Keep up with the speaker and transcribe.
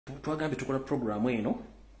twagambe tukola program eno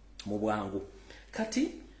mu bwangu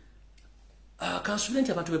kati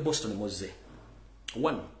kansulenti abantu be Boston moze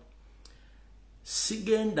 1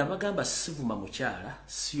 sigenda bagamba sivuma mukyala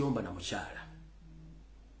siyomba na mukyala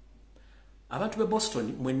abantu be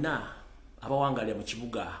Boston mwenna abawangalya mu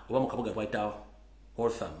kibuga oba mu kabuga bwaita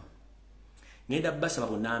Waltham ngenda basa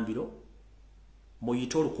babonambiro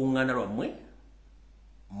muyito olukungana lwammwe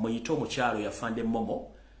muyito mukyalo yafande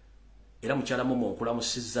momo era mukyala momo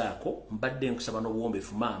nkulamusizzaako mbadde nkusaba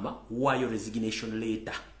n'obuwombeefu maama waayo resignation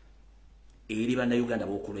letter eri bannayuganda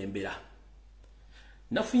b'okulembera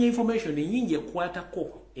nafunye information nyingi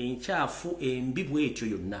ekwatako enkyafu embi bwetyo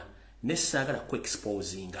yonna nessaagala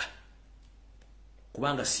ku-exposinga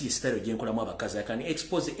kubanga si style gye nkolamu abakazi I can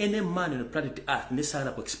expose any man on planet earth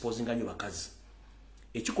nessaagala ku-exposinga nnyo bakazi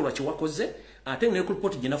ekikolwa kye wakoze ate ne ku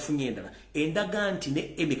report gye nafunye endala endaga nti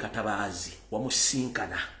ne Emi Katabaazi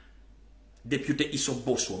wamusinkana Deputy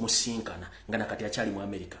Isobos wamusinkana nga nakati akyali mu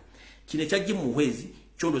America kine kyajje mu hwezi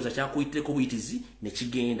kyondoza kyakuyiteko buyitizi ne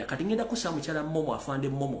kigenda kati ngenda kusa mukyala momo afande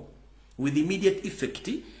momo with immediate effect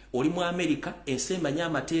oli mu America ensemba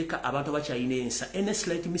nyamateeka abantu bakyayina ensa any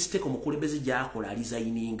slight mistake omukulembeze gyakola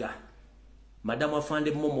alizayininga madam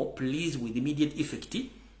afande momo please with immediate effect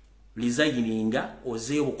lizayininga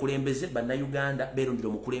oze obukulembeze bannayuganda berondera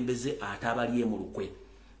omukulembeze atabaliye mu lukwe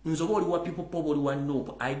nzoba oli wa people pobo oli wa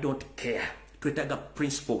noob I don't care twetaga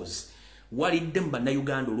principles walidde mu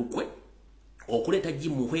bannayuganda olukwe okuleta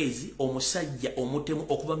jimuhwezi omusajja omutemu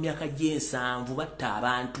okuva myaka gyensanvu batta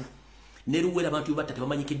abantu neruwera abantu batta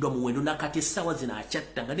tebamanyikiddwa mu wendo nakati essaawa zino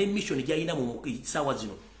akyatta nga ne mission gyalina mu ssaawa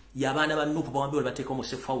zino y'abaana ba Nuupu bawambi bali bateeka mu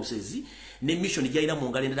safe houses ne mission gyalina mu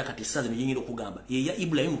ngalo endala kati essaawa zino gyenyina okugamba yeya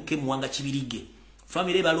Ibrahim Kemuwanga Kibirige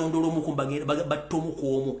family balondola omukumba battomu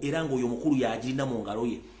kwomu era ng'oyo omukulu yagirina mu ngalo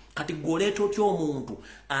ye kati goleto otyo omuntu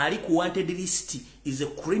ali ku wanted list is a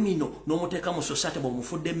criminal n'omuteeka mu society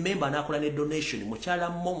bw'omufudde member n'akola ne donation mukyala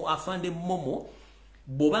momo afande momo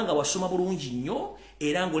bw'obanga wasoma bulungi nnyo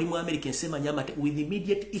era ng'oli mu America ensema nyamate with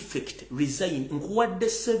immediate effect resign nkuwadde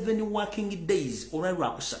 7 working days olwali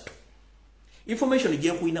lwakusatu information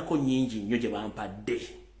gye nkuyinako nnyingi nnyo gye bampadde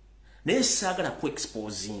naye saagala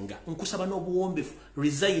ku-exposinga nkusaba n'obuwombefu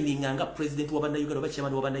resigning nga president wa bannayuganda oba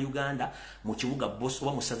chairman wa bannayuganda mu kibuga Boston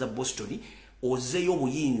oba mu ssaza Boston ozeeyo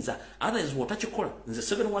obuyinza otherwise wotakikola nze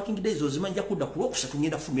 7 working days ozima nja kudda ku lwokusatu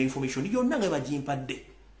ngenda fumya information yonna nga bagimpadde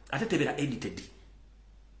ate tebera edited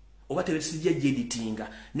oba tebesijja editinga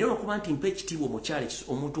naye olwokuba nti mpa ekitiibwa omukyala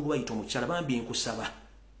omuntu gwe bayita omukyala bambi nkusaba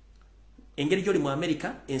engeri gy'oli mu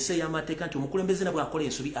America ensi y'amateeka nti omukulembeze na bw'akola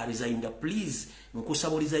ensobi aresigninga please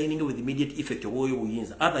nkusaba resigning with immediate effect obwoyo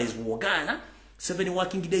obuyinza otherwise bw'ogaana 7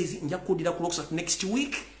 working days nja kuddira ku lwokusatu next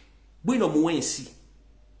week bwino muwensi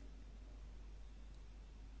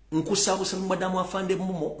nkusaba madamu afande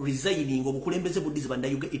momo resigning obukulembeze buddizi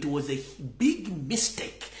bannayuganda it was a big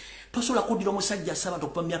mistake tosobola kuddira omusajja asaba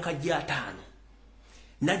okuva mu myaka gya 5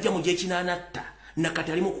 najja mu gy'ekinaanatta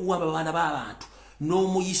nakati ali mu kuwamba abaana b'abantu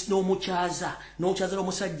n'omukyaza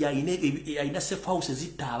n'omusajja ayina safe house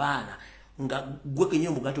zitta abaana nga gwe kenyini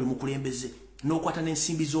omugato oli mukulembeze n'okwata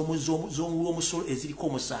n'ensimbi z'omusolo eziriko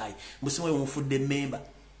omusaayi musimwe omufudde memba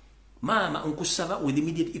maama nkusaba with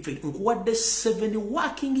immediate effect nkuwadde 7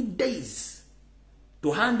 working days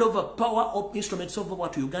to hand over power of instruments of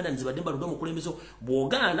what Uganda nzibadde mbaludde omukulembeze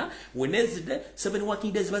bw'ogaana Wednesday 7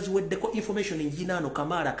 working days baziweddeko information njinaano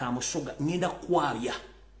Kamala Kamusoga ngenda kwabya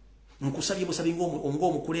nkusabye busabi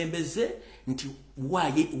ng'omukulembeze nti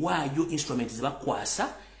waayo instruments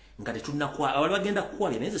zibakwasa nga tetunnakwa abali bagenda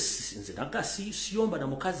kukwabya naye nze naka siyomba na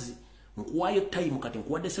mukazi nkuwaayo time kati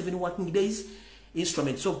nkuwadde 7 working days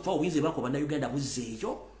instruments of power winze bako bannayuganda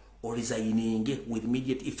buzzeeyo resigning with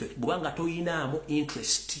immediate effect bw'obanga toyinaamu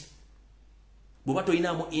interest bw'oba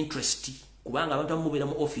toyinaamu interest kubanga abantu abamubeera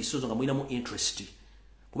mu office ozo nga mulinamu interest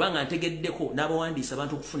kubanga ntegeddeko n'abawandiisa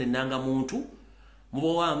abantu okufuna ennanga muntu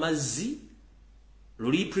mubawa amazzi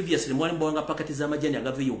luli previously mwali mbawanga pakati z'amajani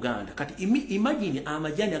agava Uganda kati imagine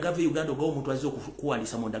amajani agava Uganda ogawo omuntu azze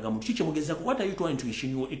okukuwandiisa mu ndagamuntu kiki mugezako what are you trying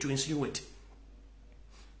to insinuate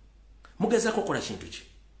mugezako kola kintu ki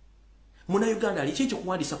muna Uganda ali kiki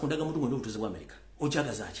kuwandiisa ku ndagamuntu ng'ondi obutuuzi bwa America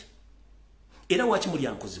ojagaza ki era waki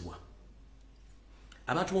mulyankozibwa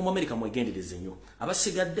abantu mu America mwegendereze nnyo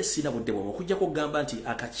abasigadde sina budde bwomwe okujjako okugamba nti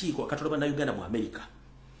akakiiko akatola bannayuganda mu America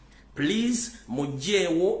please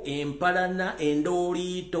mujewo empalana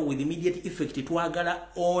endoliito with immediate effect twagala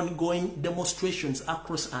ongoing demonstrations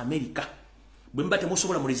across America bwe mba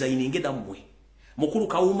temusobola mu resigning dammwe mukulu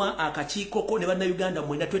Kawuma akakiikoko ne bannayuganda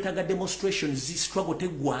mwenda twetaaga demonstrations struggle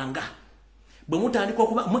teggwanga bwe mutandika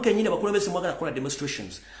okuba mwekenyine bakulembeze mwagala kola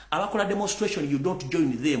demonstrations abakola demonstration you don't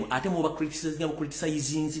join them ate muba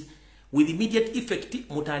criticizing with immediate effect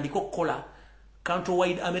mutandika okukola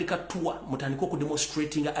countrywide America tour mutandika ku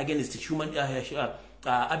demonstrating against human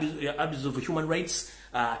abuse of human rights,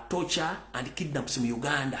 torture and kidnaps in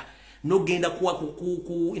Uganda. No genda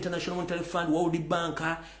ku International Monetary Fund, World Bank,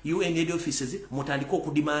 UN aid offices mutandika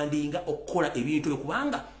ku demandinga okola ebintu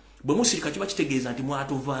ekubanga bwe musirika kiba kitegeeza nti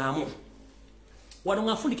mwatuvaamu wano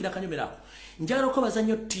ngafundikira kanyomerako njagala okubaza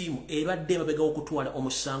nnyo team ebadde mabega okutwala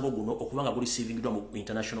omusango guno okubanga guli receivingidwa mu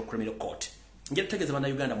International Criminal Court njagala kutegeeza bana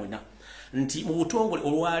Uganda mwena nti mu butongole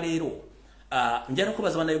olwaleero njagala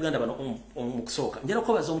okubaza bana Uganda bano mu kusooka njagala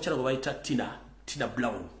okubaza omukyala gwe bayita Tina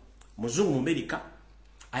Brown muzungu mu America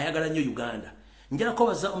ayagala nnyo Uganda njagala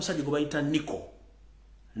okubaza omusajja gwe bayita Nico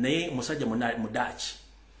naye musajja mudachi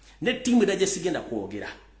ne team edaje sigenda kwogera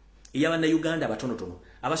eyabana Uganda batonotono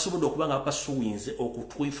abasobodde okubanga bapasuwinze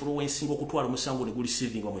okutwinfluencing okutwala omusango ne guli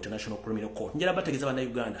receiving mu International Criminal Court njala bategeza bana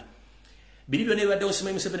Uganda bilibyo ne badde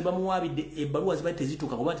Osman Museveni bamuwabidde ebbaluwa zibaite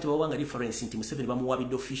zituka kuba tebawanga reference nti Museveni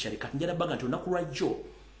bamuwabidde officially kati njala baga nti onakulajjo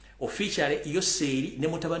officially iyo seeri ne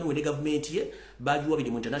mutabani we ne government ye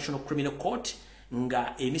bagiwabidde mu International Criminal Court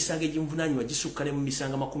nga emisango egimvunanywa gisukale mu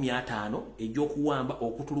misanga 50 ejjokuwamba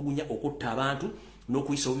okutulugunya okutta abantu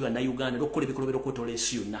n'okuyisa obiba na Uganda n'okukola ebikolobero kwetola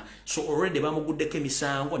ensi yonna so already bamuguddeko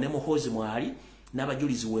emisango ne muhozi mwali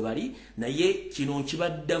n'abajulizi we bali naye kino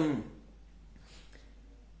nkibaddamu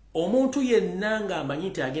omuntu yenna nga amanyi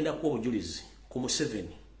nti agenda kuba obujulizi ku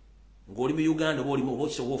Museveni ng'oli mu Uganda oba olimu oba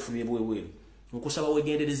okisobola ofunire bweweeru nkusaba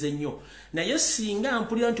wegendereze nnyo naye singa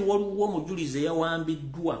mpulira nti waliwo omujulizi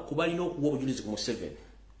eyawambiddwa kuba alina okuwa obujulizi ku Museveni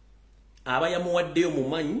aba yamuwaddeyo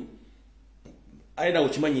mumanyi ali nawe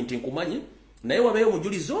kimanyi nti nkumanyi naye wabeeyo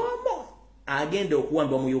omujulizi omo agenda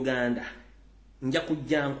okuwambibwa mu Uganda nja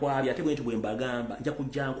kujja nkwabya ate bwe nti bwe mbagamba nja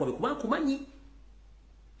kujja nkwabya kuba nkumanyi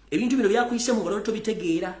ebintu bino byakuyise mu ngalo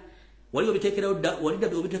tobitegeera waliwo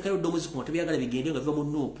biteekerayo ddomuzi ku mutwe byagala bigende nga biva mu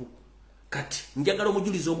nuupu kati njagala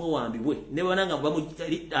omujulizi omwe wambibwe ne bananga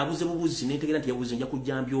abuze bubuzi n'entegeera nti yabuze nja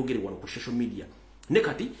kujja mbyogere wano ku social media ne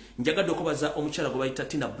kati njagadde okubaza omukyala gwe bayita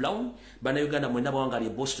Tina Brown bana Uganda mwena bawangali e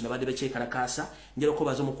Boston abadde bekyekalaakaasa njagala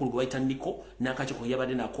okubaza omukulu gwe bayita Nico n'akakiiko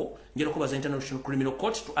yabadde nako njagala okubaza International Criminal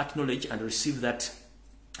Court to acknowledge and receive that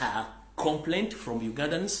complaint from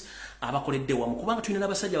Ugandans abakoledde wamu kubanga tulina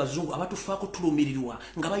n'abasajja abazungu abatufaako tulumirirwa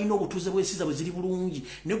nga balina obutuuze bw'ensi zaabwe ziri bulungi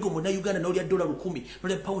naye gwe muna Uganda n'olya $10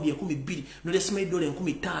 n'olya paundi $12 n'olya simanyi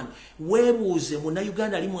 $15 weebuuze muna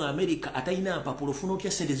Uganda ali mu America atalina mpapulo ofuna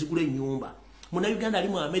otya sente zigula ennyumba muna Uganda ali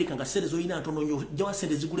mu America nga sente z'olina ntono nnyo jawa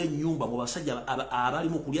sente zigula ennyumba mu basajja abali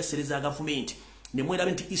mu kulya sente za gavumenti ne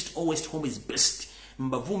mwerabe nti east or west home is best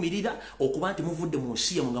mbavumirira okuba nti muvudde mu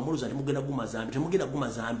nsi yammwe nga muluza nti mugenda gumazambiro temugenda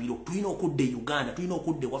gumazambiro tulina okudda Uganda tulina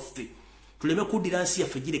okudda waffe tuleme kuddira nsi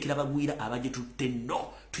yaffe girekera bagwira abagitutte no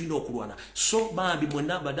tulina okulwana so bambi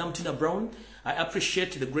mwena Madam Tina Brown I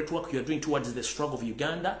appreciate the great work you are doing towards the struggle of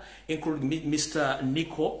Uganda including Mr.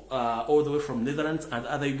 Nico all the way from Netherlands and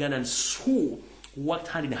other Ugandans who worked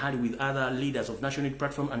hand in hand with other leaders of National Unity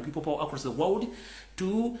Platform and people power across the world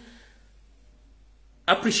to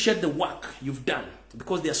appreciate the work you've done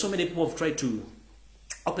because there are so many people who have tried to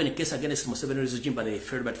open a case against Museveni regime but they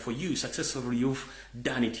failed but for you successfully you've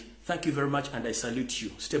done it thank you very much and I salute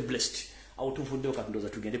you stay blessed awutuvuddeyo katondoza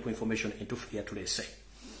tugende ku information entuufu yatulese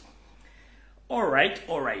all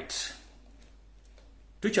right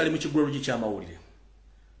tukyali mu kigulolo ky'amawulire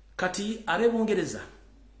kati ab'Ebungereza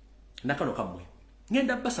nakano kamwe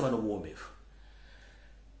ngenda basaba n'obuwombeefu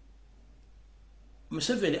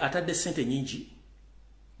Museveni atadde ssente nyingi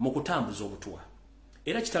mu kutambuza obutwa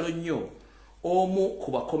era kitalo nnyo omu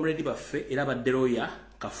ku bakomredi baffe era badderoya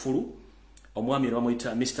kafulu omwami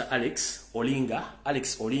bamuyita Mr. Alex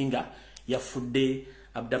Olinga yafudde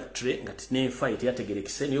abductore nga tinenfa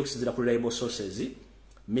yategerekise niyo okusinzira ku reliable sources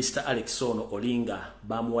Mr. Alex ono Olinga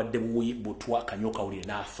bamuwadde buwi butwa kanyoka uli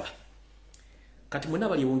nafa kati mwena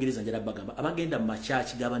bali Bungereza njala bagamba abagenda mu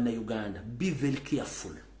machachi g'abana Uganda be very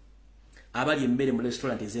careful abali emmere mu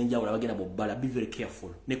restaurant ezenjawulo abagenda mu bbala be very careful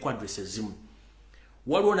ne ku addresses zimu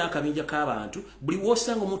waliwo n'akabinja k'abantu buli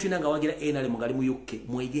wosanga omuntu yenna nga wagira enale mugali mu UK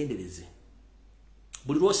mwegendereze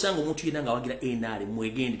buli lwosanga omuntu yenna nga wagira enale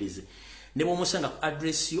mwegendereze ne bw'omusanga ku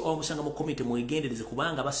address yo omusanga mu community mwegendereze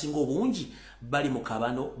kubanga basinga obungi bali mu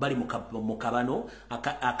kabano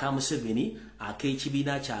aka Museveni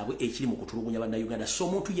ak'ekibiina kyabwe ekiri mu kutulugunya banna Uganda so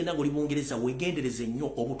omuntu yenna ng'oli Bungereza wegendereze nnyo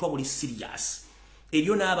obutwa buli serious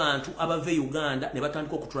ebyo n'abantu abave Uganda ne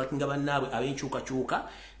batandika okutulakinga bannaabwe ab'enkyukakyuka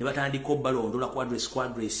ne batandika obbalondola ku address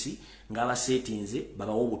ng'abasetinze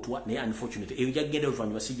babawo obutwa naye unfortunately ebyo gyagenda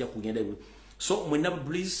oluvannyuma sijja kugenda So mwenna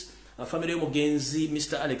please family y'omugenzi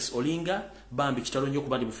Mr. Alex Olinga bambi kitalo nnyo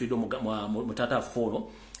kubandi bufiido mu tata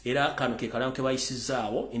fono era kano ke kalanke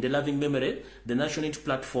bayisizaawo in the loving memory the national unity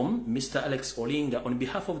platform Mr. Alex Olinga on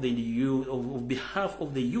behalf of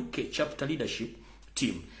the UK chapter leadership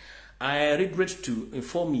team. I regret to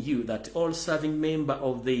inform you that all serving member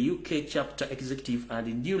of the UK chapter executive and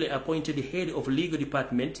the newly appointed head of legal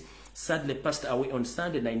department sadly passed away on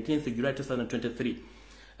Sunday 19th July 2023.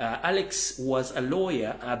 Alex was a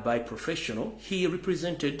lawyer by professional. He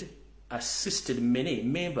represented assisted many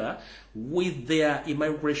members with their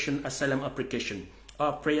immigration asylum application.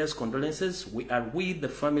 Our prayers, condolences. We are with the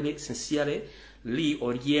family sincerely. Lee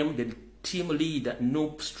Oriem, the team leader,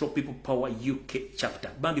 no Stroke People Power UK chapter.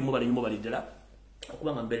 Bambi mobali dela.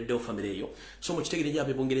 Okubanga mbedde family eyo. So mu kitegere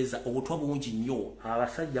jabe bongereza obutwa bungi nnyo.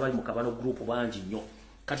 Abasajja bali mu kabano group bangi nnyo.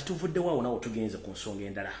 Kati tuvudde waawo nawo tugenze ku nsonga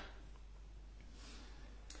endala.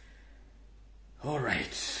 All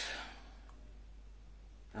right.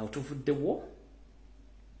 Out of the war.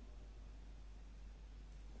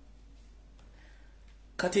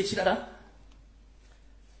 Kati ekirala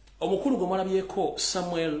omukulu gwe mwalabyeko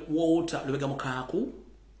Samuel Walter Lubega Mukaaku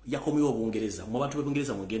yakomyewo Obungereza. Mu bantu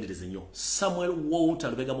b'Obungereza mwegendereze nnyo. Samuel Walter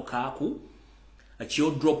Lubega Mukaaku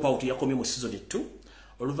akiyo drop out yakomye mu season 2.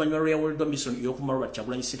 Oluvannyuma lw'eyaweereddwa mission y'okumala Robert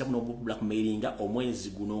Kyagulanyi Ssentamu n'obublackmailinga omwezi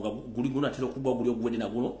guno nga guli guno atera okugwa guli ogwedde na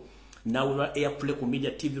guno. Now we are airplay ku media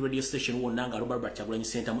TV radio station wonanga Robert Kyagulanyi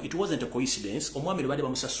Ssentamu. It wasn't a coincidence. Omwami bali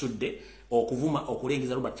bamusasudde okuvuma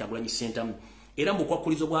okulengeza Robert Kyagulanyi Ssentamu. Era mu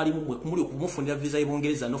kwakulizo bwali muli okumufunira visa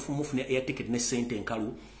y'Obungereza n'ofumufunira air ticket ne sente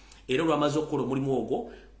enkalu. Era lwamaze okukola omulimu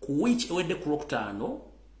ogwo ku which ewedde ku Lwokutaano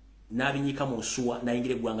n'abinyika mu nsuwa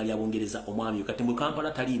n'ayingira eggwanga lya Bungereza omwami kati mu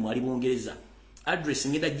Kampala taliimu ali Bungereza. Address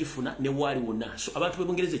ngenda gifuna ne wali wonna. So abantu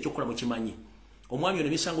b'Obungereza ekyokola mu kimanyi. Omwami ono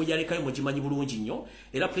emisango gyalekayo mu kimanyi bulungi nnyo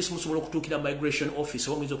era police musobola okutuukira migration office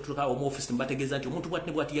oba muyinza okutuuka home office mbategeeza nti omuntu bw'ati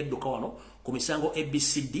ne bw'ati yadduka wano ku misango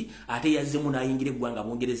ABCD ate yazzemu n'ayingira eggwanga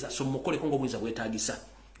Bungereza. So mukoleko ng'obuyinza bwetaagisa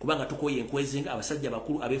kubanga tukoye enkwezinga abasajja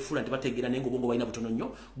bakulu abeefuula nti bategeera naye ng'obwongo balina butono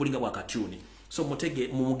nnyo bulinga bwa katyuni. So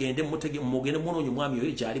mugende munoonye omwami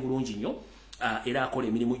oyo gyali bulungi nnyo era akola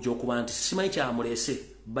emirimu gy'okuba nti simanyi kyamuleese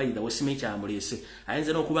by the way simanyi kyamuleese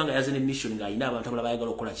ayinza n'okuba nga yaze ne mission ng'ayina abantu abalala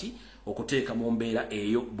bayagala okukola ki okuteeka mu mbeera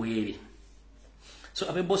eyo bweri. So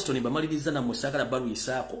abe Boston bamaliriza na musagala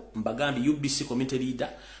baluyisaako mbagambye UBC community leader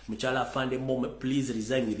mukyala afande moment please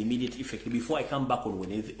resign with immediate effect before I come back on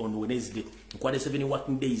Wednesday. Nkwade 7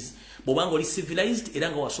 working days. Bobanga oli civilized era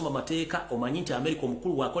nga wasoma mateeka omanyi nti America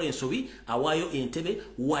omukulu wakola ensobi awaayo entebe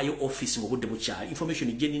waayo office ng'obudde bukyali.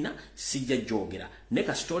 Information jenina sijja jogera.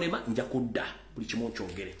 Neka storema nja kudda buli kimu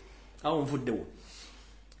kyogere. Awo nvuddewo.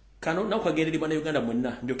 Kano na ukagendera bana Uganda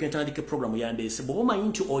mwenna ndio kentandike program yandese boboma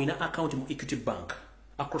into oina account mu Equity Bank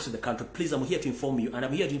across the country. Please, I'm here to inform you and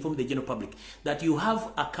I'm here to inform the general public that you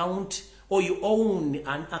have account or you own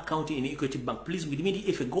an account in Equity Bank. Please immediately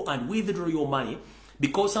if you go and withdraw your money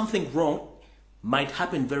because something wrong might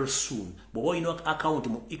happen very soon. Bobo ino account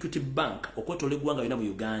mu Equity Bank okweto legwanga yina mu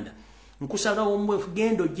Uganda. Nkusanga omwe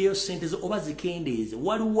gendo jeyo sente zo oba zikendeze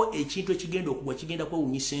waliwo ekintu ekigendo okugwa kigenda kwa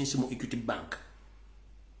unyisensi mu Equity Bank.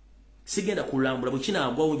 Sigenda kulambula bukina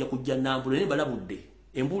agwawunya kujja nambula ne balabudde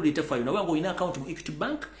embulu itefayo na wango ina account mu Equity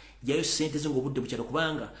Bank yayo sente zingo obudde bukyalo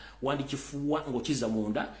kubanga wandi kifuwa ngokiza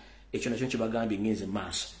munda ekyo nakyo kibagambye ngenze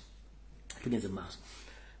maaso tugenze maaso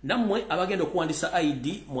namwe abagenda okuwandisa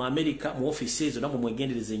ID mu America mu offices namwe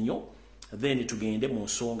mwegendereze nnyo then tugende mu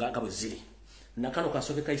nsonga ngabo ziri nakano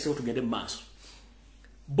kasoke kaisewo tugende maaso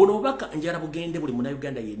bono baka njara bugende buli muna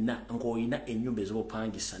Uganda yenna ng'oyina ennyumba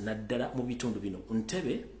ez'obupangisa naddala mu bitundu bino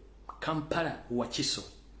Ntebe Kampala Wakiso.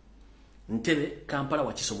 Ntebe Kampala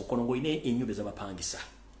Wakiso mukono ngoine ennyumba z'abapangisa.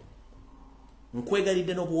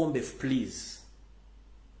 Nkwegalidde n'obuwombeefu please.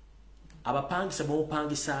 Abapangisa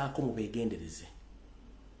b'opangisaako mubeegendereze.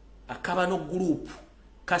 Akabano group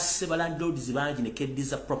kasse balandlords bangi ne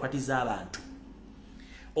keddiza properties z'abantu.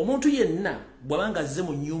 Omuntu yenna bw'abanga azze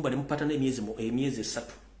mu nnyumba ne mupatana emyezi 3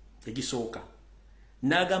 egisooka.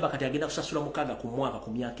 N'agamba kati agenda kusasula mukaaga ku mwaka ku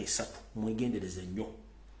myaka 3 mwegendereze nnyo.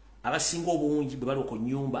 Abasinga obungi bwe bali ku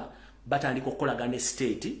nyumba batandika okukolagana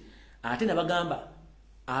estate ate nabagamba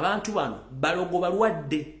abantu bano balogo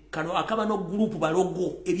balwadde kano akaba no group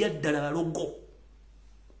balogo ebyaddala balogo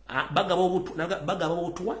bagaba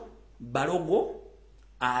obutwa balogo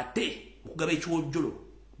ate okugaba ekiwojjolo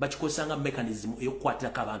bakikozesanga mechanism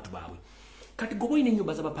ey'okukwatirako abantu baabwe kati gobo ine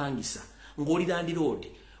ennyumba z'abapangisa ng'oli landlord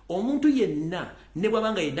omuntu yenna ne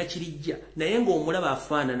bwabanga yenna kirijja naye ng'omulaba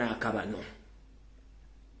afaanana akabano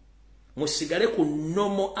musigale ku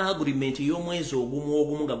normal agreement y'omwezi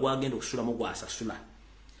ogumu nga gwagenda okusulamu gwasasula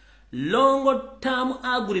long term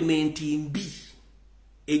agreement mbi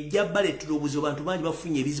ejjabale tulobuzo bantu bangi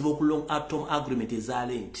bafunye ebizibu ku long term agreement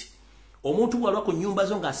ezalent omuntu bwalwa ku nyumba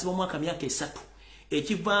zo ngasiba mwaka myaka 3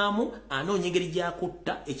 ekivaamu anoonye engeri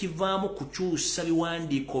gyakutta ekivaamu kukyusa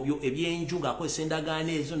biwandiiko byo ebyenju ng'akozesa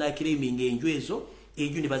endagaano ezo n'akiriminga enju ezo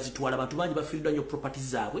enju ne bazitwala abantu bangi bafiiriddwa nnyo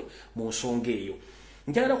properties zaabwe mu nsonga eyo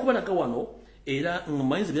njagala kubalaga wano era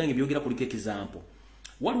mumayinza byange byogera kuliko example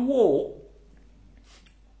waliwo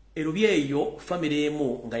erubye eyo family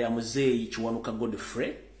emu nga ya muzeeyi Kiwanuka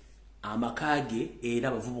Godfrey amakage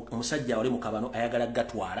era bavubuka omusajja wali mu Kabano ayagala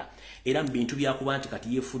gatwala era mbintu byakuba nti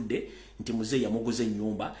kati yefudde nti muzeeyi yamuguze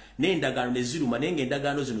ennyumba n'endagaano ne ziruma nenge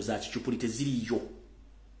endagaano zino za kicupulite ziriyo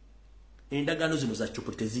endagaano zino za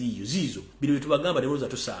kicupulite ziriyo zizo bino bitubagamba ne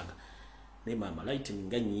tusanga ne mama lighting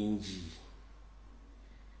nga nyingi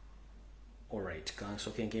alright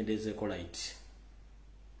kanso kenkendeze ko light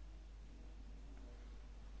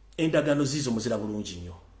endagaano zizo muzira bulungi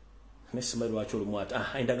nnyo nesimali wacho lumwata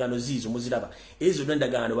endagaano zizo muziraba ezo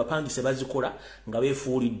endagaano bapangise bazikola nga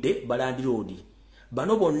befuulidde balandi road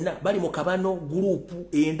bano bonna bali mu Kabano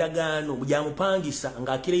group endagaano bya mupangisa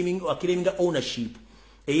nga akireminga ownership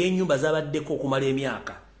eyenyumba zabaddeko okumala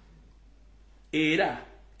emyaka era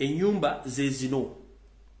enyumba zezino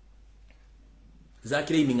za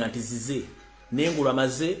kireminga ntizize nengula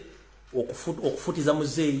maze okufutiza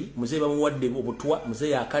muzeeyi bamuwadde obutwa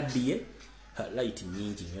muzeeyi akaddiye light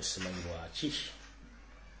nyingi nnyo simanyi lwaki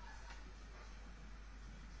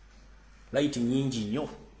light nyingi nnyo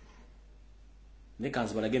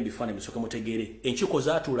nekanzi balage mbifaane musoke mutegere enkyuko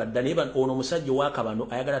zaatuula dda naye ono omusajja wa Kabano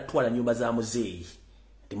ayagala twala nyumba za muzeeyi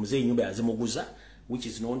nti muzeeyi nyumba yazimuguza which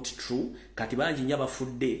is not true kati bangi nnyo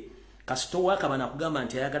abafudde kasito wa Kabano akugamba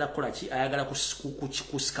nti ayagala kukola ki ayagala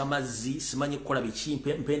kusika mazzi simanyi kukola biki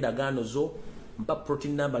mpendagaano zo mpa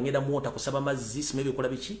protein number ngenda muota kusaba mazzi simanyi bikola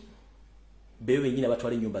biki bewe nyina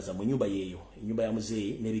batwala nyumba za mu nyumba yeyo nyumba ya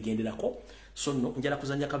muzeeyi nebigenderako so no njala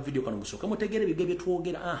kuzanya ka video kano musoke mutegere bige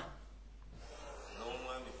byetwogera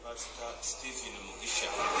n'omwami pastor Stephen Mugisha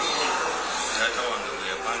taata wange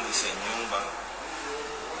yapangisa ennyumba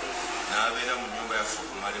n'abeera mu nyumba yaffe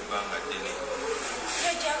okumala ebbanga ddene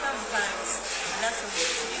yajjanga mupangisa nafe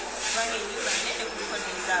kubanga ennyumba nene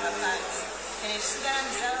kulikodeza abapangisa ene tusigala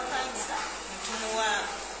nizabapangisa ntumuwa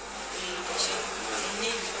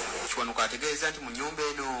enene Kiwanuka ategeeza nti mu nyumba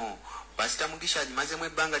eno Pastor Mugisha agimazemu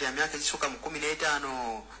ebbanga lya myaka egisooka mu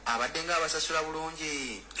 15 abadde ng'abasasula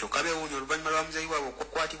bulungi kyokka beewuunya oluvannyuma lwa muzeeyi waabwe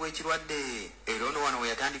okukwatibwa ekirwadde era ono wano we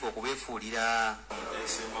yatandika okubeefuulira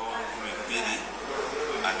Desemba wa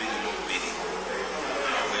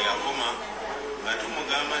 2022 bwe yakoma nga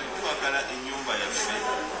tumugamba nti twagala ennyumba yaffe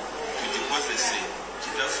tugikozese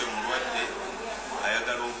kitaffe mulwadde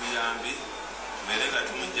ayagala obuyambi mbere nga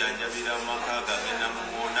tumujjanjabira amaka gagenda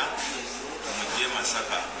muwona tumujje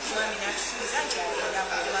Masaka mwami natusuubiza nti agenda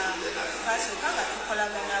kuba kasooka nga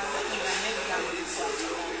tukolagana nga n'ebigambo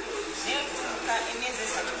bikwatagana naye tuka emyezi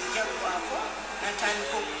 3 bijja kukwako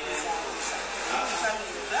natandika okukuzaakuza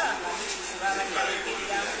tutagenda nga mukizibu abadde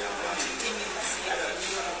ayogereramu nti ennyumba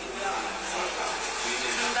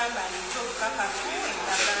siyafenyongamba nti obukakafu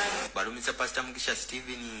endagaano balumiza Pastor Mugisha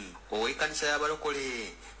Stephen ow'ekkanisa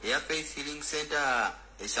y'abalokole eya Faith Healing Center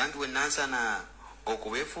esangibwa Nansana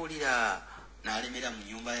okubeefuulira n'alemera mu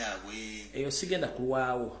nyumba yaabwe eyo sigenda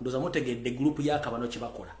kulwawo ndoza mutegedde group ya Kabano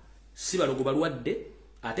kibakola si balogo balwadde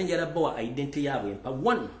ate njala bawa identity yaabwe mpa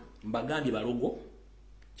 1 mbagambye balogo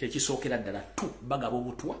kye kisookera ddala 2 bagaba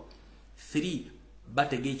obutwa 3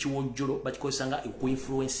 batega ekiwojjolo bakikozesanga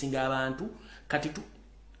okuinfluencinga abantu kati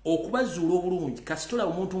okubazuula obulungi kasitola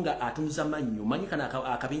omuntu nga atunuza mannyo manyi kana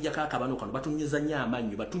akabinja ka Kabano kano batunyiza nnyo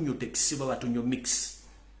amannyo batunyo taxi batunyo mix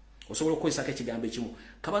osobola okukozesa ekigambo ekimu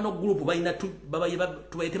Kabano group balina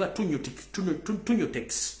tubayite batunyo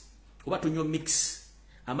taxi oba tunyo mix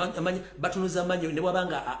amanyi batunuza amannyo ne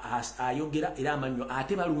bwabanga ayogera era amannyo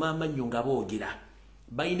ate baluma amannyo nga boogera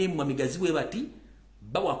balina emmwa migazi bwe bati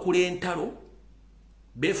bawakula entalo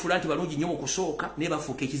befula nti balungi nnyo mu kusooka ne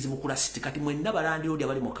bafuuka ekizibu ku lasiti kati mwenna balandiroodi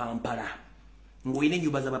abali mu Kampala ng'olina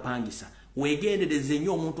ennyumba z'abapangisa weegendereze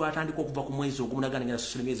nnyo omuntu atandika okuva ku mwezi ogumunagana ngenda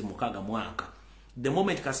susula emyezi 6 mwaka the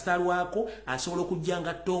moment kasitaalwako asobola okujja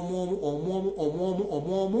ngatta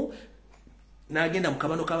omwomu n'agenda mu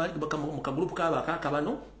Kabano mu kagurupu k'abaka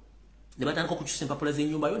Kabano ne batandika okukyusa empapula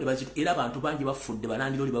z'ennyumba yo era abantu bangi bafudde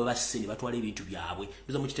balandiroodi baba basse ne batwala ebintu byabwe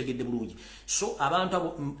biza mukitegedde bulungi so abantu abo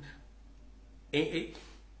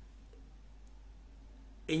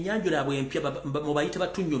enyanjula abwe empya mubayite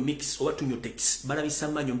batunyo mix oba tunyo tex balabisa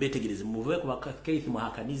manyo mbetegereze muve ku Keith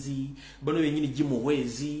Muhakanizi bano benyini jimu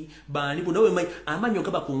hwezi bani buno we amanyo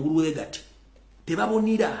kaba kungulwe gati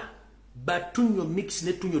tebabonira batunyo mix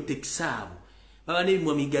ne tunyo texabu baba ne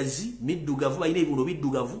bimwa migazi middugavu bayina ebibuno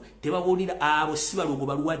biddugavu tebabulira abo sibalogo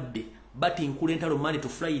balwadde bati nkulentalo Monday to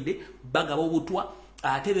Friday bagaba obutwa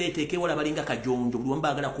ate beeteke wala balinga kajonjo buli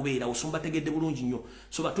wambagala kubeera osumba tegedde bulungi nnyo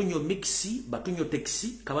so batunyo mixi batunyo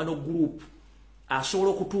taxi kabano group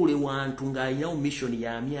asobola okutuula ewantu ng'alinawo mission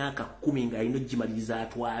ya myaka 10 ng'alina ogimaliriza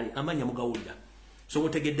atwale amanya mugawulira so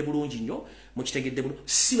mutegedde bulungi nnyo mukitegedde bulungi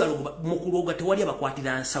si balogo mukuloga tewali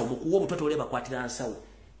abakwatira nsawo mukuwa obutwa tewali abakwatira nsawo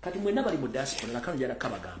kati mwenna bali mu diaspora nakano jala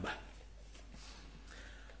kabagamba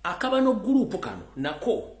akabano group kano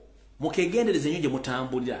nako mukegendereze nnyo gye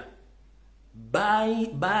mutambulira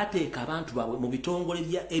bateeka abantu baabwe mu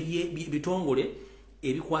bitongole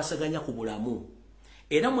ebikwasaganya ku bulamu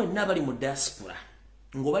era mwenna bali mu diaspora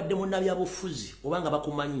ng'obadde munnabyabufuzi obanga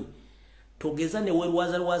bakumanyi togeza ne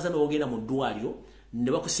werwaza n'ogenda mu ddwaliro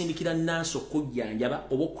ne bakusindikira nansi okujjanjaba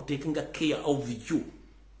oba okuteekenga care of you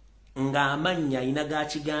ng'amannya alina ga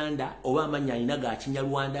Kiganda oba amannya alina ga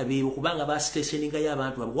Kinyarwanda beebo kubanga basitationingayo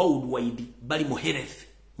abantu baabwe worldwide bali mu health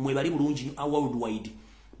mwe bali bulungi worldwide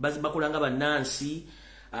bakolanga bannansi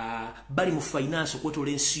bali mu finance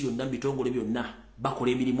okwetola ensi yonna mu bitongole byonna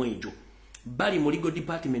bakola emirimu egyo bali mu legal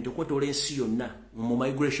department okwetola ensi yonna mu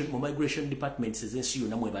migration departments ez'ensi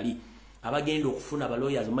yonna mwe bali abagenda okufuna aba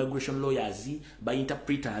lawyers migration lawyers ba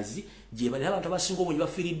interpreters gye bali abantu abasinga obungi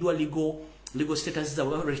bafiiriddwa legal status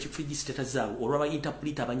zaabwe refugee status zaabwe olw'aba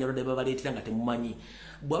interpreter abanyalwanda babaleetera nga temumanyi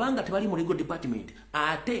bwabanga tebali mu legal department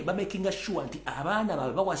ate bamakinga sure nti abaana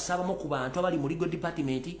baabwe bawasa abamu ku bantu abali mu legal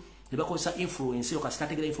department ne bakozesa influence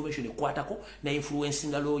okasitategera information ekwatako na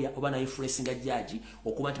influencing lawyer oba na influencing judge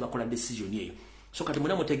okuba nti bakola decision eyo so kati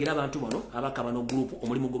muna mutegera abantu bano abakabano group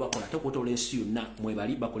omulimu gwe bakola tekwotola ensi yonna mwe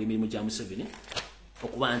bali bakola emirimu gya Museveni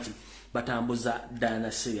okuba nti batambuza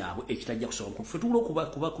dynasty yaabwe ekitajja kusobola kufutuula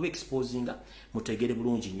kuba exposinga mutegere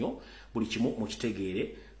bulungi nnyo buli kimu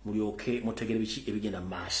mukitegeere mulyoke mutegere biki ebigenda mu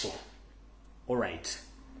maaso. Alright,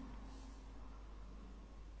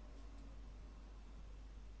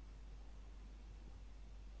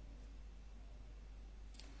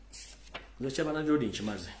 ndocha bana Jordan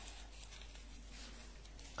nkimaze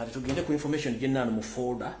kati tugende ku information gyennaano mu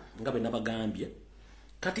folder nga bwe nabagambye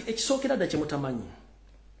kati ekisookera dda kye mutamanyi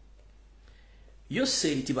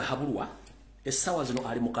Yoseri Tibahabulwa essaawa zino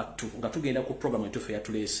ali mu kattu nga tugenda ku program entuufu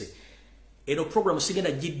eyatuleese eno program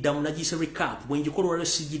sigenda giddamu nagiise recap bwe njikola olwaliro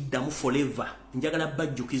sigiddamu forever njagala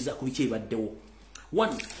bajjukiza ku biki ebaddewo. 1.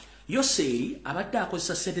 Yoseri abadde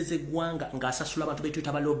akozesa ssente z'eggwanga ng'asasula abantu betuyita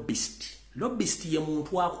aba lobbyist ye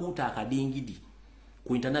muntu akuuta akadingidi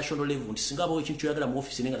ku international level nti singa abawo ekintu kyoyagala mu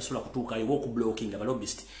office nenga tasobola kutuukayo oba okublocking aba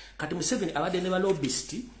lobbyist kati Museveni abadde ne ba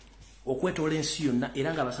lobbyist okwetola ensi yonna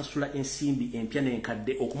era nga basasula ensimbi empya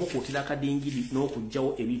n'enkadde okumukuutira akadingidi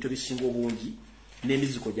n'okugjawo ebintu ebisinga obungi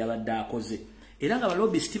n'emiziko gy'abadde akoze era nga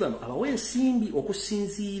balobbyist bano abawa ensimbi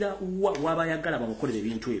okusinziira w'abayagala bamukolera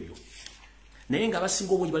ebintu ebyo naye nga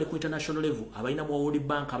abasinga obungi bali ku international level abalina mu World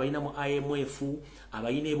Bank abalina mu IMF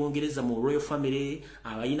abalina ebongereza mu Royal Family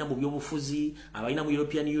abalina mu byobufuzi abalina mu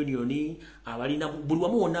European Union abalina buli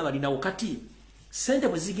wamu wonna abalinawo kati sente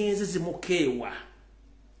bwe zigenze zimukeewa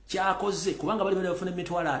kyakoze kubanga bali bafuna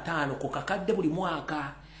 $5,000 ku kakadde buli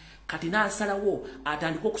mwaka kati nasalawo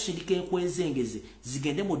atandika okusindika enkwezengeze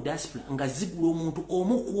zigende mu diaspora nga zigula omuntu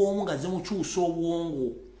omu ku omu nga zimukyusa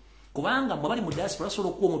obwongo kubanga mwabali mu diaspora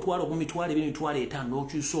asobola okuwa omutwalo mu $2,500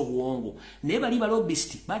 n'okyusa obwongo naye bali ba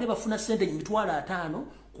lobbyist baali bafuna ssente $5,000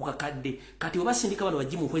 ku kakadde kati we basindika bano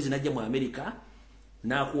bajji mu nkwezi najja mu America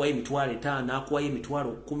n'akuwayo $5,000 n'akuwayo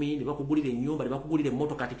 $10,000 ne bakugulira ennyumba ne bakugulira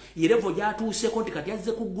emmotoka kati yerevo gyatuuseeko nti kati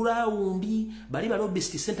azze ku gulawundi bali ba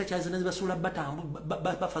lobbyist ssente kyazina zibasobola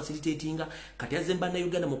bafacilitatinga kati azze mbanna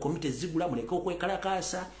Uganda mu komite zigula muleke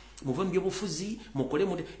okwekalakaasa muve mu byobufuzi mukole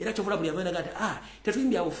mu era kyovula buli avaina gati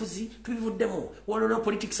tetuyimbya abufuzi tubivuddemu waliwo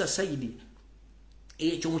politics aside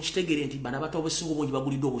ekyo mukitegere nti bana bato obusinga obungi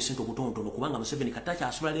baguliddwa obusinga obutonotono kubanga Museveni kata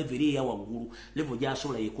kyasobola level eya waggulu level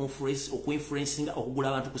gyasobola okuinfluencinga okugula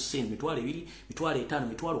abantu ku ssente $2,000 $5,000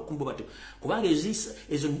 $10,000 bati kubanga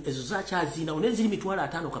ezo zakyaziinawo neziri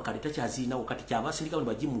 $5,000 kakale takyaziinawo kati kyabasindika bano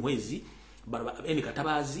bajji mu mwezi Emi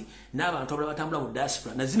Katabazi n'abantu abalala batambula mu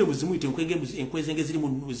diaspora na zino muzimuyite enkwezenge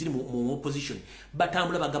ziri mu opposition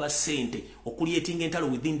batambula bagaba ssente okuliyetinga entalo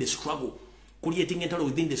within the struggle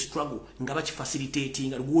nga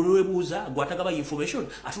bakifacilitatinga gwewebuuza gwatagaba information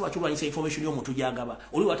ate lwaki olwanyisa information y'omuntu gyagaba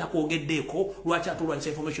oli watakwogeddeko lwaki ate olwanyisa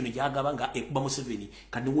information gyagaba nga ekuba Museveni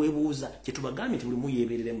kati weebuuza kyetubagambye nti buli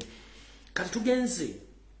muyeebereremu kati tugenze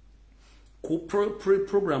ku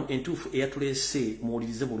program entuufu eyatuleese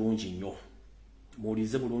muwulirize bulungi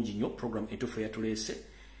nnyo program entuufu eyatuleese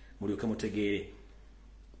mulyoke mutegeere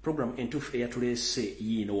program entufu eyatulese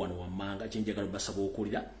yino wano wammanga jenjagala basaba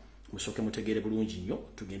okulira musoke mutegere bulungi nnyo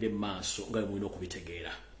tugende maaso nga mwino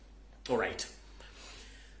okubitegeera. All right.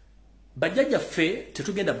 Bajjajja ffe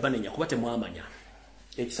tetugenda banenya kuba temwamanya.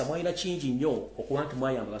 Ekisa mwayina kingi nnyo okuba nti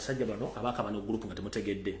mwayamba abasajja bano abaka bano group nga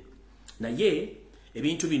temutegedde. Naye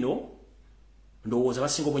ebintu bino ndowooza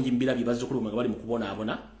basinga obungi mbirabye bazzukulu nga bali mu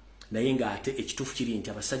kubonaabona naye ng'ate ekituufu kiri nti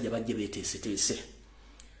abasajja bajje beeteeseteese.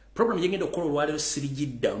 Program gyengenda okukola olwaleero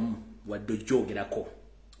sirigiddamu wadde ogyogerako.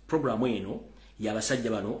 Programu eno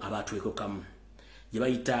y'abasajja bano abaatwekokamu gye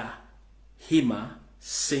bayita Hima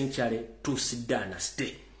Century Tusi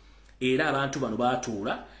Dynasty. Era abantu bano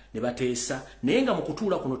baatuula ne bateesa naye nga mu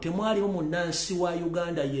kutuula kuno temwalimu munnansi wa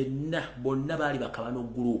Uganda yenna, bonna baali bakabano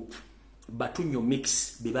group batunyo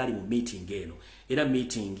mix be baali mu meeting eno. Era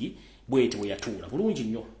meeting bwete bwe yatuula bulungi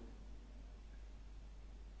nnyo.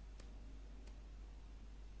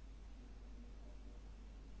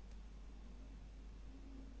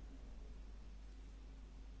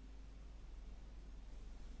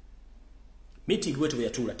 Meeting bwete bwe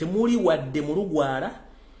yatuula temuli wadde mu Lugwala,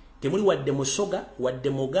 temuli wadde Musoga, wadde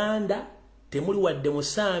Muganda, temuli wadde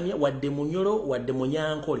Musamya, wadde Munyoro, wadde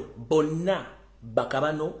Munyankole, bonna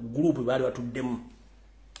bakabano group bali batuddemu.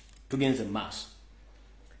 Tugenze maaso.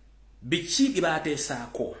 Biki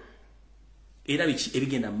bibaateesaako era biki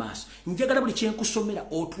ebigenda maaso. Njagala buli kyenkusomera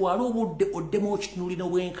otwala obudde oddemu okitunulira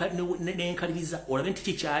n'enkaliriza olabe nti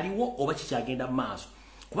kikyaliwo oba kikyagenda maaso.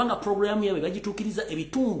 Kubanga programu yawe bagituukiriza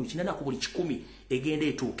ebitundu 80 ku buli 100 egenda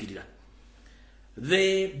etuukirira.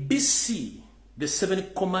 The BC, the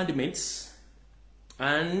 7 commandments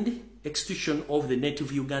and extinction of the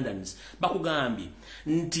native Ugandans. Bakugambye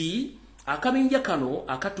nti akabinja kano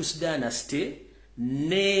akatusi dynasty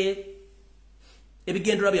ne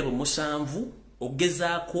ebigendera byabo musanvu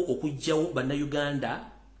ogezaako okujjawo bannayuganda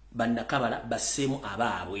bannakabala basseemu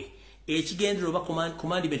abaabwe. Ekigendero oba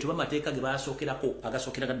commandment oba mateeka ge basookerako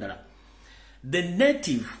agasookera ddala. The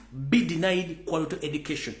native be denied quality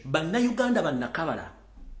education. Bannayuganda bannakabala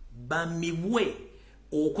bamibwe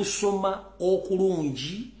okusoma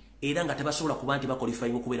okulungi era nga tebasobola kuba nti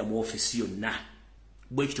bakwalifying okubeera mu office yonna.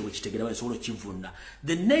 Bwe kityo bwe kitegera basobola okivunda.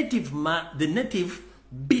 The native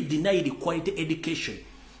be denied quality education.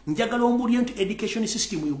 Njagala ombulire nti education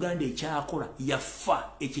system mu Uganda ekyakola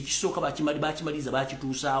yafa ekikisooka bakimaliza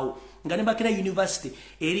bakituusaawo nga ne Bakira University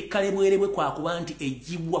eri kalebwerebwe kwa kuba nti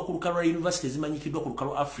ejibwa ku lukalwa university zimanyikiddwa ku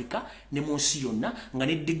lukalwa Africa ne mu nsi yonna nga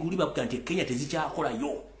ne degree bakuga nti Kenya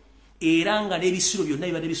tezikyakolayo era nga n'ebisiro byonna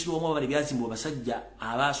bibadde bisiro omu abali byazimbwa basajja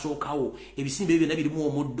abaasookawo ebisimbe byonna birimu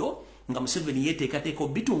omuddo nga Museveni yeteekateeka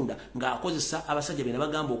bitunda ng'akozesa abasajja bena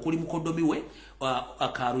bagamba okuli mukodomi we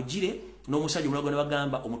akarugire n'omusajja omulago ne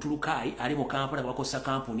bagamba omutulukayi ali mu Kampala bakozesa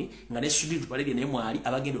kampuni nga ne Sudiri Tupaledde ne mwali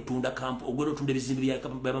abagenda otunda ogwenda otunda ebizimbe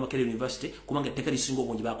bya Makerere University kubanga etteeka lisinga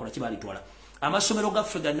obungi bakola kibalitwala. Amasomero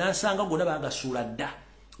gaffe gannansanga gonna bagasuula dda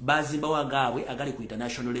bazimbawo agaabwe agali ku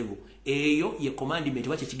international level. Eyo ye commandment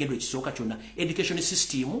wache kigendo ekisooka kyonna. Education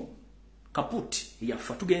system kaput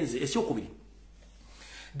yafa. Tugenze ekyokubiri.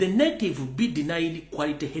 The native be denied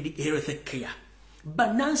quality health care.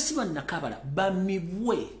 Bannansi bannakabala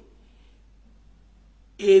bamibwe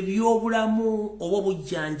ebyobulamu oba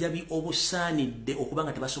obujjanjabi obusaanidde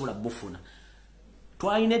okubanga tebasobola bufuna.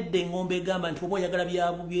 Twayinedde engombe egamba nti bwoba oyagala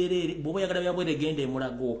byabwerere genda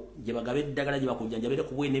emulago gye bagabe eddagala gye bakujjanjabire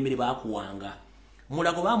ku bw'ennemmere baakuwanga.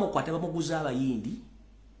 Mulago baamukwata bamuguza abayindi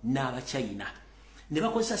n'abachina ne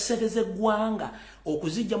bakozesa ssente z'eggwanga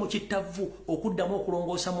okuzijja mu kittavu okuddamu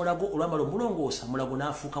okulongoosa mulago olwamala omulongoosa mulago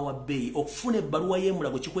n'afuuka wa bbeeyi. Okufuna ebbaluwa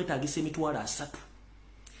y'emulago kikwetaagisa emitwalo 3.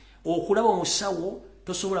 Okulaba omusawo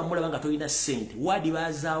tosobola mulaba nga tolina ssente. Wadi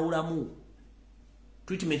bazaawulamu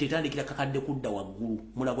treatment etandikira kakadde kudda waggulu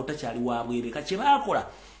mulago takyali wabwere. Kye baakola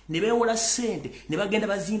ne beewola ssente ne bagenda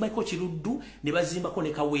bazimbako Kiruddu ne bazimbako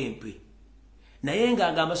ne Kawempe naye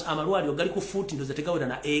ng'agamba amalwaliro gali ku fuuti ndoza tegawera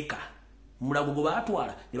na eka. Mulago gwe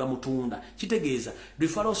baatwala ne bamutunda. Kitegeeza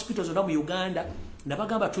referral hospitals zonna mu Uganda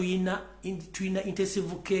nabagamba tuyina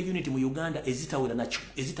intensive care unit mu Uganda ezitawera na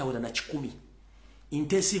 10.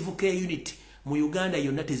 Intensive care unit mu Uganda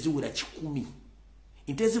yonna teziwera 10.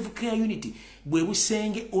 Intensive care unit bwe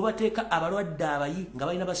busenge obateeka abalwadde abayi nga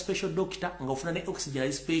balina ba special doctor nga ofuna ne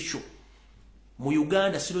oxygen special. Mu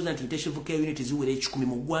Uganda siroza nti intensive care unit ziwera 10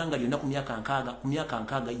 mu ggwanga lyonna ku myaka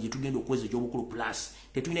nkaaga gye tugenda okuweza egy'obukulu plus.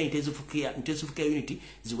 Tetulina intensive care unit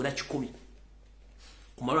ziwera 10.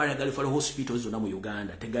 Ku malwaliro gali referral hospitals zonna mu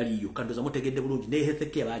Uganda tegaliyo. Kandoza mutegedde bulungi ne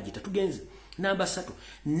health care bagita. Tugenze. Number 3.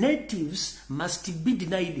 Natives must be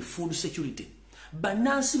denied food security.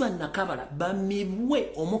 bannansi bannakabala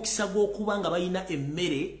bamibwe omukisa gw'okuba nga balina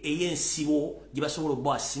emmere ey'ensibo gye basobola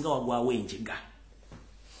obba singa wagwawo enjega.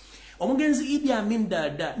 Omugenzi Idi Amin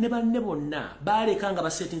Dada ne banne bonna baleka nga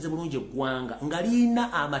basetinze bulungi eggwanga nga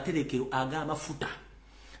liina amaterekero ag'amafuta,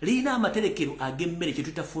 liina amaterekero ag'emmere kye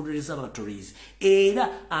tuyita food reservatories, era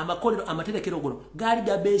amaterekero gono gaali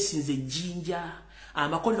gabeesinze jjinja.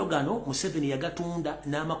 Amakolero gano Museveni yagatunda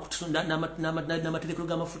n'amaterekero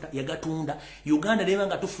g'amafuta yagatunda. Uganda leba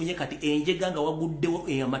nga tufunye kati enjega nga waguddewo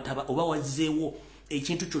amataba oba wazzeewo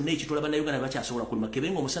ekintu kyonna ekitwala bannayuganda bakyasobola kulima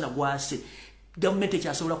kebenga omusana gwase gavumenti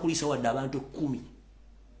ekyasobola kuliisa wadde abantu 10.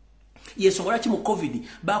 Yensonga lwaki mu COVID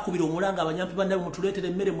bakubira omulanga abanyampi bannabe mutuleetere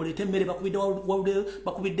emmere muleete emmere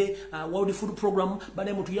bakubidde World Food Program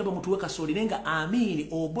banaye mutuyamba mutuwe kasooli nenga Amini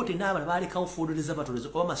Obote n'abala balekawo food reservatories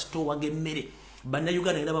oba masitoowa g'emmere.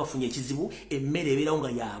 Bannayuganda era bafunye ekizibu emmere ebeerawo nga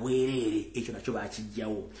yabwereere, ekyo nakyo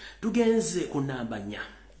bakijjawo. Tugenze ku namba 4.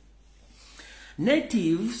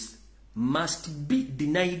 Natives must be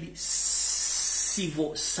denied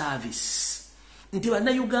civil service. Nti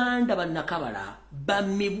bannayuganda bannakabala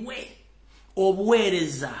bamibwe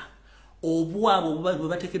obuweereza obwabo bwe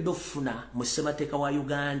bateekeddwa okufuna mu ssemateeka wa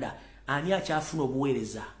Uganda. Ani akyafuna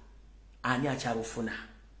obuweereza? Ani akyabufuna?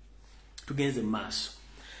 Tugenze mu maaso.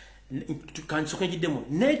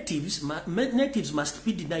 Natives must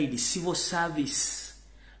be denied civil service,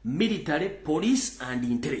 military, police and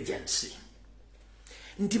intelligence.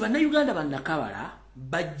 Nti bannayuganda bannakabala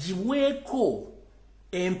bagibweko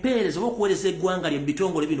empeereza okuweereza eggwanga lye mu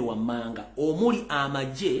bitongole bino wammanga omuli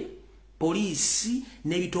amagye, poliisi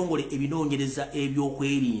n'ebitongole ebinoonyereza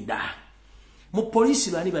ebyokwerinda. Mu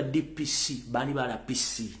poliisi baani ba DPC, baani ba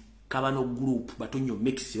RPC, Kabano group, batonyo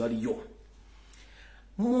mix waliyo.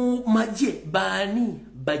 Mu magye baani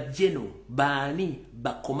ba general, baani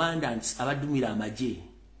ba commandants abadumira amagye,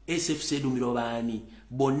 SFC dumiro baani,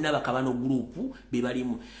 bonna ba Kabano group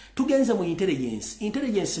bebalimu. Tugenze mu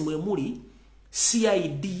intelligence mwe muli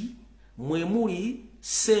CID, mwe muli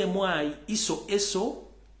CMI, ISO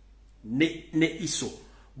ne ISO.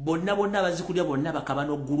 Bonna bazikulya bonna ba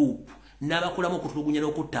Kabano group. N'abakulamu okutulugunya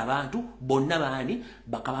n'okutta abantu bonna baani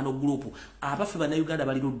ba Kabano group. Abafe bannayuganda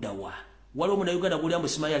bali luddawa. Waliwo munnayuganda guli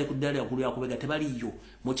amusimayo ali ku ddala yakulira kubega tebaliyo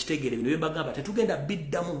mu kitegere bino bye tetugenda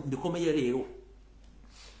biddamu mbikomeyo leero.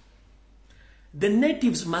 The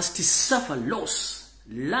natives must suffer loss,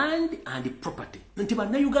 land and property. Nti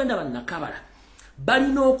bannayuganda bannakabala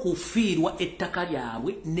balina okufiirwa ettaka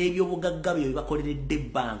lyabwe n'ebyobugagga bye bakoleredde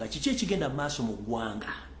ebbanga. Kiki ekigenda mu maaso mu ggwanga?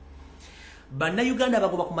 Bannayuganda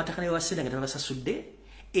bagoba ku mataka ne basenda nga tebasasudde,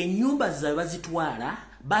 ennyumba zaabwe bazitwala,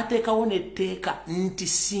 bateekawo n'etteeka nti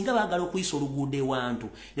singa baagala okuyisa oluguudo ewantu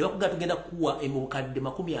ne bakuga tugenda kuwa mu bukadde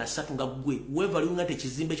 30 nga ggwe weevaluinga nti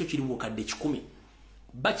ekizimbe ekyo kiri mu bukadde 10.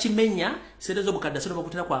 Bakimenya sente z'obukadde 3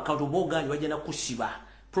 bakutera ku akawunti oboogaanyi bagenda kusiba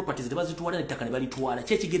properties ne bazitwala n'ettaka ne balitwala.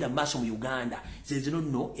 Ki ekigenda mu maaso mu Uganda? Zino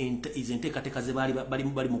nno ezo enteekateeka ze bali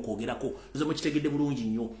mu kwogerako zo mukitegedde bulungi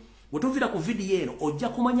nnyo. Wetuvira ku video eno ojja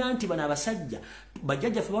kumanya nti bana abasajja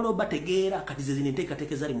bajjajjaffe balwo bategeera kati ze zino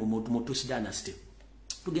enteekateeka zali mu Tusi dynasty.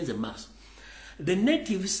 Tugenze maaso. The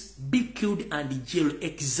natives be killed and jail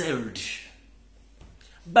exiled.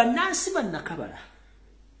 Bannansi bannakabala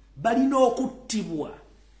balina okuttibwa,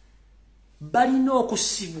 balina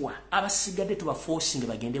okusibwa, abasigadde tubaforcing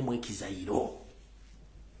bagende mu ekizayiro.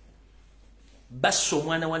 Basso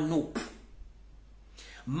omwana wa Nuupu.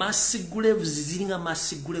 Massive graves ziringa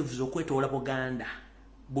massive graves okwetoola Buganda,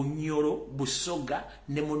 Bunyoro, Busoga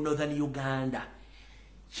ne mu Northern Uganda.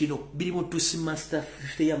 Kino biri mu Tusi master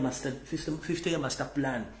 50-year master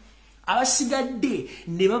plan. Abasigadde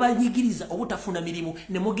ne babanyigiriza obutafuna mirimu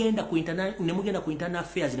ne mugenda ku internal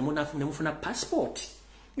affairs ne mufuna passport.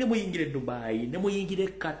 Ne muyingire Dubai, ne muyingire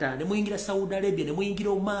Qatar, ne muyingire Saudi Arabia, ne muyingire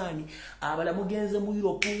Oman, abala mugenze mu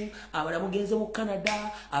Europe, abala mugenze mu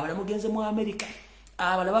Canada, abala mugenze mu America.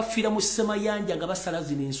 Abala bafiira mu Semayanja nga basala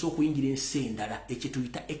zino ensi okuyingira ensi endala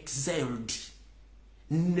ekituyita exiled.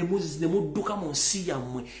 Ne mudduka mu nsi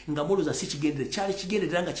yammwe nga muluza si kigendere, kyali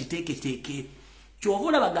kigendera nga kiteeketeeke. Kyova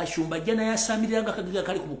olaba Gashumba jjana yasamiranga akagiga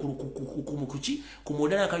kali ku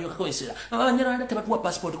mundala akayo kakonsera. Abanyarwanda tebatuwa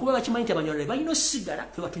passport kuba bakimanyi nti abanyarwanda balina osigala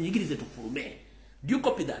ffe batunyigirize tufulume. Do you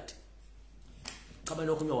copy that? Kama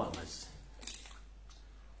n'okunywa w'amazzi.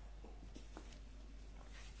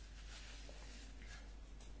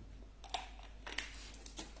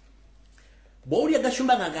 Bw'olya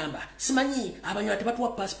Gashumba ng'agamba simanyi abanyarwanda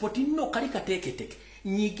tebatuwa passport nno kali kateeketeke.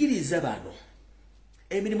 Nyigiriza bano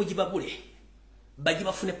emirimu gibabule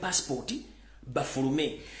bagibafune passport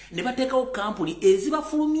bafulume ne bateekawo kampuni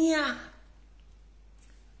ezibafulumya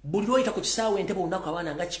buli lwoyita ku kisaawe ente bonnako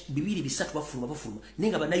abaana nga 2-3 bafuluma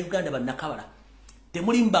nenga bannayuganda bannakabala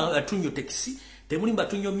temulimba batunyo taxi temulimba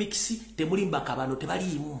tunyo mixi temulimba kabano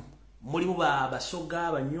tebaliimu mulimu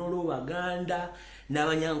basoga banyolo baganda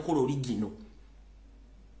n'abanyankolo origino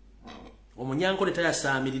omunyankole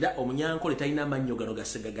tayasamirira omunyankole talina amannyo gano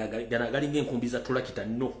galinga enkumbi za tulakita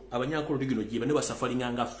no abanyankolo origino gye bane basafalinga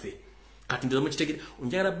ngaffe kati ndoza mukitegere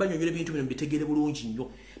onjagala banyonyole ebintu bino bitegere bulungi nnyo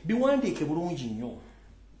biwandiike bulungi nnyo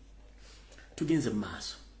tugenze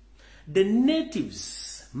maaso. The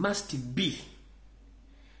natives must be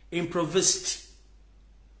improvised.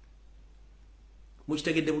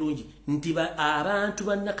 Mukitegedde bulungi nti abantu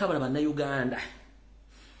bannakabala bannayuganda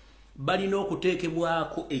balina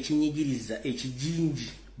okuteekebwako ekinyigiriza ekijinji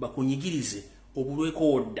bakunyigirize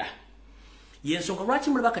obulweko odda yensonga lwaki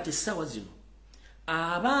mulaba kati essaawa zino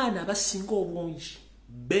abaana basinga obungi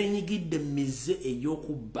benyigidde emize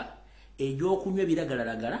ey'okubba ey'okunywa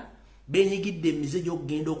ebiragalalagala benyigidde emize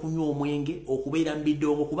gy'okugenda okunywa omwenge okubeera mu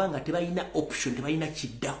bidongo kubanga tebalina option tebalina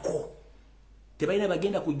kiddako tebalina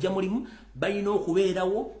bagenda kujja mulimu balina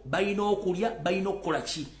okubeerawo balina okulya balina okukola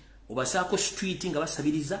ki obasaako street nga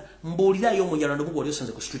basabiriza mbuulirayo omunyalano gwo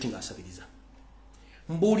olyosanze ku street nga asabiriza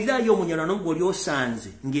mbuulirayo omunyalano gwo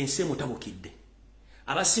olyosanze ng'ensi emutabukidde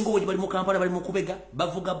abasinga obungi bali mu Kampala bali mu kubega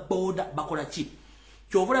bavuga boda bakola ki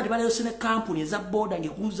kyovula tebaleeyose ne kampuni eza boda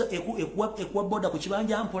ngekuza ekuwa boda ku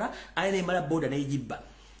kibanja mpola ayina emala boda n'egibba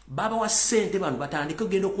baba wa ssente bano batandike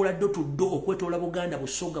ogenda okola ddo tuddo okwetoola Buganda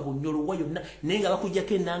busoga bunyolo wa yonna naye nga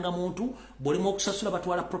bakujjako ennanga muntu bw'olimu okusasula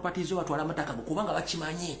batwala properties batwala amataka kubanga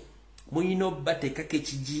bakimanye muyina bateekako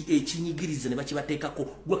ekinyigiriza ne bakibateekako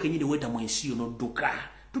gwe kenyini weeta mu ensi yo n'odduka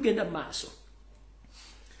tugenda mu maaso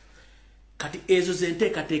kati ezo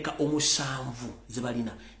zenteekateeka omusanvu ze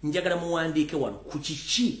balina njagala muwandiike wano ku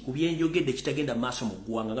kiki ku byenjogedde kitagenda maaso mu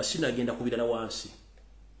ggwanga nga sinagenda ku birala wansi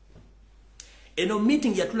eno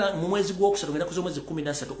meeting yatula mu mwezi gw'okusatu ngenda kuza omwezi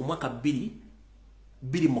 13 omwaka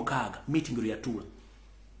 2026 meeting lwe yatula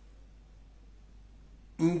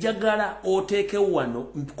njagala oteeke wano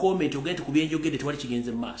comment ogende ku byenjogedde tewali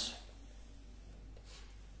kigenze maaso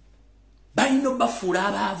balina bafuula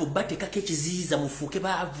abaavu bateekako ekiziyiza mufuuke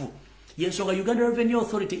baavu yensonga Uganda Revenue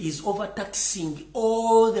Authority is overtaxing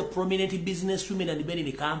all the prominent business women and men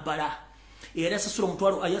in Kampala. Era sasula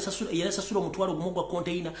omutwalo gumu gwa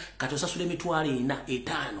container kati osasula emitwalo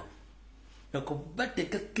 4-5. Nako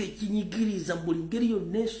bateekako ekinyigiriza mu buli ngeri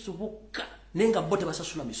yonna esoboka nenga bote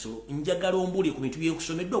basasula misolo njagala ombulye ku bintu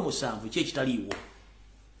byekusomeddwa omusanvu kyekitaliiwo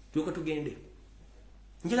tuyoka tugende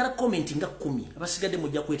njagala comment nga 10 abasigadde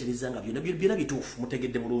mujja kwetereza nga byonna bituufu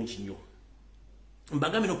mutegedde bulungi nnyo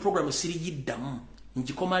mbagambe no program sirigiddamu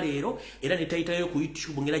njikoma leero era netayitayo ku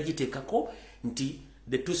YouTube ngera giteekako nti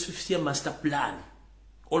the 250 master plan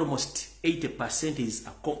almost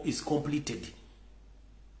 80% is completed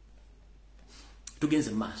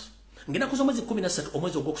tugenze maaso ngenda kuza mwezi 13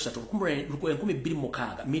 omwezi ogwokusatu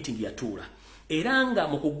 2026 meeting yatula era nga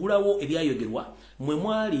mu kugulawo ebyayogerwa mwe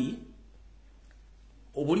mwali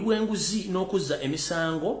obuli bw'enguzi n'okuzza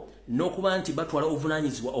emisango n'okuba nti batwala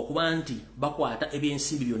obuvunanyizibwa okuba nti bakwata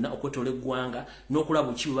ebyensimbi byonna okwetoola eggwanga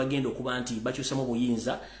n'okulaba ki bwe bagenda okuba nti bakyusamu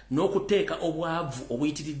obuyinza n'okuteeka obwavu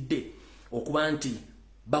obuyitiridde okuba nti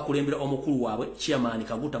bakulembera omukulu waabwe chairman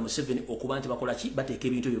Kaguta Museveni okuba nti bakola ki bateeka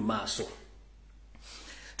ebintu ebyo maaso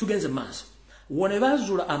tugenze maaso wone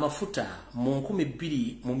bazuula amafuta mu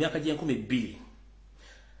 2000 mu myaka gye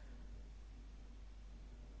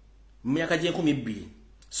 2000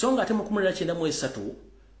 songa ate mu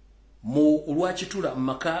 1993 mu lwakitula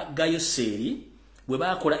maka gayoseri bwe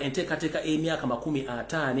bakola enteekateeka emyaka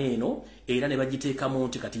 50 eno era ne bagiteekamu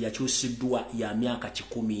nti kati yakyusiddwa ya myaka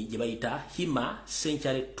 10 gye bayita Hima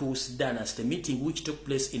Century Tools Dynasty meeting which took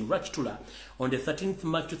place in Rachitula on the 13th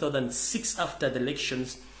March 2006 after the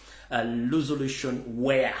elections resolution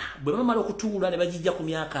where bwe bamala okutuula ne bagijja ku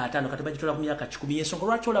myaka 5 kati bagitwala ku myaka 10 ensonga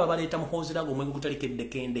lwaki olaba baleeta muhozerago omwenge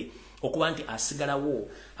gutalikedde okuba nti asigalawo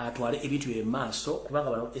atwale ebintu ebimaaso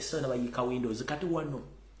kubanga bano essana bayiika windows kati wano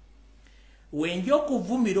wenja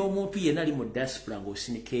okuvumira omuntu yenna ali mu diaspora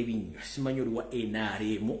ng'osinika ebinywa simanyi oli wa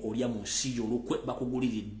NRM olya mu nsi y'olukwe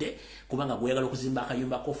bakuguliridde kubanga gweyagala okuzimba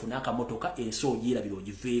akayumba kofu n'akamotoka ensi ogirabira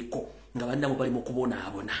ogiveeko nga bannamu bali mu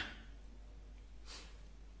kubonaabona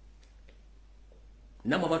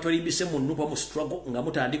namwe abatwalimbise mu nnupa mu struggle nga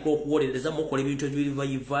mutandika okuwolereza mukola ebintu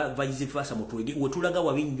vice versa mutwege wetulaga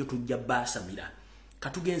wabi nnyo tujja baasamira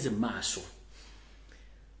katugenze maaso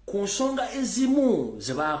ku nsonga ezimu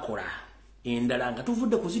ze baakola endala nga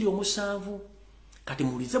tuvudde ku ziri omusanvu kati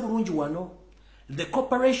mulize bulungi wano the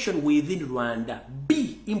cooperation within Rwanda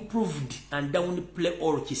be improved and downplay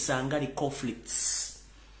all Kisangani conflicts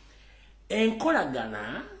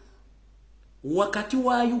enkolagana wakati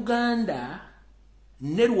wa Uganda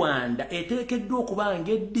ne Rwanda etekeddwa okuba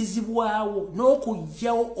ng'eddizibwawo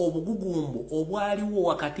n'okugyawo obugugumbo obwaliwo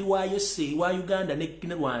wakati wa Uganda ne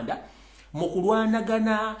Rwanda mu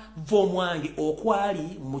kulwanagana v'omwange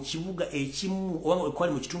okwali mu kibuga ekimu oba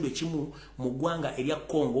okwali mu kitundu ekimu mu ggwanga erya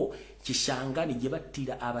Congo Kisangani gye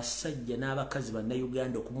battira abasajja n'abakazi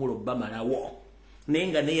bannayuganda okumuloba malawo naye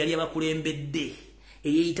nga ne yali abakulembedde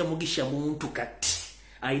eyeyita Mugisha Muntu kati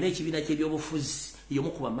alina ekibiina ky'ebyobufuzi y'omu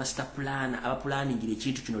ku master planner abapulaningira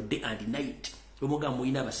ekintu kino day and night omugamba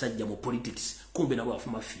muyina abasajja mu politics kumbe nabo bafu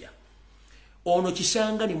mafia ono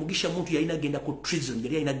Kisangani Mugisha Muntu yalina agenda ku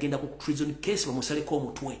treason case bamusaleko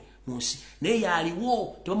omutwe mu nsi naye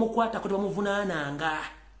yaliwo tebamukwatako tebamuvunaananga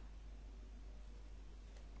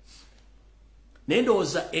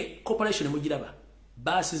Nendoza corporation mujiraba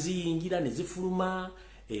basi ziyingira ne zifuluma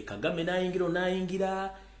Kagame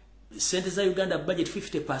nayingira sente za Uganda budget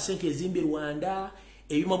 50% ezimbe Rwanda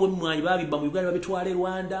ebima bw'emmwanyi babibba mu Uganda babitwale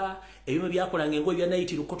Rwanda ebima byakolanga engoye bya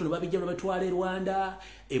night lukoto babijja babitwale Rwanda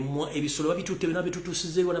ebisolo babitutte bina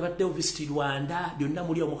bitutusize Rwanda badde visit Rwanda byonna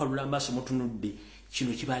muri omukalula mbaso mutunudde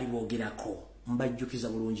kino kibali boogerako mbajjukiza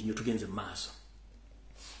bulungi nnyo tugenze maaso.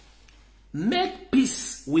 Make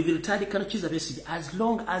peace with the retired Kano Besigye as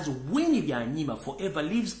long as Winnie Byanyima forever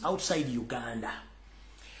lives outside Uganda.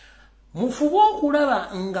 Mufuba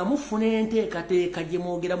okulaba nga mufuna enteekateeka gye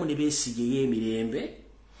mwogeramu ne Besigye y'emirembe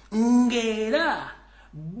ng'era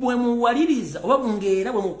bwe muwaliriza oba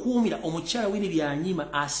ng'era bwe mukuumira omukyala Winnie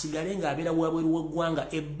Byanyima asigale ng'abeera wabweru w'eggwanga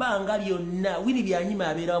ebbanga lyonna Winnie Byanyima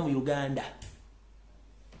abeera mu Uganda.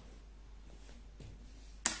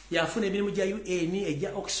 Yafuna emirimu gya UN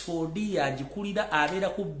ejja Oxford yagikulira abeera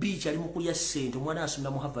ku beach ali mu kulya ssente omwana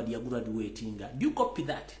asomera mu Harvard ya graduatinga. Do you copy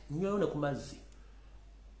that? Nnyona ku mazzi.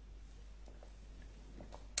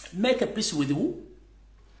 Make a peace with who?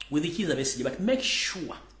 With the Kizza Besigye, but make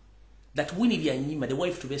sure that Winnie Byanyima, the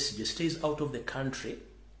wife to Besigye, stays out of the country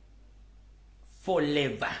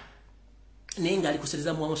forever. Nenga ali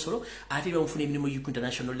kusereza mu amusolo ate bamufuna emirimu ku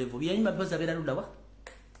international level. Byanyima baza beera ludawa.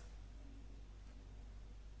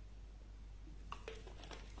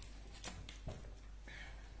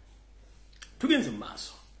 Tugenze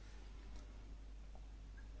maaso.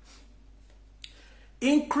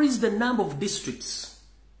 Increase the number of districts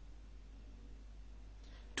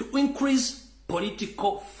to increase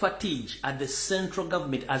political fatigue at the central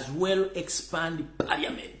government as well expand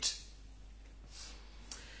parliament.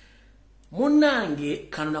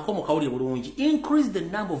 Munange Kano nako mukawuli bulungi. Increase the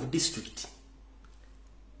number of districts.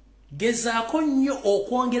 Gezaako nnyo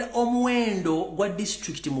okwongera omuwendo gwa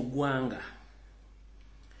district mu ggwanga.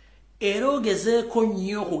 Era ogezeeko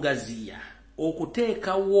nnyo okugaziya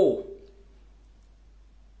okuteekawo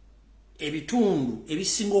ebitundu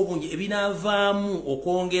ebisinga obungi ebinaavaamu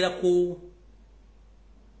okwongera ku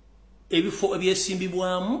ebifo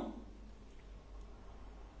ebyesimbibwamu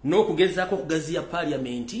n'okugezaako okugaziya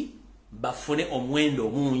parliamenti bafune omuwendo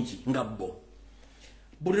omungi nga bo.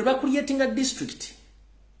 Buli lwe bakuliyetinga district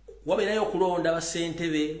wabeerayo okulonda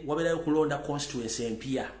abasentebe wabeerayo okulonda constituency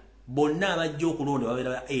empya bonna abajja okulonda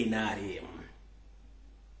babeera NRM.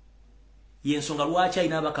 Yensonga lwaki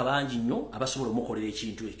alina abaka bangi nnyo abasobola omukolera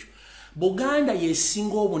ekintu ekyo. Buganda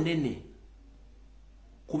yesinga obunene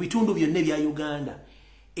ku bitundu byonna ebya Uganda.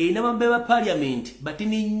 Erina bambe ba parliament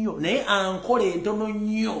batini nnyo naye ankole entono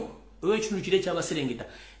nnyo ekitundu kire ky'abaserengeta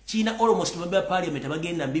kiina almost bambe ba parliament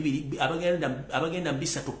abagenda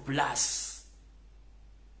 3+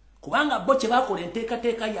 kubanga bo kye bakola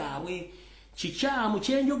enteekateeka yaabwe kikyamu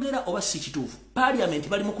kyenjogera oba si kituufu. Parliament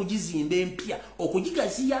bali mu kugizimba empya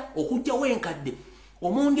okugigaziya okujjawo enkadde.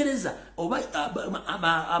 Omungereza oba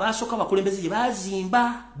abasooka abakulembeze gye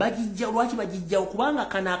bazimba bagijja lwaki bagijjawo kubanga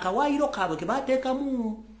kana akawaayiro kaabwe ke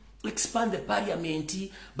baateekamu expand the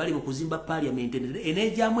parliament bali mu kuzimba parliament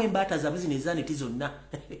eneejyamu embaata zaabwe zino ezaneti zonna.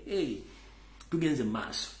 Tugenze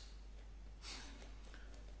maaso.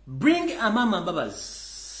 Bring Amama Mbabazi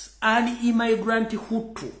an immigrant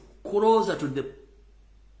Hutu closer to the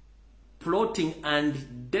plotting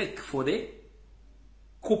and deck for the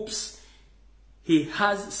coups he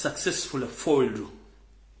has successfully foiled.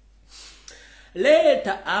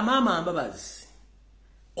 Later, Amama Mbabazi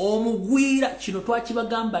omugwira kino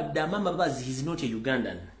twakibagamba dda Amama Mbabazi is not a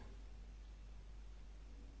Ugandan.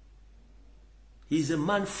 He is a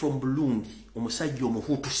man from Burundi, omusajja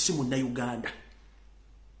omuhutu si munna Uganda.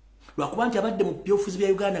 Lwakuba nti abadde mu byofuzi bya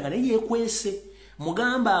Uganda nga naye yeekwese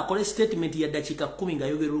mugamba akole statement ya dakika 10 nga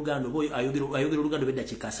ayogera Luganda ayogera Luganda be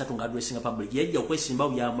dakika 3 nga addressinga public yajja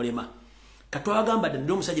okwesimbawo byamulema. katwa gamba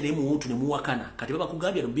ndo musajja ne muwutu ne muwakana kati baba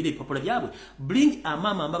kugambya rubile ipapola byabwe bring a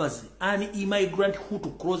mama mbabazi an immigrant who to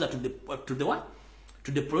closer to the what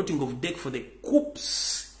to the plotting of deck for the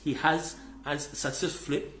coups he has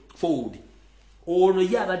successfully followed ono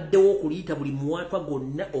yabaddewo okuliyita buli muwatwa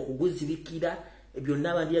gonna okuguzibikira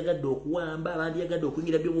byonna abandiyagadde okuwamba abandiyagadde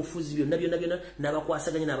okuyingira byobufuzi byonna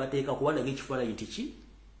n'abakwasaganya n'abateeka kuwalaga ekifaananyi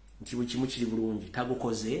nti bwe kimu kiri bulungi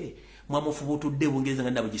tagukoze mwamufubutudde bungereza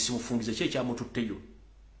nga ndabo gisimufungizo kye kyamututteyo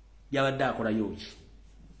yabadde akolayo ki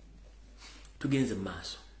tugenze mu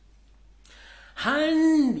maaso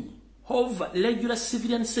hand over regular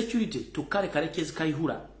civilian security to Kalabe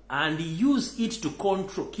Kaihura and use it to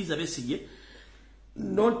control Kizza Besigye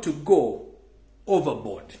not to go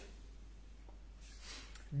overboard.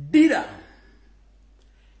 Dira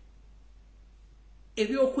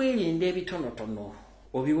ebyokwerinda ebitonotono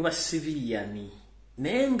obiwa civilian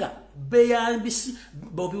nenga beyambisi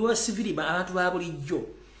bobiwa civilian abantu ba bulijjo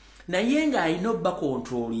naye nga alina ba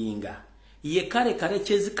controllinga ye Kalabe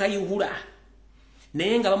Kaihura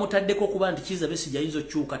naye nga bamutaddeko kuba nti Kizza Besigye ayinza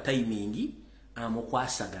kyuka timing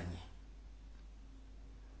amukwasaganye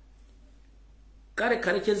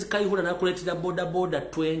Kalabe Kaihura nakuletera boda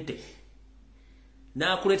 20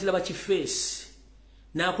 nakuletera bakifeesi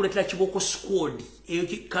nakuletera kiboko squad eyo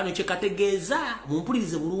Kano kye kategeeza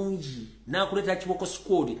mumpulirize bulungi nakuletera kiboko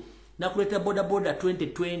squad nakuletera boda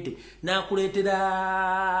 2020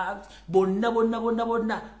 nakuletera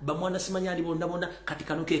bonna bamwana simanyali bonna kati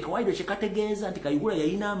Kano ke kawaida kye kategeeza nti Kaihura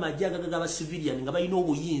yalina amajja gagaba civilian nga balina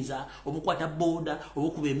obuyinza obukwata boda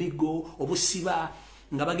obukuba emigo obusiba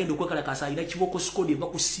nga bagenda okwekala kasayira kiboko squad ba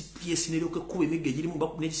ku CPS neryo ke kuba emigo egirimu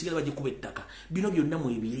nekisigala bagikuba ettaka bino byonna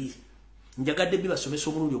mu ebiri njagadde bibasomesa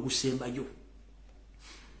omulundi ogusembayo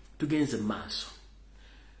tugenze maaso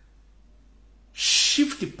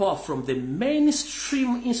shift power from the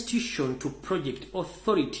mainstream institution to project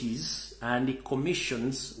authorities and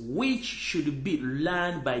commissions which should be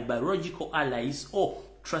run by biological allies or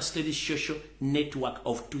trusted social network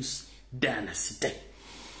of two dynasty.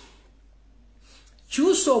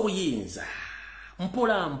 Chuso obuyinza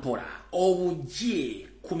mpola obujje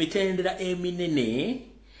ku mitendera eminene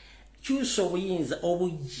Chuso obuyinza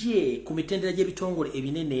obujje ku mitendera gy'ebitongole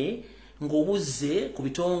ebinene ng'obuze ku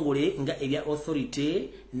bitongole nga ebya authority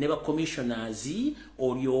ne ba commissioners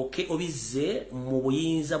olyoke obize mu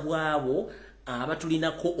buyinza bwabo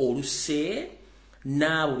abatulinako oluse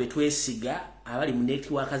n'abo betwesiga abali mu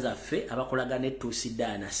network zaffe abakolagana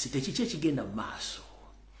etusidana siteki ekigenda mu maaso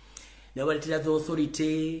ne baletera the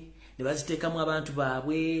authority ne baziteekamu abantu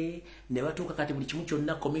baabwe ne batuuka kati buli kimu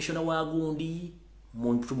kyonna commissioner wa gundi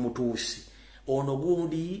muntu mutuusi ono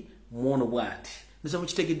gundi mwono bwati nisa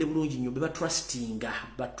mukitegedde bulungi nnyo be trustinga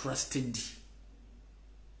ba trusted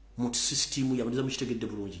mu system ya nisa mukitegedde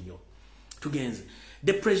bulungi nnyo tugenze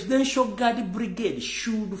the Presidential Guard Brigade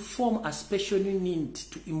should form a special unit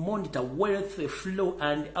to monitor wealth flow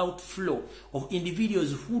and outflow of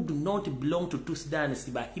individuals who do not belong to Tooth Dynasty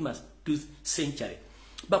by Hima's Tooth Century.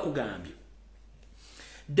 Bakugambye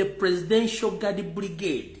the Presidential Guard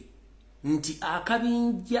Brigade nti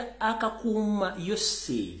akabinja akakuuma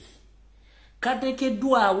Yosei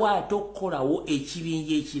katekeddwa awaate okukolawo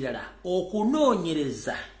ekibinja ekirala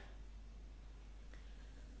okunoonyereza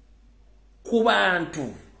ku bantu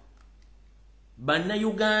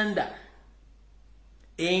Bannayuganda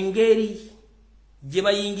engeri gye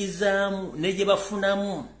bayingizaamu ne gye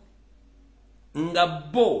bafunamu nga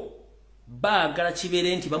bo baagala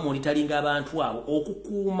kibeere nti bamonitalinga abantu abo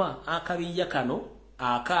okukuuma akabinja kano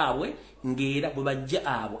akaabwe ng'era bwe bajja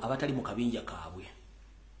abo abatali mu kabinja kaabwe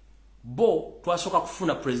bo twasoka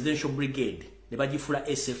kufuna Presidential Brigade ne bagifula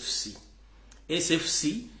SFC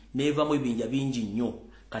neva mu ebinja bingi nnyo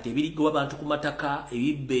kati ebirigo abantu ku mataka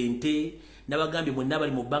ebibente nabagambye mwenna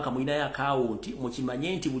bali mu banka mulina ya account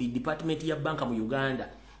mukimanye nti buli department ya banka mu Uganda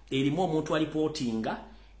erimu omuntu alipotinga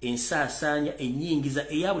ensaasaanya enyingiza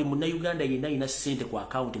eya buli Munnayuganda yenna alina ssente ku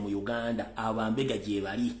account mu Uganda abambega gye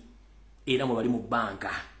bali era mu bali mu banka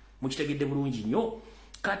mukitegedde bulungi nnyo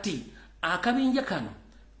kati akabinja kano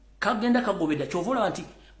kagenda kagobeda kyovola nti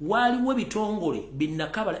waliwo bitongole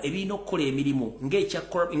binnakabala ebirina okukola emirimu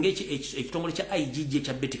ng'ekitongole kya IGG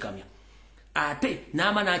ekya Betikamya ate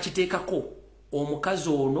n'ama n'akiteekako omukazi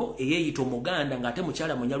ono eyeeyita Omuganda ng'ate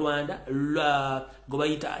mukyala Munyarwanda gwe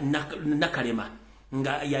bayita Nakalema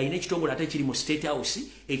nga yalina ekitongole ate kiri mu State House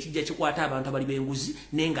ekijja kikwata abantu abali b'enguzi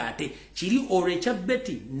nenga ate kiri olwo ekya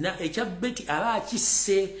Beti aba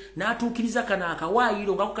akisse n'atuukiriza kano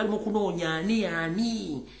akawaayiro nga kali mu kunoonya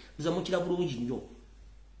ani nza mukira bulungi nnyo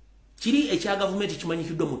kiri ekya gavumenti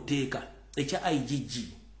kimanyikiddwa mu tteeka ekya IGG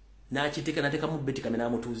n'akiteeka n'ateekamu Betty Kamena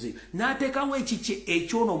amutuuze n'ateekawo ekice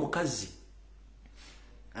ekyono omukazi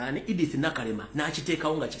ani Edith Nakalema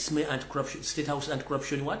n'akiteekawo nga kisime anti-corruption State House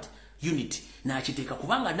anti-corruption what unit n'akiteeka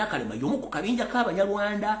kubanga Nakalema y'omu ku kabinja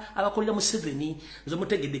k'Abanyarwanda abakolera mu 7 nzo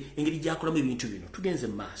mutegedde engeri gy'akolamu ebintu bino tugenze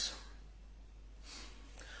mu maaso.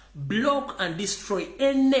 Block and destroy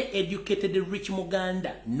any educated rich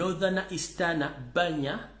Muganda, Northerner, Easterner,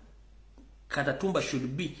 Banya, Katatumba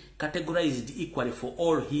should be categorized equally for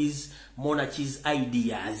all his monarchy's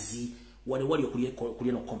ideas. Wale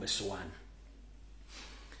kulieno kombe swan.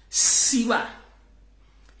 Siba.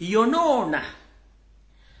 Yonona.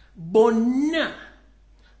 Bonna.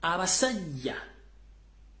 Abasajja.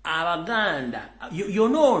 Abaganda.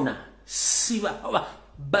 Yonona. Siba.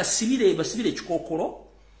 Basibire chikokoro.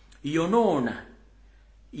 Yonona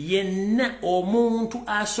yenna omuntu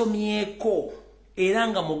asomyeko era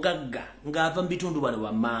nga mugagga ng'ava mu bitundu bano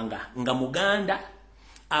bammanga nga Muganda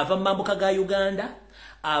ava mu mambuka ga Uganda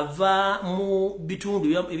ava mu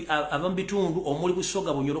bitundu omuli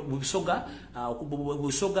Busoga Bunyoro Busoga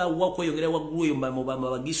wakweyongera waggulu eyo mu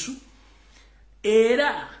Bagisu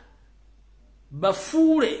era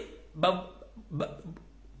bafuule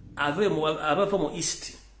abava mu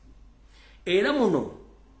East era muno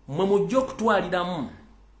mwe mujja okutwaliramu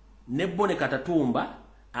ne Bone Katatumba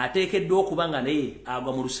ateekeddwa okuba nga naye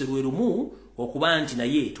agwa mu luserwe lumu okuba nti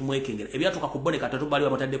naye tumwekengera ebyatuuka ku Bone Katatumba ali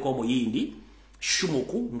bamutaddeko omuyindi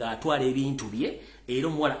Shumuku ng'atwala ebintu bye era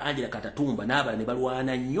omuwala Angela Katatumba n'abala ne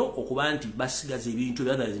balwana nnyo okuba nti basigaza ebintu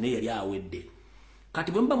bye others naye yali awedde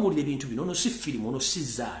kati bwe muba muwulira ebintu bino ono si firimu ono si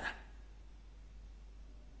zaala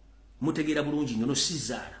mutegeera bulungi nnyo ono si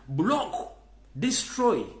zaala. Block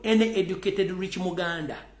destroy any educated rich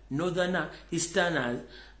Muganda, Northerner, Easterner,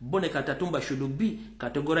 Bone Katatumba should be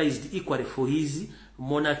categorized equally for his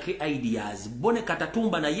monarchy ideas. Bone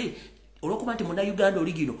Katatumba na ye olwokuba nti munda Uganda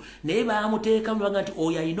oligino naye baamuteeka mulanga nti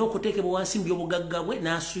oyo alina okuteekebwa wansi mu by'obugagga bwe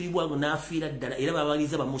n'asuulibwa n'afiira ddala era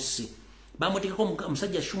baabaliza bamusse baamuteekako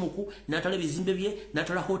omusajja Shumuku n'atala ebizimbe bye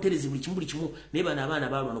n'atala hoteli buli kimu naye bano abaana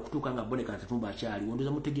baalwana okutuuka nga Bone Katatumba akyaliwo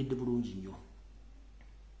ndowooza mutegedde bulungi nnyo.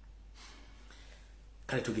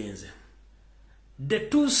 Kale tugenze. The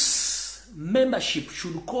TUS membership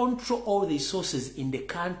should control all the resources in the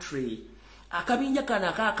country. Akabinja kana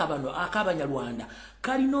akakabano ak'Abanyarwanda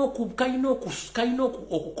kalina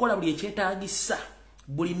okukola buli ekyetaagisa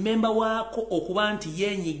buli memba waako okuba nti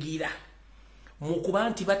yeenyigira mu kuba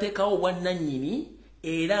nti bateekawo obwannannyini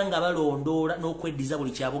era nga balondoola n'okweddiza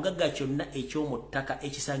buli kyabugagga kyonna eky'omu ttaka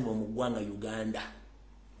ekisangibwa mu ggwanga Uganda.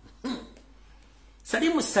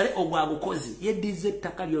 Salimu Sale ogwagukozi yeddiza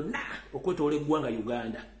ettaka lyonna okwetoola eggwanga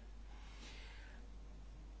Uganda.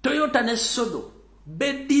 Toyota ne Sodo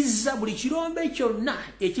beddiza buli kirombe kyonna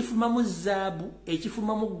ekifumamu zaabu,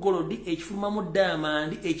 ekifumamu golodi, ekifumamu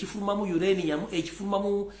diamond, ekifumamu uranium,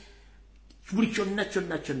 ekifumamu buli kyonna.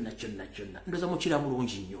 Ndoza mukira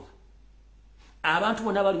bulungi nnyo. Abantu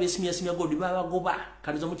bonna bali besimya golodi babagoba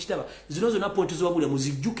kandoza mukitaba zino zonna ponti zobabule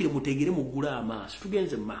muzijjukire mutegere mugula amaaso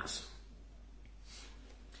tugenze mu maaso.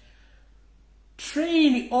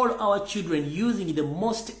 Train all our children using the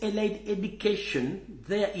most elite education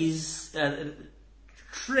there is.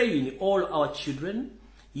 Train all our children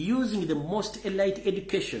using the most elite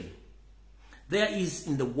education there is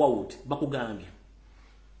in the world. Bakugambye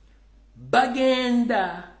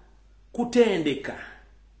bagenda kutendeka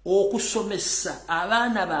okusomesa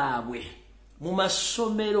abaana baabwe mu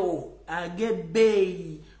masomero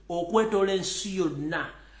ag'ebbeeyi okwetoola ensi yonna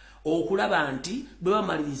okulaba nti bwe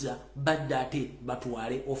bamaliriza badde ate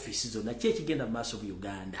batwale ofisi zonna ki ekigenda mu maaso mu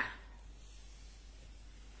Uganda.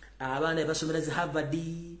 Abaana basomera zi Harvard,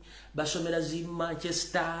 basomera zi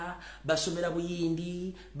Manchester, basomera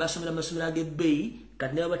Buyindi, basomera masomero ag'ebbeeyi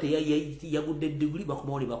kati ne baba teyagudde degree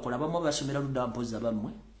bakomawo ne bakola abamu basomera ludda mpoza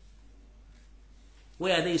bamwe.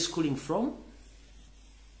 Where are they schooling from?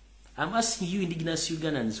 I'm asking you indigenous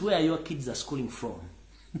Ugandans, where are your kids are schooling from?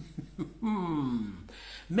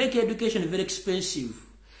 Make education very expensive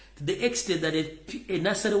to the extent that a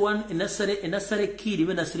nursery kid,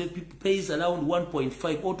 even nursery people pays around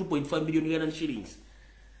 1.5 or 2.5 million Ugandan shillings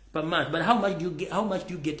per month. But how much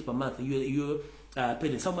do you get per month? Your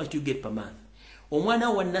parents, how much do you get per month? Omwana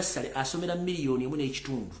wa nursery asomera million emu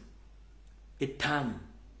n'ekitundu ettamu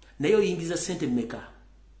naye oyingiza sente mmeka?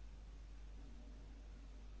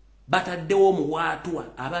 Bataddewo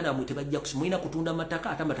omuwaatwa abaana bamwe tebajja kusomera kutunda mataka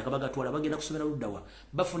ate amataka bagatwala bagenda kusomera luddawa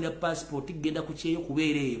bafunira passport genda ku kyeyo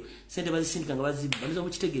kubeera eyo sente bazisindika nga bazibba nizo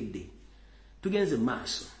mukitegedde tugenze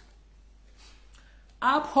maaso.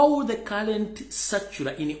 Uphold the current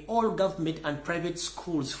circular in all government and private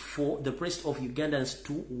schools for the rest of Ugandans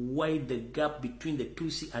to widen the gap between the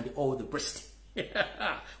Tutsi and all the rest.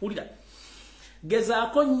 Ulida.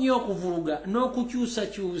 Gezaako nnyo okuvuruga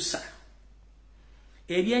n'okukyusa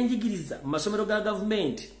ebyenjigiriza mu masomero ga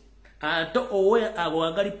gavumenti ate owe ago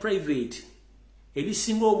agali private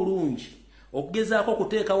ebisinga obulungi okugezaako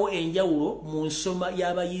okuteekawo enjawulo mu nsoma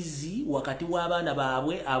y'abayizi wakati w'abaana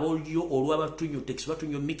baabwe abolyo olw'abatunyo teksi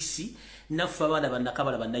batunyo mixi naffe abaana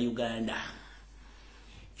bannakabala bannayuganda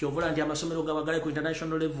kyovula nti amasomero gabagali ku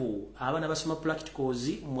international level abaana basoma practicals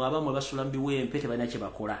mwabamu basula mbiwempe tebalina kye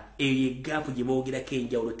bakola eyo egapu gye boogerako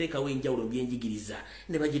enjawulo teekawo enjawulo byenjigiriza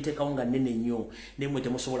ne bagiteekawo nga nnene nnyo nemwe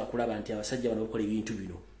temusobola kulaba nti abasajja bano bakola ebintu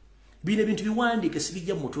bino bino ebintu biwandiike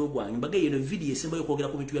sibijja mu mutwe gwange mbagaye eno vidiyo esembayo okwogera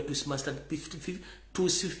ku bintu bya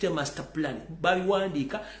 250 master plan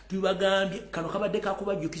babiwandiika tubagambye kano kabadde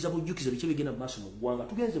kakubajjukiza bujjukiza biki bigenda mu maaso mu ggwanga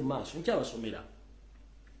tugenze mu maaso nkyabasomera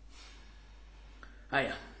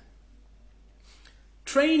aya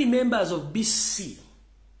train members of BC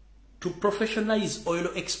to professionalize oil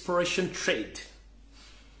exploration trade.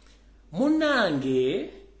 Munange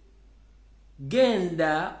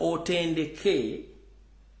genda otendeke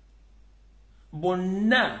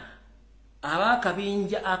bonna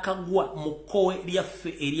abakabinja akagwa mukowe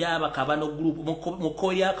lyaffe eryaba kabano group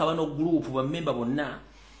mukowe lya kabano group ba member bonna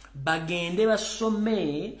bagende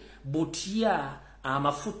basome butya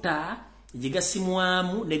amafuta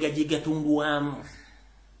jigasimwamu negajigatundwamu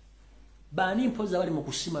bani mpoza bali mu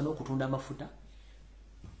kusima n'okutunda amafuta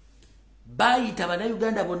bayita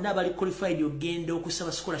bannayuganda bonna bali qualified ogenda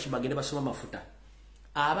okusaba scholarship bagende basoma amafuta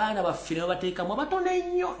abaana baffe ne bateekamu abatono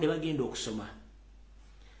ennyo ne bagenda okusoma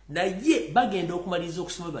naye bagenda okumaliza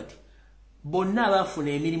okusoma bati bonna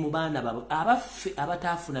abafuna emirimu baana babo abaffe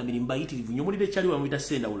abataafuna mirimu bayitirivu nnyo mulire kyali bamuyita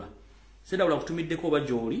sendawula kutumiddeko oba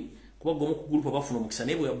gy'oli kuba gomu ku group abafuna omukisa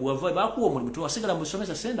naye bweva bakuwa omulimu tewasigala mu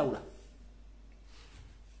busomesa sendawula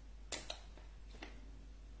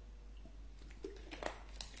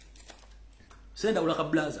sendawula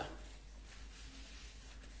kablaza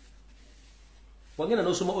wagenda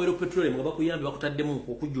n'osoma oil petroleum nga bakuyambe bakutaddemu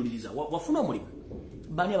okujjuliriza wafuna omulimu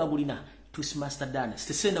bani abagulina Toastmaster dana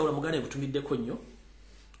sendawula muganda ebutumiddeko nnyo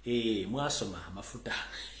mwasoma amafuta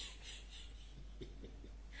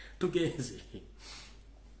tugenze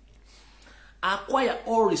acquire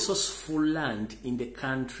all resourceful land in the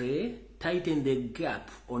country, tighten the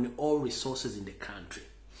gap on all resources in the country.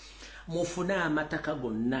 Mufuna amataka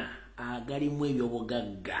gonna agalimu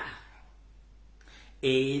ebyobugagga.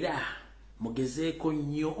 Era mugezeeko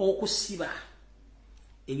nnyo okusiba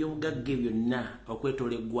ebyobugagga byonna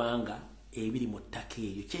okwetoola eggwanga ebiri mu ttaka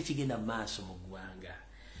eryo kyekigenda mu maaso mu ggwanga.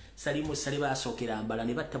 Salimu sale baasookera mbala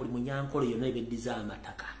ne batta buli munyankolo yonna ebeddiza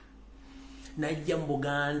amataka. Najja mu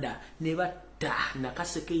Buganda ne batta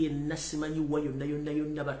nakaseke yenna simanyiwa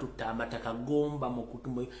yonna batutta amataka gomba mu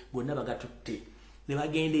kutumo gonna bagatutte ne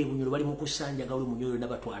bagenda ebunyolo bali mu kusanja gawuli munyolo na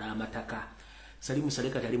batwala amataka. Salimu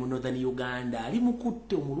Saleka tali mu Northern Uganda ali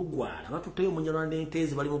mukutte omulugwala batutteyo munyolo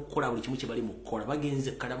n'entezi bali mu kukola buli kimu kye bali mu kukola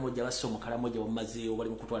bagenze Kalamoja basomo Kalamoja bamazeeyo bali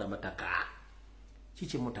mu kutwala amataka.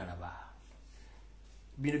 Kiki mutalaba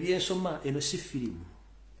bino byensoma eno si firimu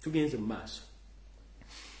tugenze mu maaso.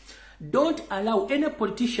 Don't allow any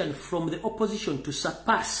politician from the opposition to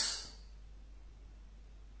surpass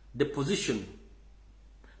the position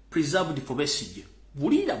preserved for Besigye.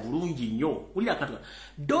 Bulira bulungi nnyo. Bulira katoka.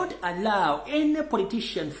 Don't allow any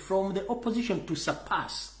politician from the opposition to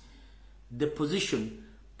surpass the position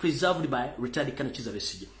preserved by retired Kano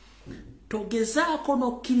Besigye. Togezaako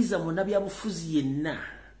n'okkiriza munnabyabufuzi yenna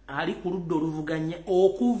ali ku ludda oluvuganya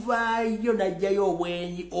okuvaayo n'ajjayo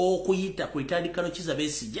obwenyi okuyita ku retired Kano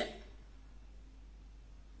Besigye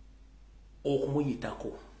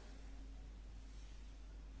okumuyitako.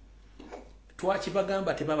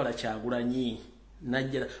 Twakibagamba tebabala Kyagulanyi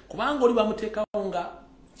najja kubanga oli bamuteekawo nga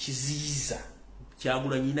kiziiza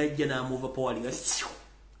Kyagulanyi najja n'amuva powalinga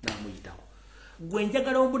n'amuyitako. Gwe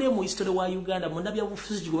njagala ombule mu history wa Uganda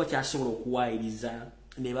munnabyabufuzi gwe bakyasobola okuwaayiriza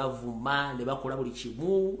ne bavuma ne bakola buli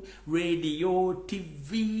kimu radio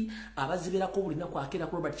TV abaziberako buli naku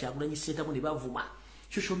akeerako Robert Kyagulanyi Ssentamu ne bavuma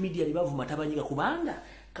social media ne bavuma tabanyiga kubanga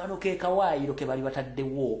kano ke kawaayiro ke bali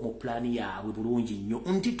bataddewo mu plani yaabwe bulungi nnyo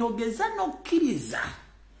nti togeza n'okkiriza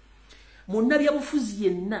munnabyabufuzi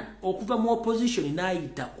yenna okuva mu opposition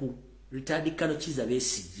n'ayita ku retired Kano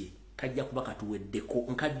Besigye kajja kuba katuweddeko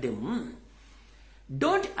nkaddemu.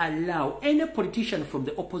 Don't allow any politician from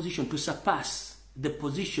the opposition to surpass the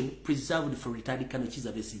position preserved for retired Kano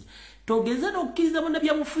Besigye. Togeza n'okkiriza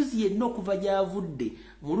munnabyabufuzi yenna okuva gy'avudde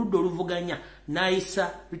mu ludda oluvuganya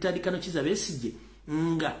n'ayisa retired Kano Besigye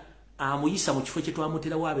nga amuyisa mu kifo kye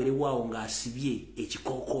twamuterawo abeerewaawo ng'asibye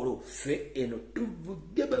ekikookolo ffe eno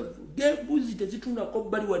tuvuge bavuge embuzi tezitunako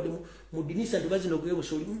bbali wadde mu dinisa nti bazinogoye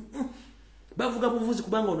busoli bavuga buvuzi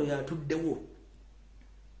kubanga ono yatuddewo.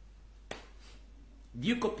 Do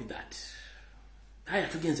you copy that? Aya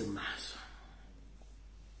tugenze mu maaso.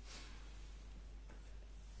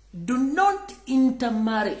 Do not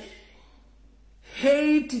intermarry.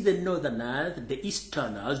 Hate the northerners, the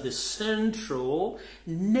easterners, the central,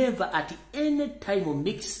 never at any time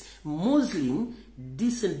mix Muslim,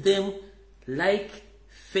 decent them like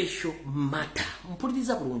facial matter.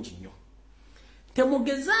 Mpuliriza bulungi nnyo.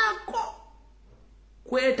 Temugezaako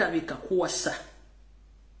kwetabika kuwasa.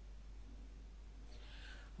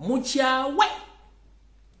 Mukyawe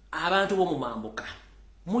abantu bo mu mambuka.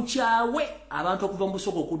 Mukyawe abantu okuva mu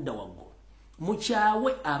busoko okudda waggulu.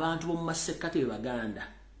 Mukyawe abantu bo mu masekati Baganda.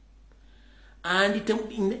 Andi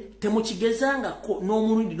temukigezangako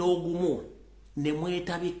n'omulundi n'ogumu ne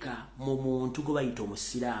mwetabika mu muntu gwe bayita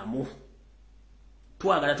omusiraamu.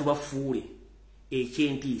 Twagala tubafuule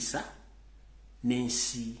ekyentiisa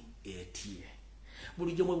n'ensi etie.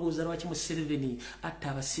 Bulijjo mwebuuza lwaki Museveni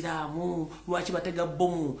atta abasiraamu, lwaki batega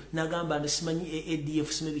bbomu, nagamba ndisimanyi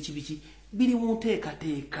ADF sime biki biri mu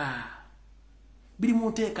nteekateeka. Biri mu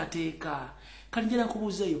nteekateeka. Kali njera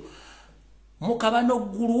nkubuuzeeyo mu Kabano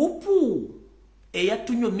gurupu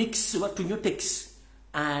eyatunyo mix oba tunyo tex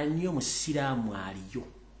ani omusiraamu aliyo.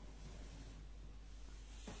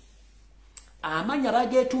 Amanya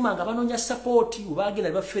bageetuma nga banoonya support ubagenda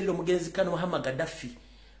ne baferera omugenzi Kano Muhammad Gaddafi.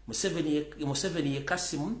 Museveni ye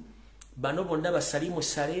Kasimu bano bonna basalimu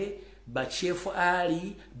sale bachefu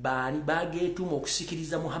ali bani bageetuma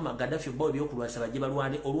okusikiriza Muhammad Gaddafi bo byokulwasa baje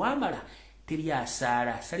balwane olwamala teri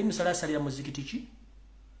asala salimu sala salira muzikiti ki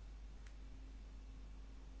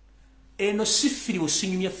eno si filimu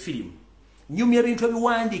sinyumya filimu nyumya ebintu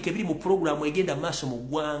ebiwandiike biri mu programu egenda maaso mu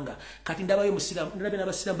ggwanga kati ndabayo musiramu ndabe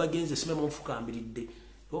n'abasiramu bagenze simema mfukambiridde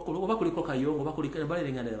oba kuliko kayongo oba kuliko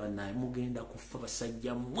balengana bannaye mugenda kufa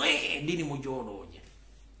basajja mwe dini mujonoonye.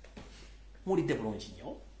 Mulidde bulungi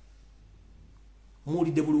nnyo.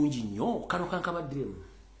 Mulidde bulungi nnyo kano kankabaddiremu.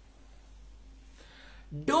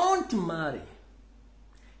 Don't marry.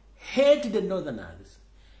 Hate the northerners.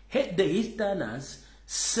 Hate the easterners.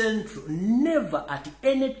 Central. Never at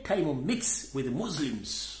any time mix with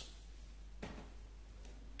Muslims.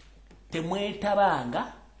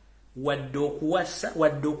 Temwetabanga wadde okuwasa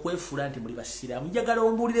wadde okwefuula nti muli basiraamu. Njagala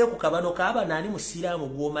ombuulire ku Kabano kaaba nani musiraamu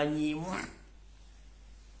gw'omanyiimu.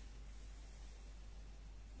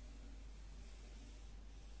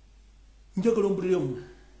 Njagala ombuuliremu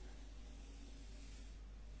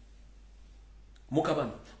mu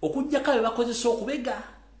Kabano okujjako abe bakozesa okubega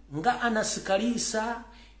nga Anas Kalisa,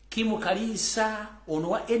 Kim Kalisa, ono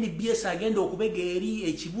wa NBS agenda okubega eri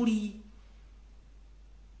ekibuli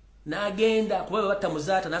n'agenda kuba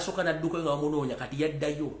batamuzaata n'asooka n'adduka nga bamunoonya kati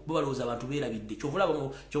yaddayo bo balowooza abantu beerabidde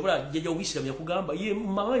kyovula jjajja w'Obuyisiraamu yakugamba ye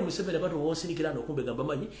mamayi Museveni abantu bawonsinikira n'okumbe gamba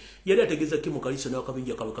manyi yali ategeeza Kim Kalisa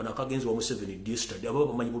n'akabinja kalwe kano akagenzi wa Museveni district abo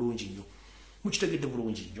bamanyi bulungi nnyo mukitegedde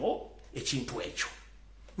bulungi nnyo ekintu ekyo.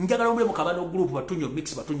 Njagala omule mu Kabano group batunyo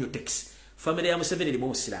mix batunyo tex family ya Museveni limu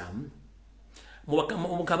Omusiraamu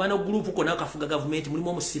mu Kabano group kona akafuga government mulimu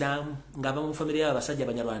Omusiraamu ngaba mu family ya basajja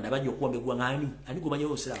Abanyarwanda bajja okuwamba eggwanga ani gumanya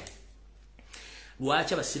Omusiraamu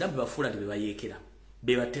lwaki abasiraamu bebafuula nti bebayeekera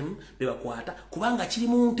bebatemu bebakwata kubanga kiri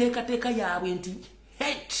mu nteekateeka yaabwe nti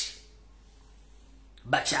hate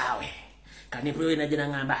bakyawe kati nepulewe najja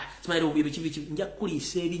nangamba simanyi obubi biki nja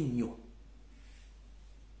kuliisa ebinnyo.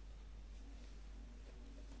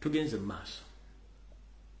 Tugenze mu maaso.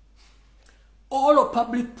 All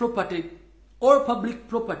public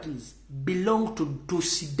properties belong to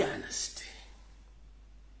Tusi dynasty.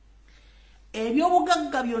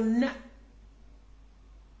 Ebyobugagga byonna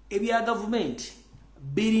ebya government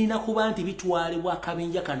birina kuba nti bitwalibwa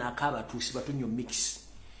akabinja kana ak'Abatuusi batunyo mix.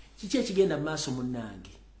 Kiki ekigenda mu maaso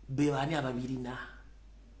munnange? Be baani ababirina?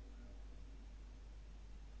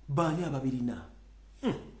 Baani ababirina?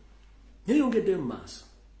 Nyeyongedde mu maaso.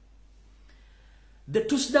 The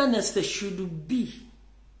Tusi dynasty should be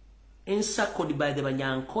encircled by the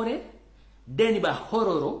Banyankore, then by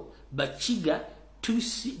Hororo, Bachiga,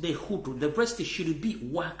 Tusi, the Hutu. The rest should be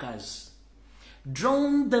workers.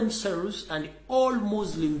 Drown themselves and all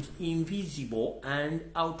Muslims invisible and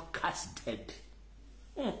outcasted.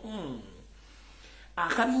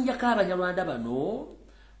 Akabinja k'Abanyarwanda bano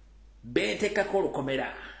beeteekako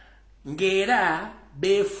olukomera ng'era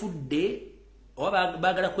beefudde oba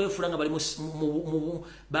bagala kwefuula nga bali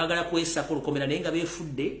bagala kwesako olukomera naye nga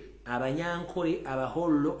beefudde Abanyankole,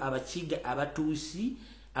 Abaholo, Abakiga,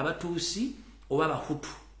 Abatuusi oba abahutu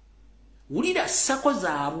wulira sako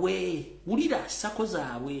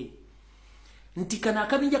zaabwe nti kana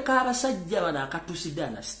akabinja k'abasajja bano akatusi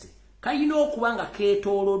dynasty kayina okuba nga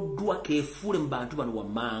keetooloddwa keefuule mu bantu bano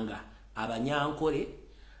wammanga abanyankole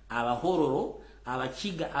abahororo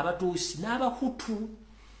abakiga abatuusi n'abahutu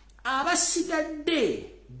abasigadde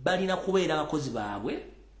balina kubeera abakozi baabwe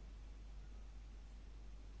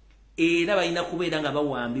era balina kubeera nga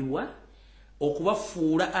bawambibwa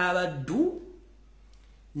okubafuula abaddu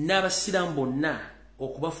n'abasiramu bonna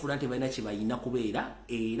okubafuula nti balina kye balina kubeera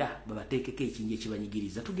era babateekeko ekinja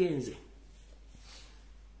ekibanyigiriza. Tugenze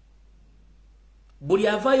buli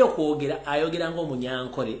avaayo okwogera ayogera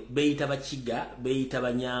ng'omunyankole beeyita bakiga beeyita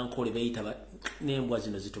banyankole beeyita n'embwa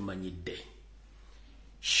zino zitumanyidde.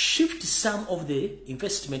 Shift some of the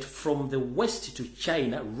investment from the West to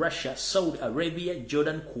China, Russia, Saudi Arabia,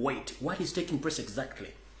 Jordan, Kuwait. What is taking place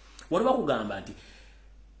exactly? Waliwo kugamba nti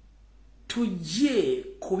tujje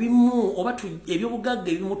kubimu oba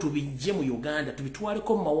ebyobugagga ebimu tubijje mu Uganda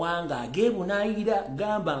tubitwaleko mu mawanga ageebunaayira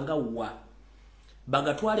gamba nga wa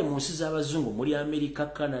bagatwale mu nsi z'abazungu muri America,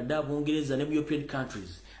 Canada, Bungereza ne European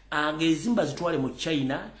countries agezimba zitwale mu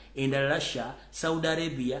China, endala Russia, Saudi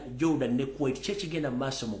Arabia, Jordan ne Kuwait. Kyekigenda mu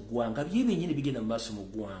maaso mu ggwanga byebinyini bigenda mu maaso mu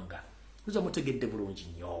ggwanga kuza mutegedde bulungi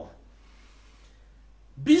nnyo.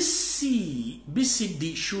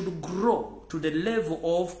 BCD should grow to the level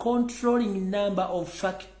of controlling number of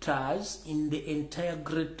factors in the entire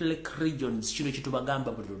Great Lake regions. Kino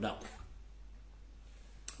kitubagamba buli lunaku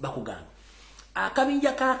bakugamba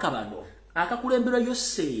akabinja kaakabano akakulemberwa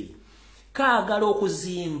Yoseeri kaagala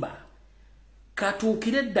okuzimba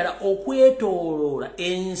katuukire ddala okwetooloola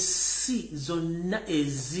ensi zonna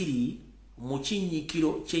eziri mu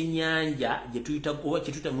kinyikiro ky'ennyanja gye tuyita oba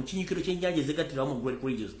kye tuyita mu kinyikiro ky'ennyanja ezigattira mu Great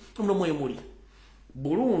Regions. Muno mwemuli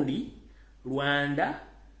Burundi, Rwanda,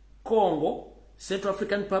 Congo, Central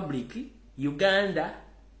African Republic, Uganda,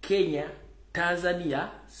 Kenya, Tanzania,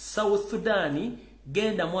 South Sudan,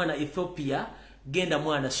 genda mwana Ethiopia, genda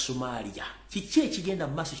mwana Somalia. Kiki ekigenda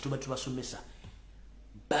mu maaso kituba tubasomesa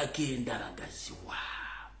bagenda bagaziwa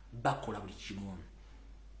bakola buli kimu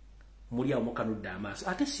muri awo mukanudde amaaso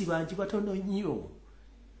ate si bangi batono nnyo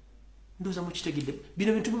ndoza mukitegedde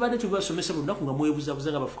bino bintu bibadde tubasomesa lunaku nga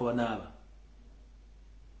mwebuzabuza nga bafuka banaaba.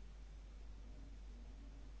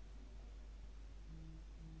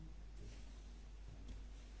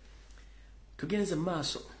 Tugenze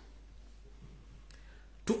maaso.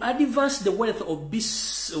 To advance the wealth of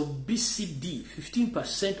BCD,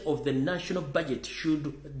 15% of the national budget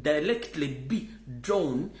should directly be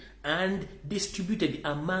drawn and distributed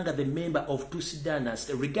among the members of Tutsi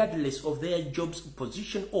dynasty, regardless of their jobs,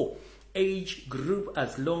 position, or age group,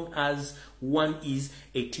 as long as one is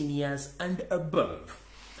 18 years and above.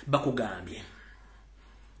 Bakugambye.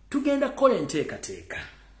 Tugenda kola enteekateeka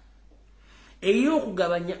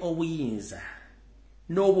ey'okugabanya obuyinza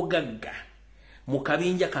n'obugagga mu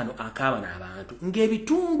kabinja kano akaabana abantu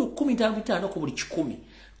ng'ebitundu 15 ku buli 100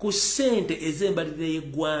 ku ssente ez'embalirira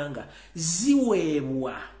y'eggwanga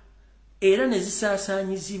ziweebwa era ne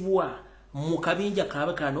zisaasaanyizibwa mu kabinja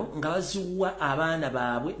kaabwe kano nga baziwa abaana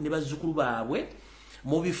baabwe ne bazzukulu baabwe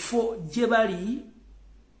mu bifo gye bali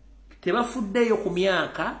tebafuddeyo ku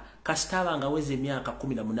myaka kasitaba nga weze emyaka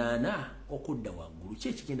 18 okudda waggulu. Ki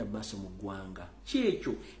ekigenda mu maaso mu ggwanga?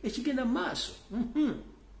 Kyekyo ekigenda mu maaso.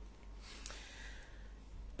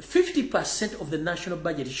 50% of the national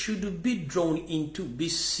budget should be drawn into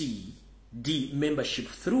BCD membership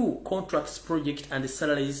through contracts, project and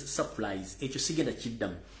salaries supplies. Ekyo sigenda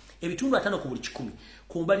kiddamu. Ebitundu 5 ku buli 10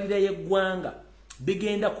 ku mbalirira y'eggwanga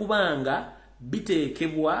bigenda kubanga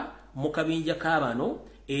biteekebwa mu kabinja kaabano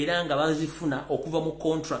era nga bazifuna okuva mu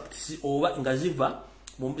contracts oba nga ziva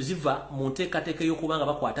mu nteekateeka y'okuba nga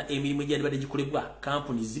bakwata emirimu egyali gikolebwa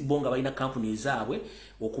companies bonga balina companies zaabwe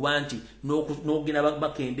okuba nti n'ogenda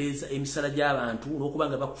bakendeeza emisala gy'abantu n'okuba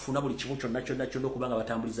nga bakufuna buli kimu kyonna okuba nga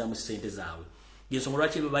batambulizaamu ssente zaabwe. Yensonga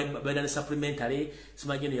lwaki balina ne supplementary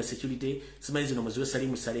simanyi eno ya security simanyi zino muziwe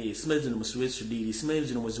salimu sale simanyi zino musiwe sudiri simanyi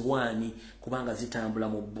zino muziwaani kubanga zitambula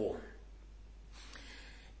mu bo.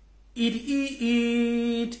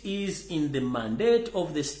 It is in the mandate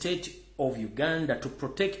of the state of Uganda to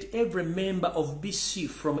protect every member of BC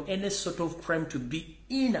from any sort of crime to be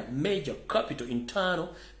in a major capital internal.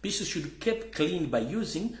 BC should keep clean by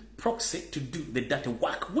using proxy to do the dirty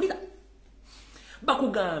work. Wulira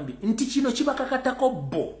bakugambi nti kino kibakakatako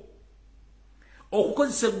bo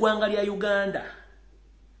okukozesa eggwanga lya Uganda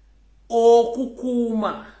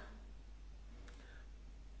okukuuma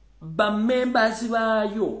bamembazi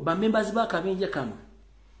b'akabinja kano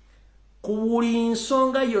ku buli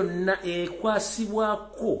nsonga yonna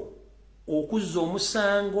ekwasibwako okuzza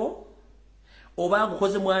omusango oba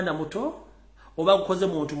gukoze mwana muto oba gukoze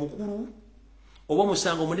muntu mukuru oba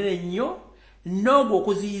musango munene nnyo n'ogwo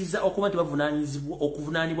okuziyiza okuba nti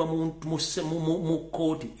okuvunaanibwa mu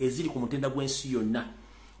kkooti eziri ku mutenda gw'ensi yonna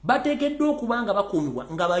bateekeddwa okuba nga bakuumibwa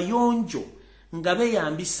nga bayonjo nga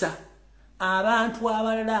beeyambisa abantu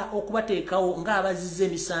abalala okubateekawo ng'abazizza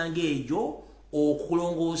emisango egyo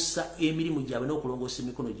okulongoosa emirimu gyabwe n'okulongoosa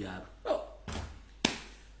emikono gyabwe.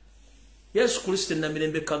 Yesu Kristo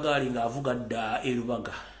Namirembe Kagaali ng'avuga dda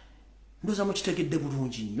erubaga. Ndoza mukitegedde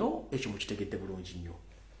bulungi nnyo, ekyo mukitegedde bulungi nnyo.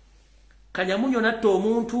 Kanyamunyo natta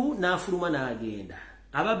omuntu n'afuluma n'agenda.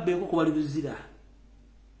 Ababbe enkoko bali buzira.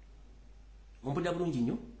 Ompulira bulungi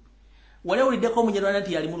nnyo. Wali awuliddeko omunyarwanda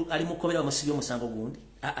nti ali mu kkomera bamusibye omusango gundi?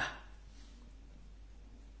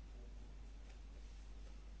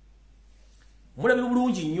 Mulabe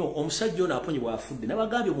bulungi nnyo omusajja ono aponyebwa afudde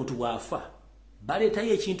n'abagambye omuntu bw'afa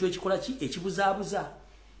baleetayo ekintu ekikola ki ekibuzaabuza.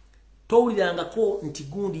 Towulirangako nti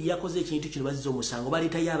gundi yakoze ekintu kino bazizza omusango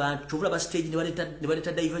baleetayo abantu kyovula bastage ne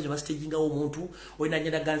baleeta diversion bastagingawo omuntu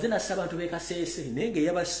olinagenda ganze nassa abantu b'ekaseese naye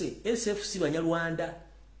ng'eyabase SFC Banyarwanda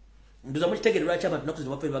ndoza mukitegere lwaki abantu naku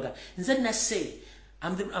zino bapebaga nze nasse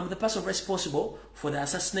I'm the person responsible for the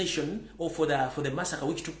assassination or for the massacre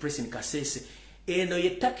which took place in Kasese. Eno ye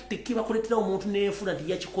tactic bakuletera omuntu n'enfuna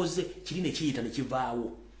nti yakikoze kiri ne kiyita ne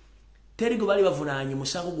kivaawo. Terigo bali bavunaanye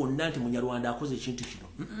musango gwonna nti Munyarwanda akoze ekintu kino.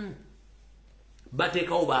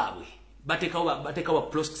 Bateekawo baabwe. Bateekawo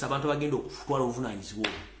process abantu bagenda okutwala obuvunaanyizibwa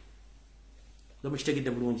obwo.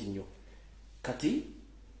 Mukitegedde bulungi nnyo. Kati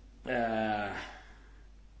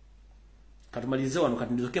katumalize wano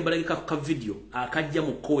kati ndoke mbalagika ka video akajja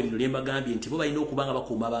mu kkooliro lyembagambye nti bo balina okuba nga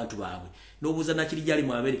bakuuma abantu baabwe. N'obuuza nakiri gyali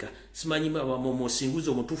mu America simanyi mu singuzi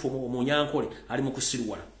omutuufu omunyankole ali mu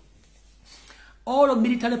kusirwala. All of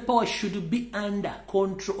military power should be under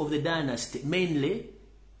control of the dynasty, mainly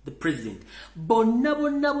the president. Bonna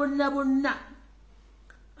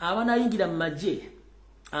abanayingira mu magye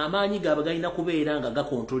amaanyi gaabwe galina kubeera nga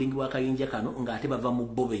gakontrolingibwa akayinja kano ng'ate bava mu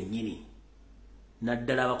bo bennyini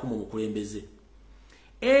naddala abakumu omukulembeze.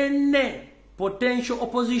 Any potential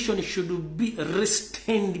opposition should be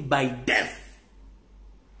restrained by death.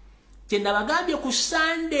 Kyenda bagambye ku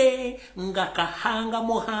Sunday nga Kahanga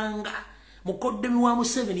Muhanga mukoddemi wa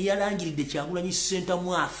Museveni yalangiridde Kyagulanyi Center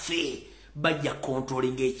mwafe bajja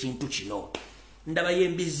controlling ekintu kino. Ndaba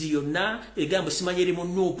y'embizi yonna egamba simanyi eri mu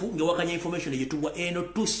nuupu ngewakanya information eyitibwa eno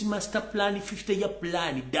Tusi Master Plan 50-year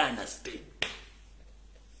plan dynasty.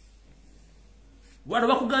 Wano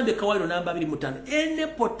bakugambye Kawairo namba 25. Any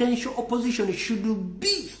potential opposition should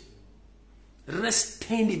be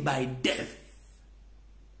restrained by death.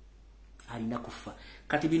 Alina kufa.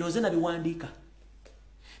 Kati binoze na biwandiika.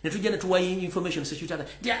 Netujja tuwa information secretary.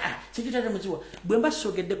 Secretary muziwa. Bwemba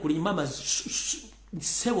sogedde kuli mama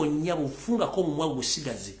sebo nyabo funga ko mu mwago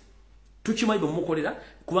sigaze. Tukimanyi bumukolera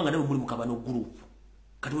kubanga nabo muri mukabano group.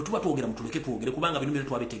 Kati wetuba tuogera mutuleke tuogere kubanga bino bino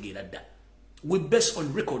twabetegeera dda. We base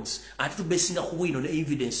on records ati tu basing a kuwino on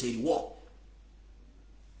evidence eriwo.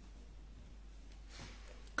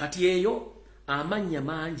 Kati eyo amanya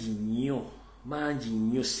mangi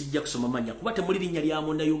nnyo sijja kusoma manya kuba temuli linnya lya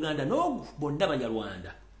Munda Uganda no bonna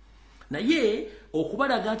Banyarwanda. Naye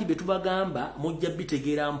okubalaga nti betubagamba mujja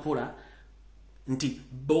bitegeera mpola nti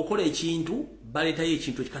bokola ekintu baletayo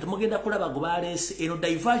ekintu kati mugenda kulaba go balese eno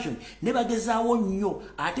diversion ne bagezaawo nnyo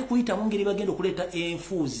ate kuyita mu ngeri bagenda okuleeta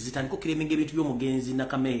enfuuzi zitandika okuremenga ebintu by'omugenzi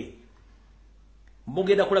Nakamere.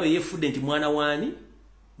 Mugenda kulaba yefudde nti mwana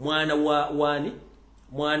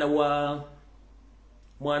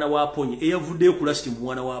wa Aponye eyavuddeyo ku lasti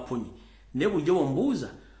mwana wa Aponye ne bujjo bombuuza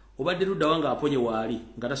obadde ludda wanga Aponye waali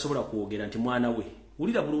nga tasobola kwogera nti mwana we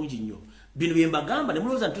ulira bulungi nnyo bino byembagamba ne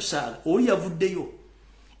mulowooza ntusaaga oli yavuddeyo.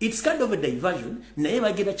 It's kind of a diversion naye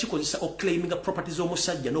bagenda kikozesa oclaiming properties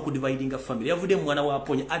omusajja n'okudividing a family yavudde mwana wa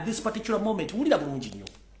Aponye at this particular moment ulira bulungi nnyo.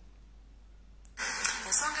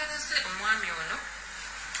 Ensongereze omwami ono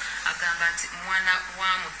agamba nti mwana wa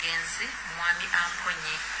mugenzi mwami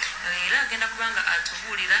Aponye era agenda kubanga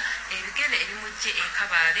atubuulira ebigere ebimujje e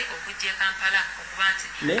Kabale okujja e Kampala okuba nti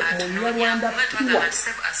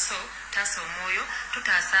taasa omwoyo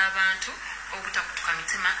tutaasa abantu obutakutuka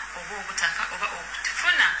mitima oba obutaka oba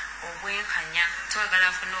okufuna obwenkanya twagala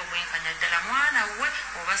afune obwenkanya ddala mwana we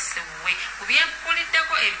oba ssewuwe ku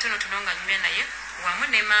byekuliddeko ebitonotono nga nyumya naye wamu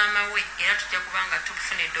ne maama we era tujja kubanga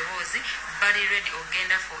tufuna eddoboozi bali ready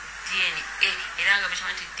ogenda for DNA era nga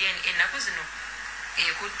bwekimanyi nti DNA ennaku zino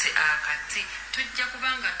ekutte akati tujja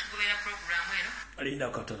kubanga tugobera programu eno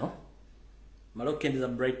alinda katono malokendeza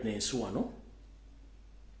brightness wano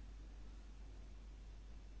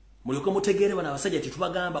mulyoke mutegeere bana abasajja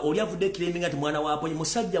titubagamba oli avudde claiming ati mwana waaponye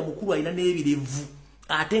musajja mukulu alina n'ebirevu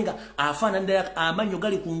ate nga afaananira amanyo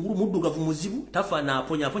gali kungulu muddugavu muzibu tafaana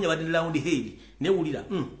aponya badde round head newulira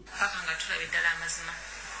paka nga tulaba eddala amazima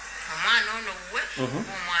omwana ono we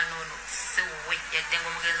omwana ono sewwe yadde nga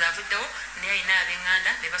omugenzi avuddewo naye ayina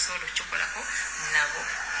ab'eŋŋanda be basobola okukikolako nabo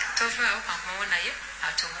tovaawo kankumawo naye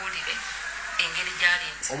atubuulire engeri gyali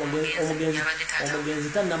nti yabadde taata omugenzi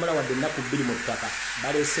tannamala wadde ennaku 2 mu ttaka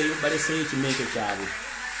baleseeyo ekimenke kyabwe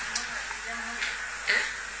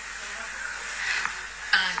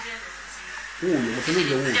uyo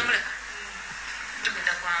mutunuze uyo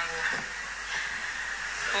tugenda kwanguwa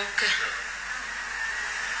okay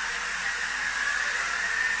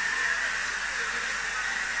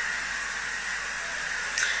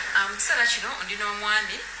kiseera kino ndi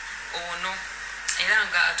n'omwami ono era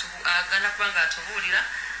nga agenda kuba nga atubuulira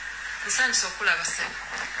nsanyusa okulaba sebo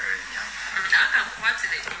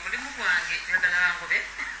nkukwatire omulimu gwange yagala bangobe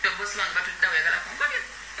bosi bange batuddeawo yagala kungobe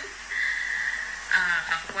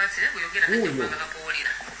kakukwatire gweyogera najjokubanga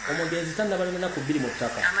kakuwulira omugenzi tannabala ennaku 2 mu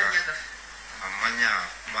ttaka amanya gafe amanya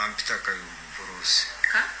bampita kayumbu bruce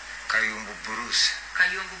kayumbu bruce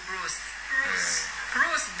kayumbu bruce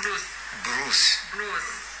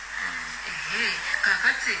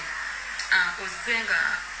kakati ozze nga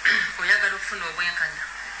oyagala okufuna obwenkanya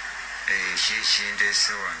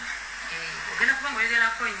kindeese wano ogenda kuba nga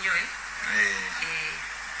oyogerako nnyo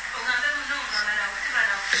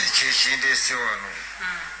kindeese wano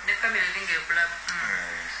ne kamera eringa ekulaba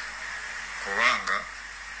kubanga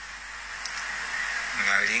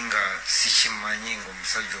nali nga sikimanyi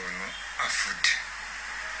ng'omusajja ono afudde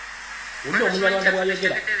wulira omunyarwanda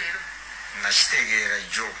bwayogera nakitegeera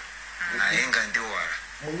jjo naye nga ndi wala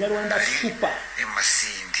munyarwanda supa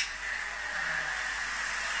emasindi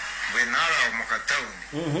bwe naalawo mu katawuni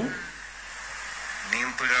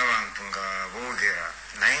nimpulira abantu nga boogera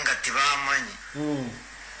naye nga tibamanyi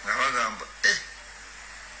nga bagamba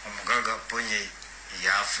omugaga ponye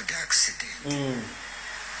yafudde accident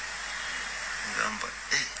ngamba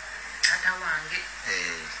taata wange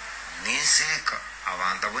ninseeka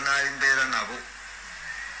abantu abo naali mbeera nabo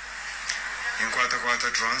enkwatakwata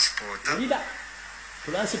transporta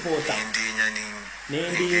nendinya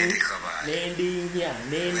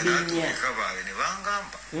nendinyakabaale ne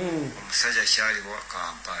bangamba omusajja kyaliwo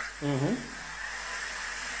Kampala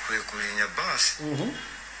kwekulinya baasi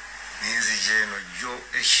ninzija eno jjo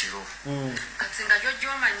ekiro kati nga jjo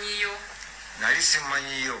omanyiyo nali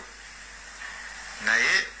simanyiyo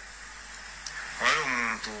naye wali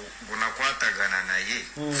omuntu gunakwatagana naye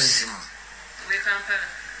ku simu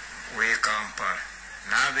w'Ekampala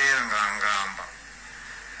n'abeera nga ngamba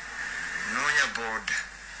noonya booda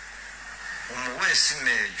omuwa esimu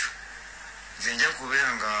egyo nze nja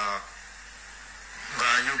kubeera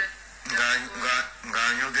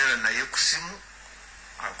ng'anyogera naye ku simu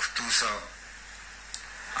akutuusa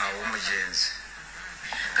awo omugenzi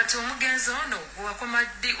kati omugenzi ono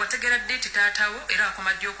wategera ddeeti taatawo era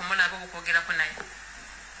wakomadde okumulaba okwogerako naye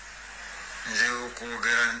nze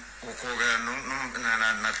okwogera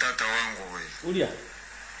na taata wange oyo ulya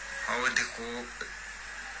aweddeko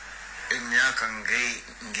emyaka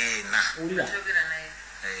ng'ena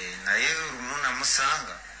naye lumu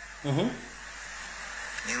namusanga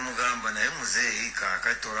nimugamba naye muzeeyi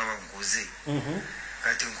kaakati olaba nkuze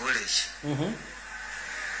kati nkole ki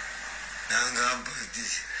nangamba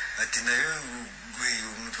ati naye gweyo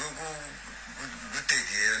omutwe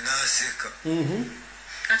gutegeera n'aseka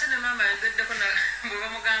ate ne maama yogeddeko bwe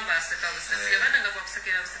bamugamba aseka busesi yabadde nga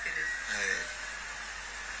bwakusekera busekereza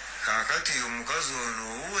kaakati omukazi ono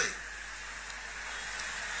owuwe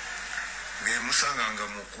ng'emusanga nga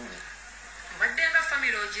mukulu obadde nga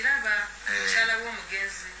famire ogiraba mukyala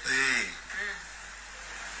w'omugenzi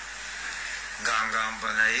nga ngamba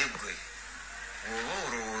naye gwe oba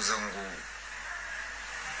olowooza ngu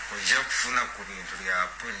ojja kufuna ku bintu bya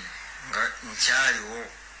poni nga nkyaliwo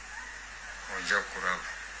ojja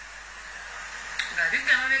kulaba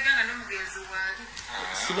ng'abigga mabega nga n'omugenzi waali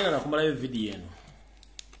sigenda nakumalayo vidiyo eno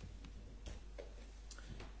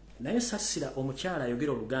naye sassira omukyala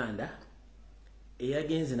ayogera oluganda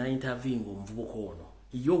eyagenze n'intervinga omuvubuka ono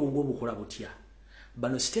ye obwo obukola butya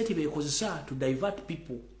bano state beekozesa to divert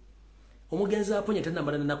people omugenzi aponya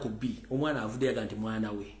tannamala nnaku 2 omwana avudde yaga nti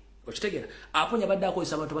mwana we okitegeera aponya badde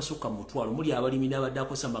akozesa abantu basukka mu mutwalo muli abalimi n'abadde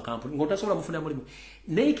akozesa mu makampuni ng'otasobola mufuna mulimu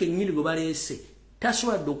naye kennyini gwe baleese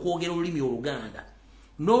tasobola dde okwogera olulimi oluganda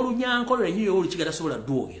n'olunyankolo lwennyini oba olukiga tasobola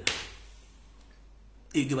ddwogera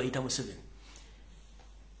egyo bayita Museveni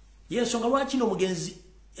yensonga lwaki n'omugenzi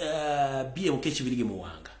BMK ekibirige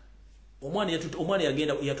muwanga omwana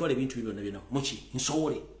yagenda yatwala ebintu byonna muki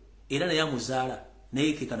nsowole era naye amuzaala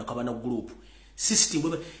naye ke Kano kabana group system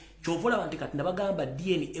bwe chovola bantu kati nabagamba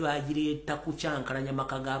DNA bagireeta kucyankalanya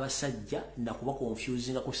maka g'abasajja na kuba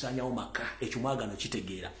confusing akusanyawo maka ekimwagano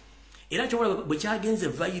kitegeera era chovola bwe kyagenze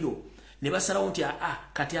viral ne basalawo nti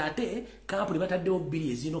kati ate company bataddewo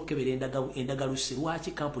bbiri ezino okukebera endagaluse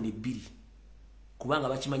lwaki company bbiri kubanga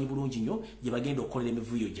bakimanyi bulungi nnyo gye bagenda okukolera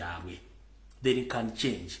emivuyo gyabwe they can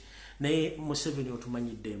change naye Museveni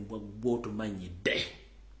otumanyidde bw'otumanyidde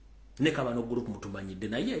ne Kabano group mutumanyidde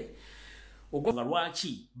naye ogonga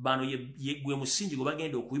lwaki bano gwe musingi gwe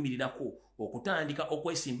bagenda okuyimirirako okutandika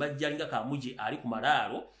okwesimba jjalinga kamuje ali ku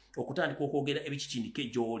malaalo okutandika okwogera ebikikindike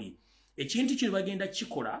gy'oli ekintu kino bagenda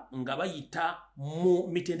kikola nga bayita mu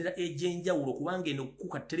mitendera egy'enjawulo kubanga eno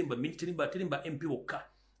kuka terimba MP bokka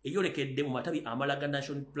eyolekedde mu matabi amalaga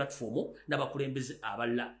national platform n'abakulembeze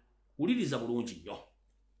abalala uliriza bulungi nnyo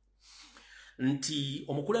nti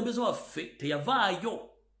omukulembeze waffe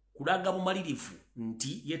teyavaayo kulaga bumalirivu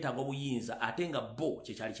nti yeetaaga obuyinza ate nga bo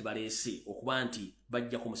kyekyali kibaleese okuba nti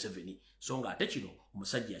bajjako Museveni so nga ate kino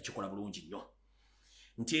omusajja yakikola bulungi nnyo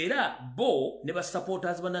nti era bo ne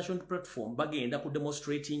basupporters ba national platform bagenda ku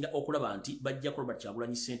demonstrating okulaba nti bajjako Robert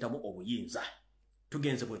Kyagulanyi Ssentamu obuyinza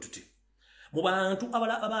tugenze bwe tuti mu bantu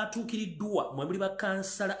abatuukiriddwa mwe muli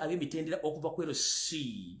bakansala ab'emitendera okuva ku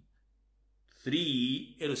LC3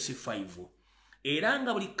 LC5 era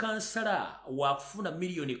nga buli kansala wakufuna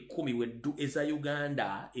miliyoni 10 weddu eza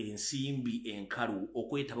Uganda ensimbi enkalu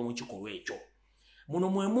okwetaba mu kikolwa ekyo muno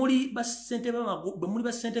mwe muli basente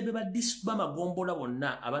b'amagombola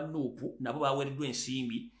bonna abanuupu nabo baweereddwa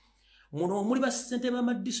ensimbi muno muli basente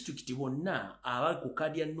b'amadistrict bonna abali ku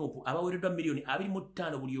kadi ya nuupu abaweereddwa miliyoni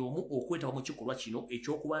 25 buli omu okwetaba mu kikolwa kino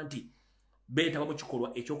ekyokuba nti beetaba mu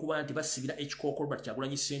kikolwa ekyokuba nti basibira ekikookolo Robert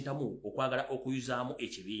Kyagulanyi Ssentamu okwagala okuyuzaamu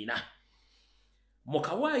ekibiina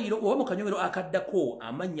mukawaayiro oba mukanyomero akaddako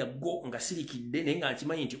amannya go nga sirikidde naye nga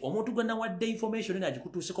nkimanyi nti omuntu gwe nawadde information ena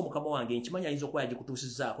agikutuuseko mukama wange nkimanyi ayinza okuba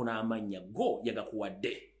yagikutuusizzaako n'amannya go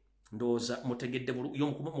yagakuwadde ndowooza mutegedde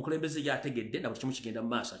mukulembeze yategedde na buli kimu kigenda mu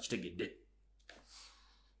maaso akitegedde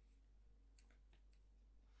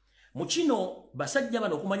mu kino basajja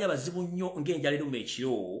bano okumanya bazibu nnyo ng'enjala eruma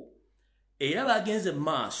ekiro era bagenze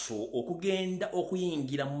maaso okugenda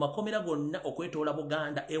okuyingira mu makomera gonna okwetoola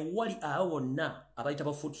Buganda ewali abo bonna abayita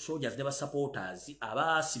ba foot soldiers ne ba supporters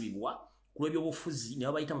abaasibibwa ku lw'ebyobufuzi ne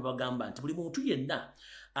babayita bagamba nti buli muntu yenna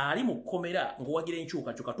ali mu kkomera ng'owagira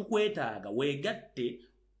enkyukakyuka tukwetaaga weegatte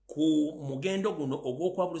ku mugendo guno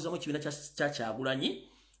ogw'okwabuluzamu ekibiina kya Kyagulanyi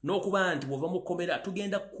n'okuba nti bw'ova mu kkomera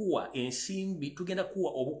tugenda kuwa ensimbi tugenda kuwa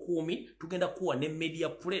obukuumi tugenda kuwa ne media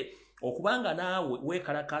play okubanga naawe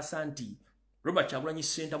weekalakaasa nti Robert Kyagulanyi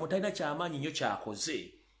Ssentamu talina kyamaanyi nnyo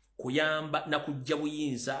kyakoze kuyamba na kujja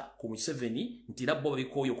buyinza ku Museveni nti era bo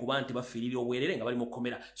babikooye okuba nti bafiirira obwerere nga bali mu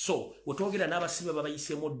kkomera so wetwogera n'abasibe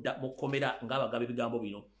babayiseemu dda mu kkomera ng'abagaba ebigambo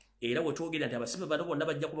bino era wetwogera nti abasibe bano bonna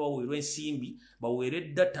bajja kuba baweerwa ensimbi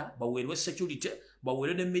baweerwe data baweerwe security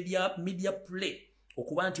baweerwe ne media play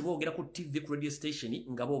okuba nti boogera ku TV ku radio station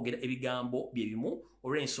nga boogera ebigambo bye bimu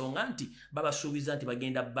olw'ensonga nti babasuubiza nti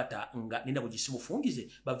bagenda bata nga nina bugisi bufungize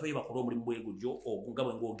baveeyo bakola omulimu bwegujjo nga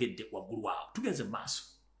bwe ng'ogedde waggulu awo tugenze mu maaso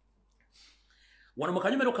wano mu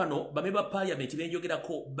kanyomero kano bamemba parliament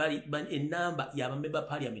benjogerako bali ennamba y'abamemba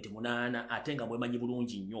parliament 8 ate nga mwemanyi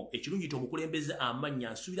bulungi nnyo ekirungi ti omukulembeze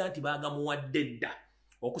amannya nsuubira nti baagamuwadde dda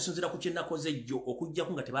okusinziira ku kyennakoze ejjo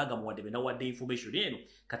okujjaku nga tebaagamuwadde benawadde information eno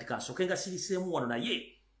kati kansooke nga siriseemu wano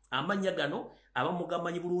naye amannya gano abamu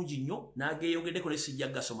gamanyi bulungi nnyo n'ageeyogeddeko ne sijja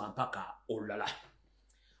gasoma mpaka olulala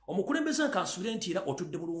omukulembeze kansuubire nti era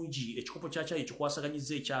otudde bulungi ekikopo kya caayi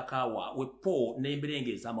kikwasaganyizza ekyakaawa wepo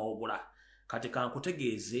n'emberenge ez'amawogola kati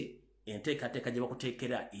kankutegeeze enteekateeka gye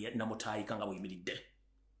bakuteekera namutaayika nga bweyimiridde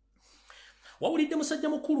wawulidde musajja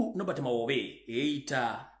mukulu Nobert Mawobe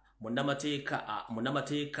eyita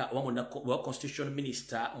munnamateeka oba constitution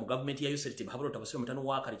minister mu gavumenti ya USRT Bahabulota Basibe mutano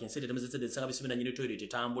wakali kyensente temezezede sanga bisibe na nyine toilet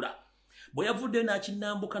etambula bwe yavudde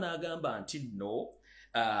n'akinambuka n'agamba nti nno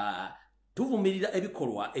tuvumirira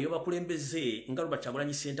ebikolwa ebyo bakulembeze nga Robert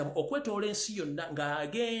Kyagulanyi Ssentamu okwetoola ensi yonna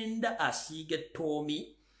ng'agenda asiiga ettoomi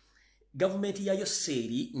gavumenti ya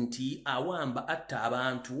Yoseri nti awamba atta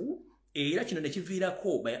abantu era kino ne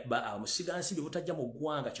kiviirako musigansimbi butajja mu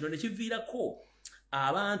ggwanga kino ne kiviirako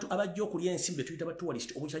abantu abajja okulya ensimbi tuyita ba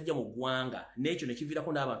tourist obutajja mu ggwanga n'ekyo ne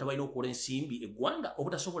kiviirako n'abantu abalina okukola ensimbi eggwanga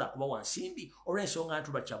obutasobola kubawa nsimbi olw'ensonga nti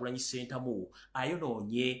Robert Kyagulanyi Ssentamu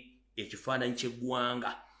ayonoonye ekifaananyi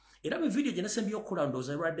ky'eggwanga era mu vidiyo gye nasembye okukola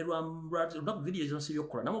ndowooza lunaku vidiyo gye nasembye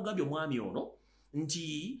okukola namugambye omwami ono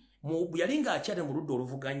nti yali ng'akyali mu ludda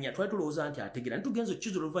oluvuganya twali tulowooza nti ategera nitugenza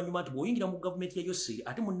okkiza oluvannyuma nti bw'oyingira mu gavumenti ya Yoseri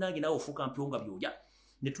ate munnange naawe ofuuka mpyonga by'olya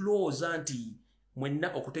ne tulowooza nti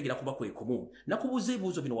mwenna okutegera kuba kwe kumu. Nakubuuza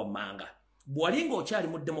ebibuuzo bino wammanga. Bwalinga okyali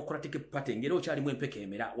mu Democratic Party ngera okyali mu empeka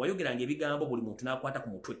emera wayogeranga ebigambo buli muntu n'akwata ku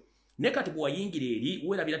mutwe. Ne kati bw'ayingira eri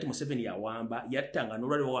weerabira nti Museveni yawamba yattanga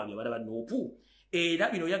n'olwali wawambye abalaba Nuupu. Era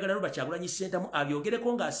bino oyagala Robert Kyagulanyi Ssentamu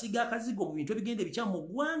abyogereko ng'asiga akazigo mu bintu ebigenda ebikyamu mu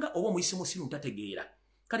ggwanga oba omuyisi musiru ntategeera.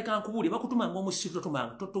 Kati kankubuule bakutuma ng'omusiru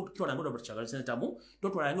totumanga totwalanga Robert Kyagulanyi Ssentamu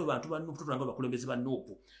totwalanga abantu ba Nuupu totwalanga abakulembeze ba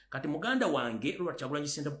Nuupu. Kati muganda wange Robert Kyagulanyi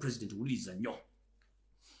Ssentamu president wuliriza nnyo.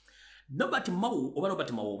 Robert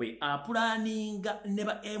Mawobe apulaninga ne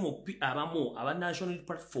ba MOP abamu aba national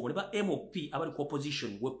platform ne ba MOP abali ku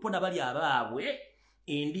opposition wepona bali abaabwe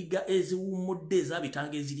endiga eziwumudde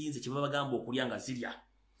ezabitanga ezirinze kye babagamba okulya nga zirya.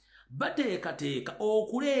 Bateekateeka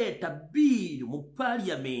okuleeta bill mu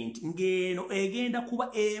parliament ng'eno egenda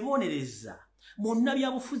kuba ebonereza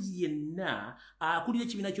munnabyabufuzi yenna akulira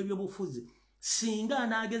ekibiina ky'ebyobufuzi singa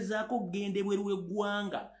anaagezaako okugenda ebweru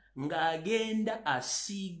w'eggwanga ng'agenda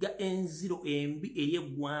asiiga enziro embi eri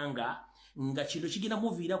eggwanga nga kino kigenda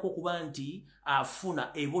muviirako okuba nti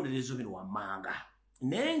afuna ebonerezo bino wammanga.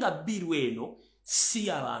 Naye nga biiru eno si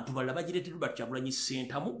abantu balala bagireetera Robert Kyagulanyi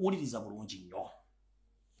Ssentamu wuliriza bulungi nnyo.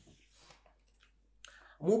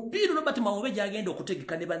 Mu biiru Robert Mawobe gy'agenda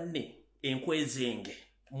okutegeka ne banne enkwezenge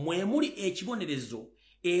mwe muli ekibonerezo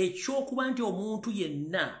eky'okuba nti omuntu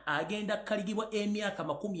yenna agenda kkaligibwa emyaka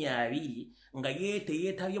 20 nga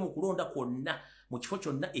yeetabye mu kulonda kwonna mu kifo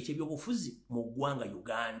kyonna eky'ebyobufuzi mu ggwanga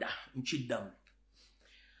Uganda. Nkiddamu.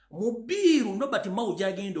 Mu biiru Robert Mawobe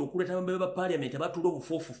gy'agenda okuleeta abambe ba parliament abatuula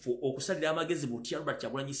obufuufufu okusalira amagezi butya Robert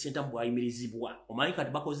Kyagulanyi Ssentamu bw'ayimirizibwa. Omanyi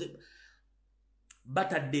kati bakoze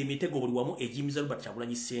batadde emitego buli wamu egiyimiza Robert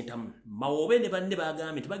Kyagulanyi Ssentamu. Mawobe ne banne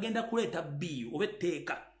bagambye nti bagenda kuleeta biiru oba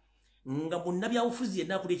etteeka nga munnabyabufuzi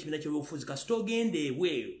yenna akulira ekibiina ky'ebyobufuzi kasita ogenda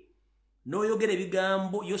ebweru n'oyogera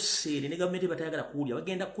ebigambo yoseere ne gavumenti batayagala kuwulira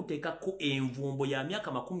bagenda kuteekako envumbo ya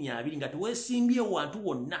myaka 20 nga teweesimbye wantu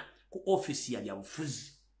wonna ku ofisi ya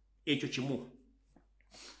byabufuzi. Ekyo kimu.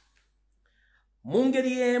 Mu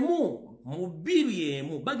ngeri y'emu mu biiru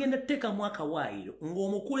y'emu bagenda teekamu akawaayiro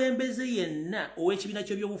ng'omukulembeze yenna ow'ekibiina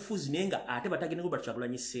ky'ebyobufuzi naye nga ate batagenda Robert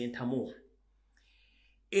Kyagulanyi Ssentamu.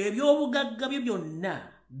 Ebyobugagga bye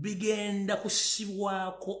byonna bigenda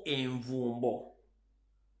kusibwako envumbo.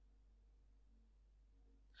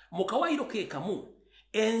 Mu kawaayiro ke kamu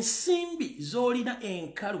ensimbi z'olina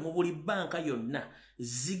enkalu mu buli banka yonna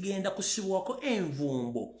zigenda kusibwako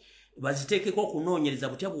envumbo baziteekeko okunoonyereza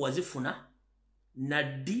butya bwe wazifuna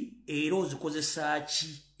naddi era ozikozesa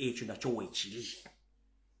ki ekyo nakyo weekiri.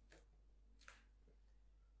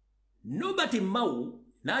 Robert Mawobe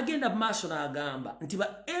n'agenda mu maaso n'agamba nti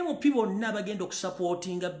ba MOP bonna bagenda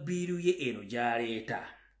okusapootinga biiru ye eno gy'aleeta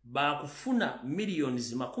baakufuna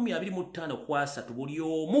millions 25 buli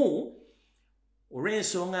omu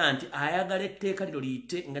olw'ensonga nti ayagala etteeka lino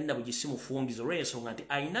liyite nga nna bwe gisimufungizo olw'ensonga nti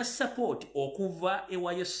ayina support okuva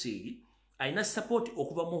ewa Yoseri ayina support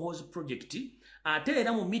okuva mu House Project ate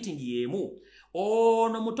era mu meeting y'emu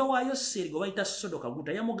ono muto wa Yoseri gwe bayita Sodo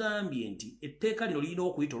Kaguta yamugambye nti etteeka lino lirina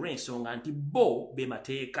okuyita olw'ensonga nti bo be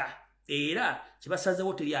mateeka era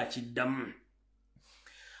kibasazeewo teri akiddamu.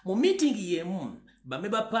 Mu meeting y'emu bame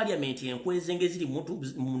ba parliament enkwezenge ziri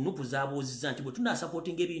mu Nuupu zaabuuzizza nti bwe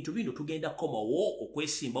tunaasapootinga ebintu bino tugenda kukomawo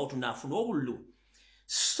okwesimbawo tunaafuna obululu.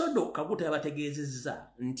 Sodo Kaguta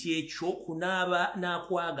yabategeezezza nti ekyo kunaaba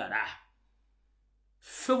n'akwagala.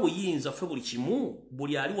 Ffe buyinza ffe buli kimu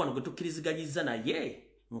buli ali wano gwe tukkiriziganyiza naye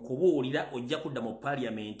nkubuulira ojja kudda mu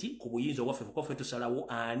parliament ku buyinza obwaffe ffe tusalawo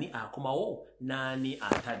ani akomawo n'ani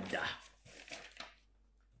atadda.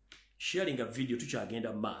 Sharing a video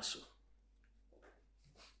tukyagenda mu maaso.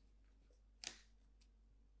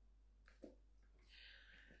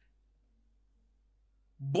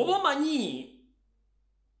 Bobo manyi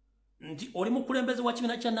nti oli mukulembeze wa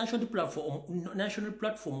kibiina kya national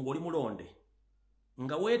platform ng'oli mulonde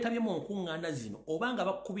nga weetabye mu nkuŋŋaana zino oba nga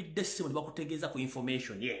bakubidde essimu ne bakutegeeza ku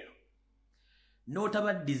information yeero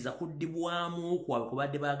n'otabaddiza kuddibwamu kwabwe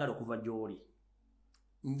kubadde baagala okuva gy'oli.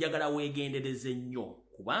 Njagala weegendereze nnyo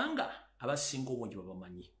kubanga abasinga obungi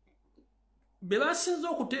babamanyi. Be basinze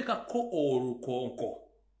okuteekako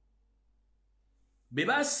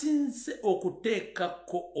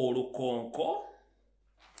olukonko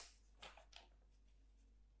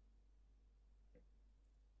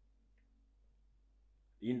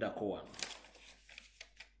lindako wano.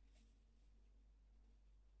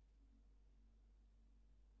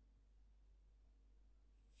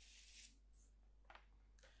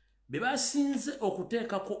 Be basinze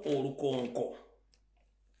okuteekako olukonko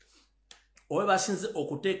oba basinze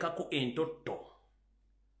okuteekako entotto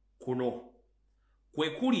kuno kwe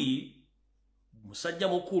kuli musajja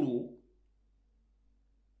mukulu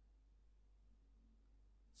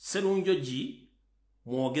Serunjoji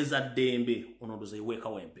mwogeza dembe onodoza iweka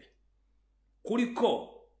wempe.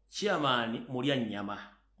 Kuliko chairman mulya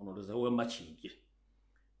nyama onodoza wemba chinje.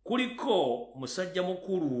 Kuliko musajja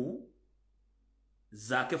mukulu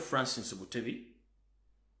Zake Francis Butebi.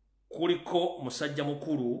 Kuliko musajja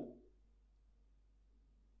mukulu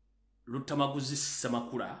Lutamaguzi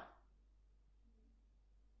Samakula.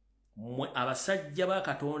 Mwe abasajja ba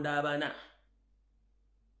Katonda abana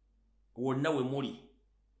wonna we muli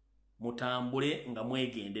mutambule nga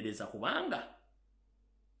mwegendereza kubanga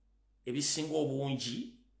ebisinga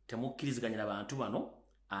obungi temukkiriziganya abantu bano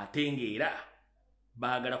atengeera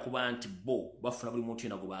baagala kuba nti bo bafuna buli muntu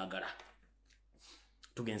yena gwe baagala.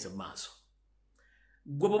 Tugenze maaso.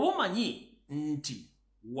 Gwe baba omanyi nti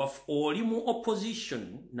oli mu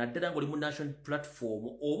opposition naddala ng'oli mu national platform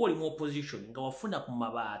oba oli mu opposition nga wafuna ku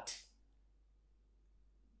mabaati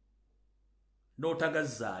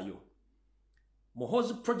n'otagazzaayo.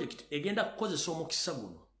 Muhozi project egenda kukozesa omukisa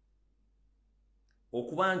guno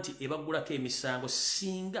okuba nti ebagulako emisango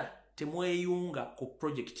singa temweyunga ku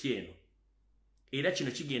project eno. Era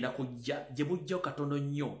kino kigenda kujja gye bujjawo katono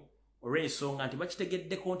nnyo olw'ensonga nti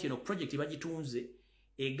bakitegeddeko nti eno project bagitunze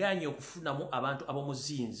eganye okufunamu abantu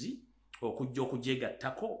ab'omuzinzi okujja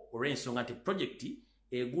okugyegattako olw'ensonga nti project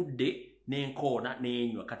egudde n'enkoona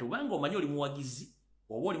n'enywa. Kati obanga omanyi oli muwagizi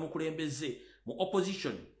oba oli mukulembeze mu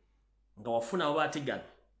opposition nga wafuna abatigano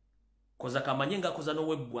koza kamanye nga koza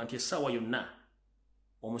n'owebbwa nti essaawa yonna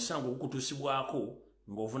omusango gukutuusibwako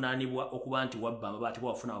ng'ovunaanibwa okuba nti wabba amabaati bwa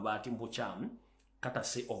wafuna amabaati mu bukyamu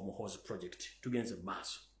katase of Muhozi project. Tugenze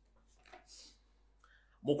maaso.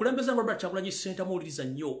 Mukulembeza Robert Kyagulanyi Ssentamu muwuliriza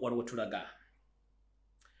nnyo wano we tulaga.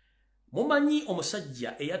 Mumanyi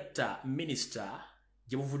omusajja eyatta minisita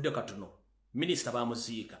gye buvudde katono. Minisita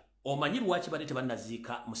bamuziika. Omanyi lwaki badde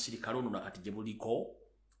tebannaziika musirikale ono nakati gye buliko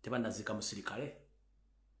tebannaziika musirikale?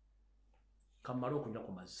 Kamala okunywa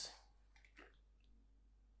ku mazzi.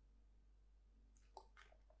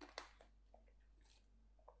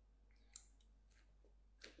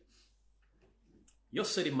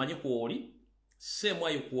 Yoseri manyi kwoli,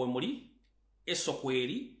 semwayo kwomuli, eso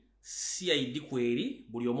kweri, CID kweri,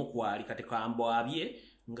 buli omu kwali kati kambo abye,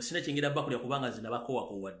 nga sina kingira bakulya kubanga zinabakowa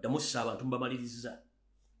wadda musa abantu mbamaliriza.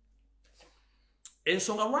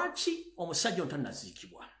 Ensonga lwaki omusajja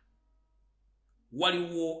ontannaziikibwa.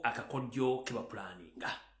 Waliwo akakodyo keba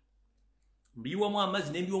planinga. Mbiyiwamu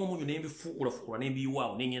amazzi n'embiyiwamu omunyu n'embifuukula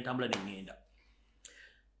n'embiyiwaawo n'engenda n'engenda.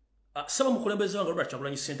 Saba mukulembeze wange Robert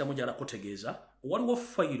Kyagulanyi Ssentamu gy'ala kutegeeza waliwo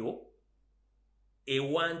fayiro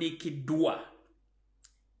ewandiikiddwa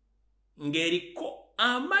ng'eriko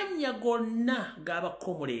amannya gonna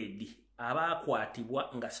g'abakomuledi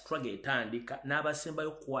abaakwatibwa nga struggle etandika n'abasembayo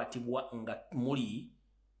okukwatibwa nga muli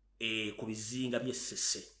ku bizinga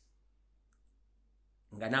by'essese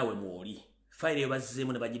nga naawe mwoli. Fayiro eyo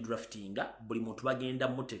bazzeemu ne bagidraftinga buli muntu bagenda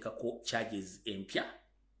muteekako charges empya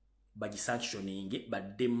bagisanctioning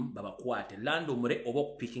baddemu babakwate landomure oba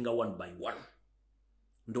okupikinga one by one.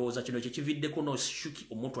 Ndowooza kino kyekividdeko no Shuki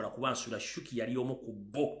omuntu alakuba nsula Shuki yali omu ku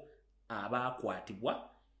bo abaakwatibwa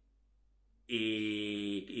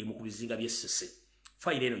mu ku bizinga by'essese.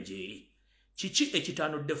 Fayiro eno gyeri. Kiki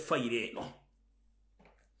ekitaanudde fayiro eno?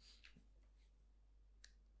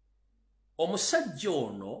 Omusajja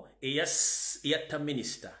ono eyatta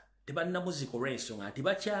minisita tebannamuziika olw'ensonga nti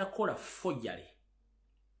bakyakola fojjale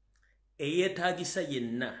eyetaagisa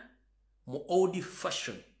yenna mu old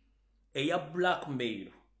fashion eya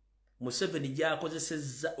blackmail Museveni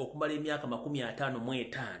gy'akozesezza okumala emyaka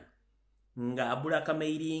 55 nga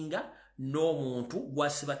abulakamairinga n'omuntu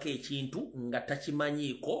gwasibako ekintu nga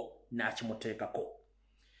takimanyiiko n'akimuteekako.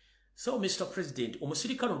 So Mr. President,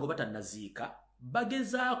 omusirikale ngo batannaziika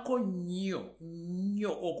bagezaako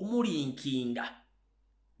nnyo okumulinkinga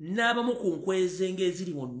n'abamu ku nkwezenga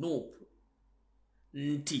eziri mu Nuupu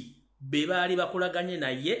nti be baali bakolaganye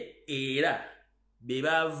naye era be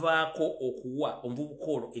baavaako okuwa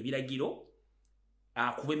omuvubuka ono ebiragiro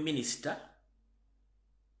akuba minisita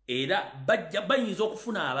era bayinza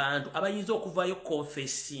okufuna abantu abayinza okuvaayo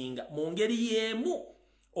confessinga mu ngeri y'emu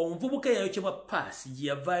omuvubuka eyayokyebwa paasi gye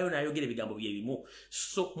yavaayo n'ayogera ebigambo bye bimu.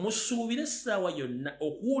 So musuubire essaawa yonna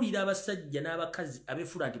okuwulira abasajja n'abakazi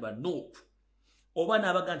abeefula nti banuupu oba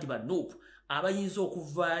n'abaga nti banuupu abayinza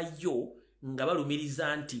okuvaayo nga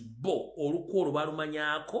balumiriza nti bo olukwo olwo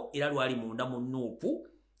balumanyaako era lwali munda mu Nuupu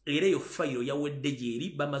era eyo fayiro yawedde gyeri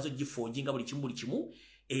bamaze ogifoojinga buli kimu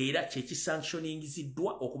era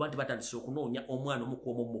kyekisanctioningiziddwa okuba nti batandise okunoonya omwana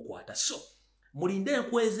omukuomu omukwata. So mulinde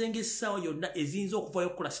enkwezenga essaawa yonna eziyinza okuvaayo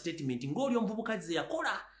okukola statement ng'oli omuvubuka ze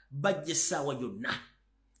yakola bajje essaawa yonna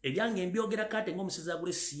ebyange mbyogera kate ng'omusezi agula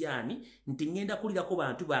essiyani nti ŋŋenda kulirako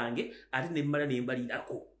bantu bange ate ne mmala ne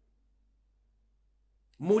mbalirako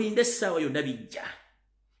mulinde essaawa yonna bijja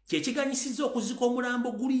kyekiganyisizza okuzika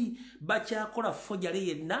omulambo guli bakyakola fojale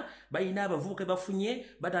yenna balina abavubuka bafunye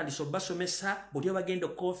batandise obasomesa buli bagenda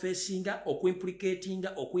okukonfesinga okuimplicatinga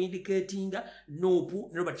okuindikatinga noopu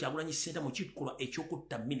ne Robert Kyagulanyi Ssentamu mu kikolwa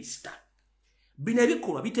ekyokutta minisita bino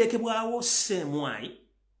ebikolwa biteekebwawo semwai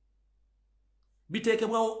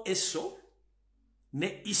biteekebwawo ESO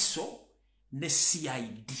ne ISO ne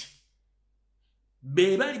CID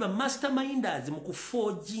bebali ba masterminders mu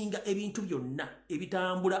kuforginga ebintu byonna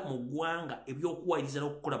ebitambula mu ggwanga ebyokuwayiriza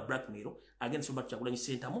n'okukola blackmail against Robert Kyagulanyi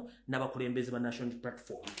Ssentamu n'abakulembeze ba national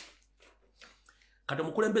platform. Kati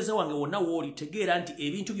omukulembeze wange wonna wooli tegeera nti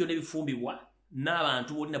ebintu byonna ebifumbibwa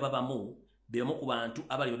n'abantu bolina babamu bemu ku bantu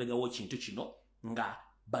abali babegawo kintu kino nga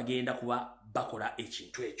bagenda kuba bakola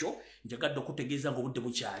ekintu ekyo. Njagadde okutegeeza ng'obudde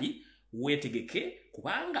bukyali weetegeke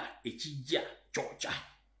kubanga ekijja kyokya.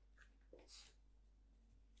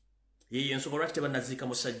 Yeye nsonga lwaki tebanaziika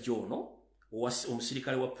musajja ono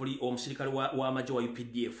omusirikale w'amagye wa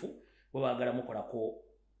UPDF bo baagala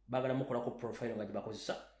mukolako profile nga gye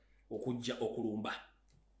bakozesa okujja okulumba.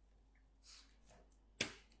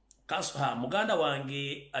 Muganda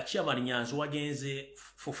wange Chairman Nyanzi wagenze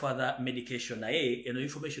for further medication naye eno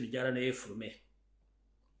information gyala naye efulume.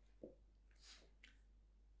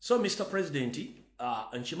 So Mr. President,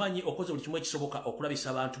 nkimanyi okoze buli kimu ekisoboka okulabisa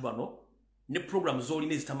abantu bano ne program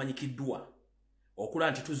z'olina ezitamanyikiddwa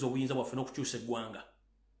okula nti tuzza obuyinza bwaffe n'okukyusa eggwanga.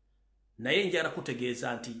 Naye njagala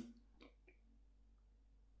kutegeeza nti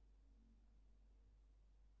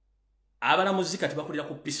abalamuzi kati bakulira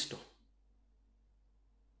ku pisto.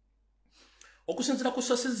 Okusinziira ku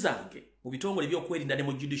sources zange mu bitongole by'okwerinda ne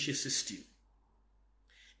mu judicial system,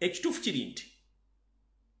 ekituufu kiri nti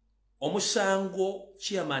omusango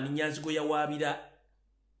Chairman Nyanzi gwe yawaabira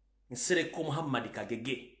Nsereko Muhammad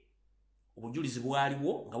Kagege obujulizi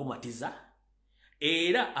bwaliwo nga bumatiza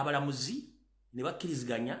era abalamuzi ne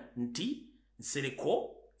bakkiriziganya nti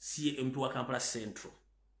Nsereko si MP wa Kampala Central.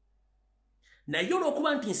 Naye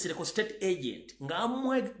olw'okuba nti Nsereko state agent nga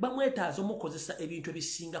bamwetaaza omukozesa ebintu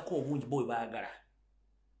ebisingako obungi bwe baagala,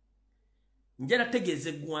 njala tegeeza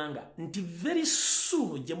eggwanga nti very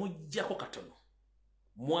soon gye mujjako katono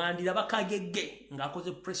mwandiraba Kagege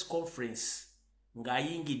ng'akoze press conference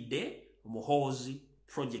ng'ayingidde Muhoozi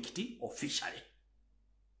project officially.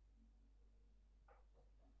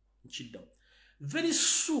 Nchiddamu. Very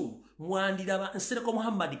soon mwandiraba Nsereko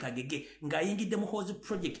Muhammad Kagege ng'ayingidde Muhoozi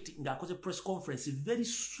project ng'akoze press conference very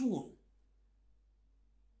soon.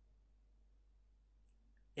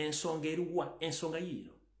 Ensonga eruwa, ensonga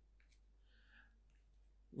yiino.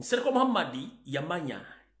 Nsereko Muhammad yamanya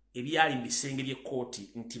ebyali mu bisenge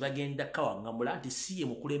by'ekkooti nti bagenda kawaŋŋamula nti si ye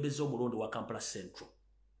mukulembeze omulonde wa Kampala Central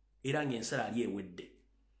era ng'ensala ali ewedde.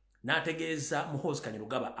 N'ategeeza Muhoozi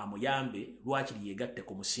Kanyarugaba amuyambe lwakiri yeegatte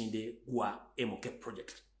ku musinde gwa MK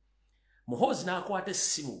project. Muhoozi n'akwata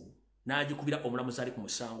essimu n'agikubira omulamuzi ali ku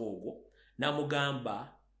musango ogwo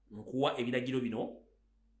n'amugamba nkuwa ebiragiro bino,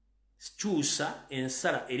 kyusa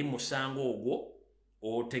ensala eri mu musango ogwo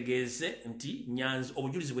otegeeze nti Nyanzi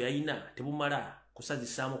obujulizi bwe yalina tebumala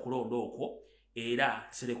kusazisaamu kulonda okwo era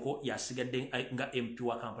Nsereko yasigadde nga MP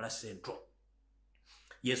wa Kampala Central.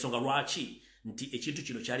 Yensonga lwaki nti ekintu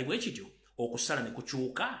kino kyali bwe kityo okusala ne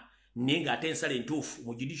kukyuka naye ng'ate ensala entuufu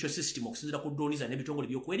mu judicial system okusinziira ku ddoniza n'ebitongole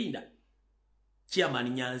by'okwerinda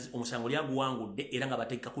Chairman Nyanzi omusango lyaguwangudde era nga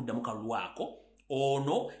bateeka kuddamu kalulwako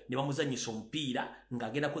ono ne bamuzannyisa omupiira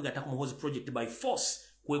ng'agenda kwegatta ku Muhoozi project by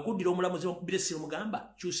force kwe kuddira omulamuzi bamukubira essimu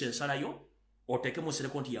mugamba kyusa ensalayo oteekemu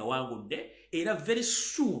Nsereko nti yawangudde era very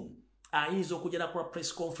soon ayinza okujja nakola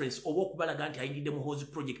press conference oba okubalaga nti ayingidde Muhoozi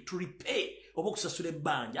project to repay oba okusasula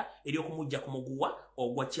ebbanja ery'okumujja ku muguwa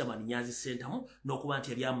ogwa Chairman Nyanzi Ssentamu n'okuba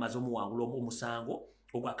nti yali amaze omuwangula omusango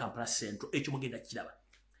ogwa Kampala Central. Ekyo mugenda kiraba.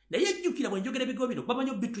 Naye ejjukira bwe njogera ebigo bino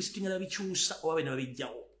bamanyi obitwistinga na bikyusa oba bena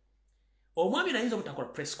babijjawo. Omwami nayinza obutakola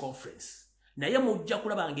press conference naye mujja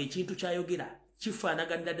kulaba ng'ekintu kyayogera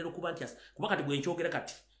kifaanaganira ddala okuba nti kuba kati bwe nkyogera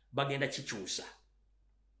kati bagenda kikyusa.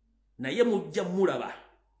 Naye mujja mulaba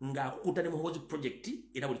ng'akukuta ne Muhoozi project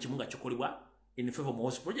era buli kimu nga kikolebwa in favor of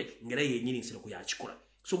Muhoozi project ngera yennyini Nsereko yakikola.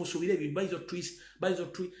 So musuubire ebintu bayizo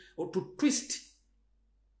twist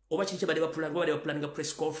oba kiki bade baplaninga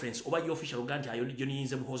press conference oba official ganti ayo ndijo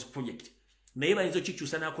niyinze Muhoozi project naye bayinza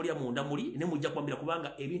okikyusa n'akolya munda muli ne mujja kwambira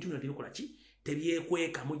kubanga ebintu bino tebikola ki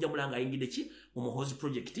tebyekweka mujja mulanga ayingidde ki mu Muhoozi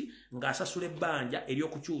project ng'asasula ebbanja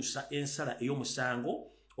ery'okukyusa ensala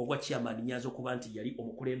ey'omusango ogwa Chairman Nyanzi okuba nti yali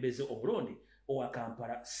omukulembeze omulonde owa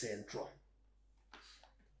Kampala Central.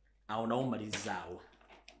 awo nawo malizaawo.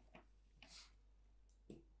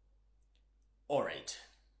 Alright.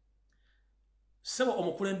 Sebo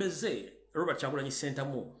omukulembeze Robert Kyagulanyi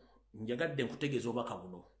Ssentamu njagadde nkutegeeza obubaka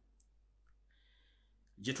buno.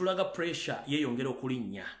 Gye tulaga pressure yeeyongera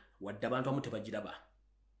okulinnya wadde abantu abamu tebagiraba.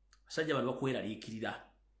 Basajja bano bakweraliikirira.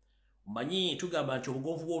 Mmanyi tugamba nti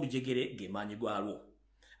obugonvu bw'olujegere ge maanyi gwalwo.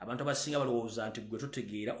 Abantu abasinga balowooza nti gwe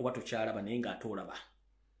totegeera oba tokyalaba naye ng'ate olaba.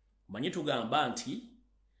 Mmanyi tugamba nti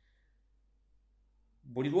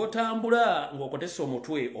buli lw'otambula ng'okotesa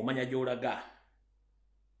omutwe omanya gy'olaga.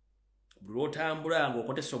 Buli lw'otambula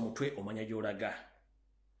ng'okotesa omutwe omanya gy'olaga.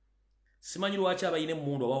 Simanyi lwaki abayina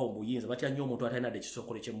emmundu abawo obuyinza batya nnyo omuntu atalina dde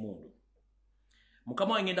ekisokole ky'emmundu.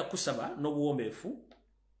 Mukama wange ngenda kusaba n'obuwombeefu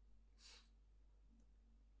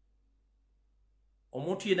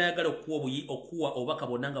omuntu yenna ayagala okuwa obubaka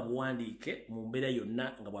bwonna nga buwandiike mu mbeera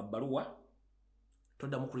yonna nga bwa bbaluwa.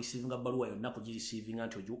 Toddamu kurisiivinga bbaluwa yonna kugirisiivinga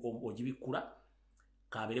nti ogibikkula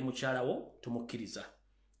kabeere mukyalawo tumukkiriza.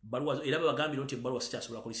 Bbaluwa era babagambira nti ebbaluwa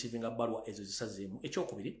sikyasobola kurisiivinga bbaluwa ezo zisazeemu.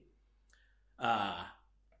 Ekyokubiri,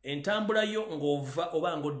 entambula yo ng'ova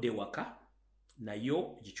oba ng'odda ewaka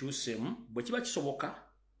nayo gikyuseemu bwe kiba kisoboka.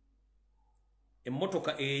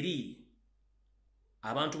 Emmotoka eri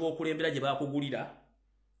abantu b'okulembera gye bakugulira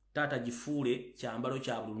taata gifuule kyambalo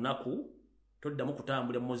kya buli lunaku. Toddamu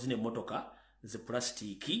kutambula muzina emmotoka ze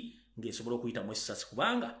plasitiiki ng'esobola okuyitamu essasi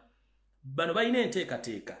kubanga bano balina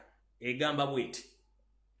enteekateeka egamba bweti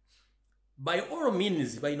by all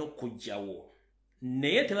means balina okujjawo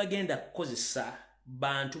naye tebagenda kukozesa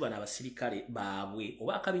bantu bano abasirikale baabwe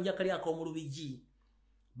oba akabinja kali ak'omu Lubigi.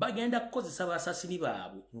 Bagenda kukozesa basasini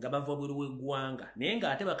baabwe nga bava bweru w'eggwanga naye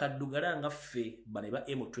ng'ate bakaddugala nga ffe bano ba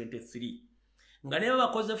M23 nga ne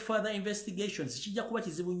bakoze further investigations kijja kuba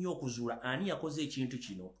kizibu nnyo okuzuula ani yakoze ekintu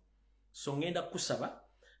kino. So ngenda kusaba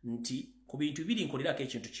nti ku bintu biri nkolerako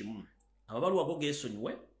ekintu kimu. Amabaluwa go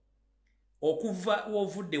geesonyiwe okuva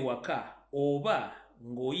w'ovudde waka oba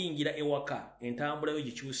ng'oyingira ewaka entambula yo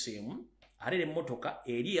gikyuseemu ate emmotoka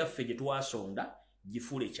eri yaffe gye twasonda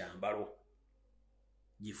gifuule kyambalo.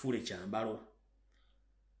 Gifuule kyambalo.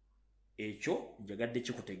 Ekyo njagadde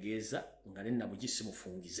kikutegeeza nga ne nabwe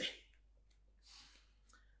gisimufungize.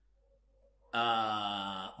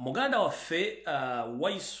 Muganda waffe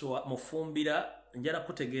Waiswa Mufumbira njala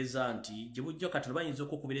kutegeeza nti gye bujja kati bayinza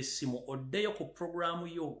okukubira essimu oddeyo ku programu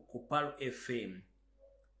yo ku Pal FM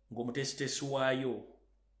ng'omutesitesi waayo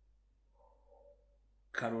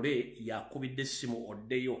Kalole yakubidde essimu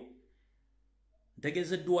oddeyo.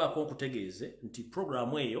 Ntegeezeddwako nkutegeeze nti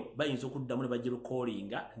programu eyo bayinza okuddamu ne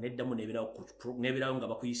bagirukoolinga neddamu n'ebirawo nga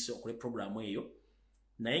bakuyise okule programu eyo.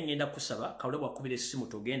 Naye ngenda kusaba Kalole bwakubira essimu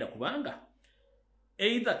togenda kubanga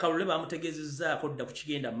either Kalole bamutegeezezzaako dda ku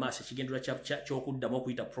kigenda maaso ekigendera ky'okuddamu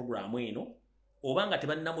okuyita programu eno oba nga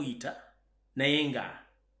tebannamuyita naye nga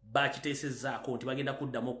bakiteesezzaako nti bagenda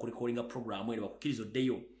kuddamu okulikoolinga programu eno bakukkiriza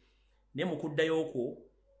oddeyo. Naye mu kuddayo okwo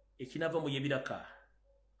ekinava mu yebiraka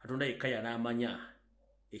Katonda yekka y'anaamanya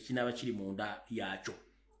ekinaaba kiri munda yakyo.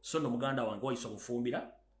 So nno muganda wange Waiswa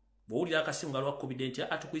Mufumbira bw'owulira akasimu nga lwakubidde nti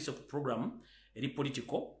atukuyise ku programu eri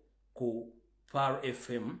political ku Pal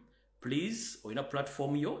FM, please olina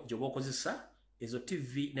platform yo gy'oba okozesa ezo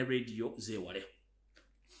TV ne radio zeewale.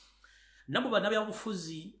 Nabo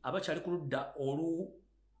bannabyabufuzi abakyali ku ludda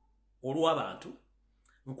olw'abantu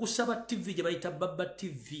nkusaba TV gye bayita Baba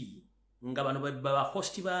TV nga bano baba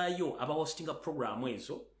hosti baayo aba hostinga programu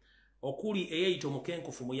ezo okuli eyayita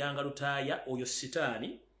omukenkufu Muyanga Lutaaya oyo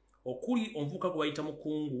sitaani okuli omuvuka gwe bayita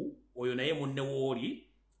Mukungu oyo naye munne wooli.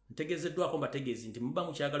 Ntegeezeddwako mbategeezi nti muba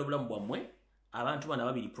mukyagala obulamu bwammwe abantu bana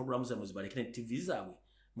babiri programu zammwe zibalekere TV zaabwe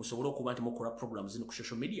musobole okuba nti mukola programu zino ku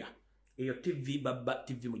social media. Eyo TV Baba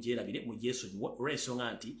TV mugyerabire mugyesonyiwe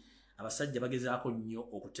olw'ensonga nti abasajja bagezaako nnyo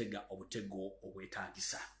okutega obutego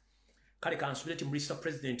obwetaagisa. Kale kansubireti Mr.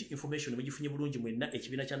 President information mugifunye bulungi mwenna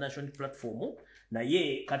ekibiina kya National Platform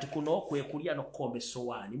naye kati kuno kwe kulya n'okkomba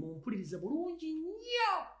essowaani mumpulirize bulungi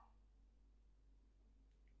nnyo.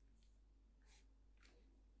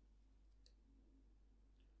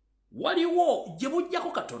 Waliwo gye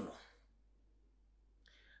bujjako katono.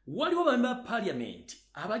 Waliwo bamemba ba Parliament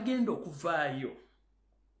abagenda okuvaayo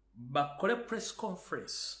bakole press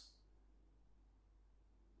conference.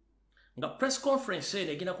 Nga press conference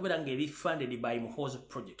ene egenda kubeera ng'eri funded by Muhoozi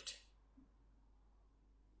project.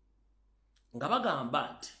 Nga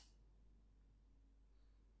bagamba nti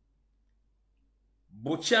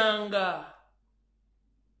bukyanga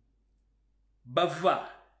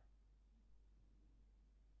bava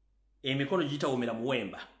emikono gitawomera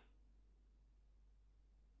muwemba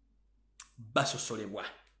basosolebwa.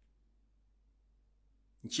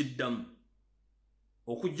 Nkiddamu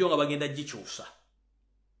okujjo nga bagenda gikyusa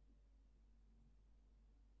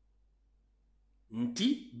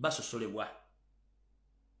nti basosolebwa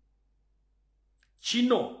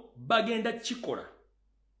kino bagenda kikola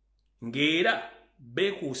ngera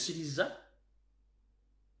bekuusiriza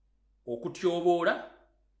okutyoboola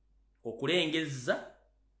okulengeza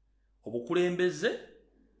obukulembeze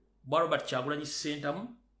bwa Robert Kyagulanyi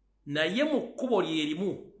Ssentamu naye mu kkubo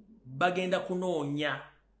lyerimu bagenda kunoonya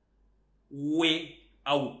way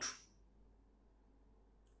out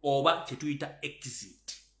oba kyetuyita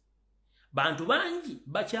exit. Bantu bangi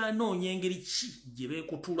bakyanoonya engeri ki gye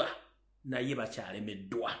beekutula naye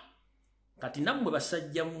bakyalemeddwa. Kati nammwe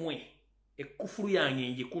basajja mmwe ekkufulu yange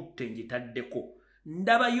ngikutte ngitaddeko.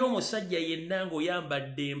 Ndabayo omusajja yenna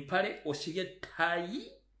ng'oyambadde empale osibye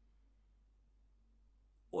ettaayi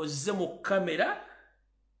ozze mu kamera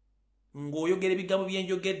ng'oyogera ebigambo bye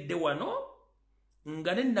njogedde wano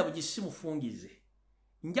nga nenna bugisi mufungize.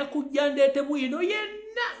 Nja kujja ndeete bwino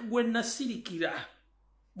yenna gwe nasirikira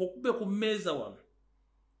mukube ku mmeeza wano.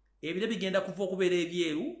 Ebire bigenda kuva okubeera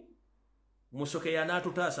ebyeru musoke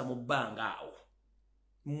yanaatutaasa mu bbanga awo.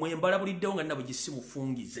 Mmwe mbalabuliddewo nga nna bugisi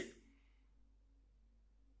mufungize.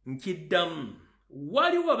 Nkiddamu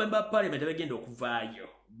waliwo abamemba ba parliament abagenda okuvaayo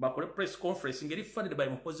bakole press conference ngeri funded by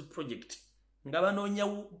Muhozi project nga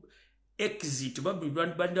banoonya exit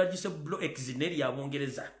bandagise blow exit neri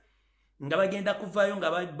abongereza nga bagenda kuvaayo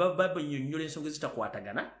nga babanyonnyola ensonga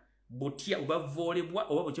ezitakwatagana butya obavoolebwa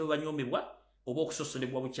oba butya banyomebwa oba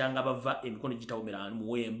okusosolebwa bukyanga bava emikono gitawomera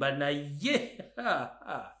muwemba naye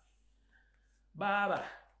baba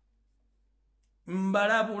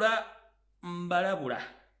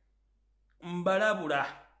mbalabula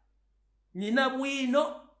nina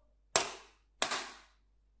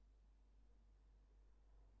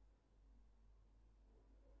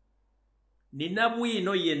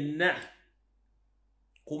bwino yenna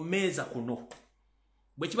ku mmeeza kuno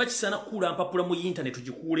bwe kiba kisana kuula mpapula mu internet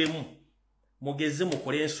tugikuulemu mugeze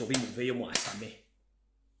mukole ensobi muveeyo mwasame.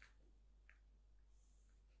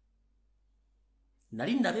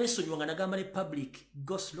 Nali nabeesonyiwa nga nagamba ne public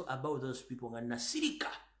go slow about those people nga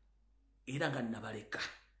nasirika era nga nabaleka.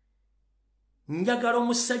 Njagala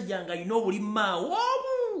omusajja nga alina obulimaawo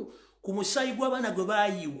omu ku musaayi gw'abaana gwe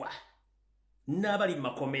baayiwa n'abali mu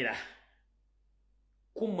makomera.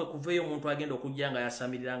 Kummwe kuveeyo omuntu agenda okujja nga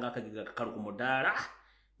yasamirira nga akagega kakalu ku mudaala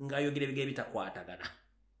ng'ayogera ebigambo bitakwatagana.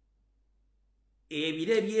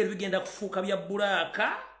 Ebire ebyeru bigenda kufuuka bya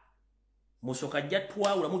bbulaaka musoka ajja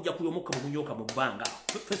twawula mujja kuyomukka bumunyoka mu bbanga.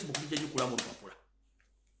 Facebook bijja gikulamu olupapula.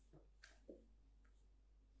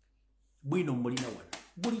 Bwino mulina wano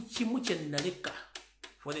buli kimu kye naleka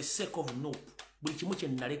for the sake of nope buli kimu kye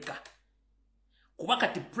naleka kuba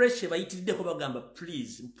kati pressure bayitiriddeko bagamba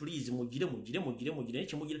please mugire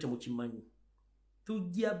ekimugire temukimanyi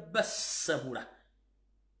tujja basabula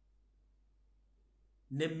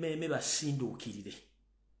n'emmeeme basinduukirire.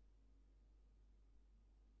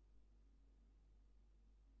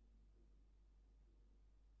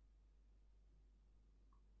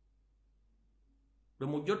 Lwe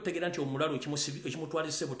mujja otutegeera nti omulalu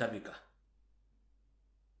ekimutwalise butabika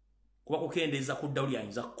kuba kukendeeza kudda oli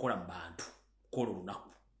ayinza kukola mu bantu kukola olunaku.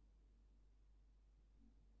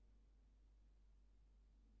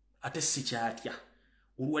 Ate si kyatya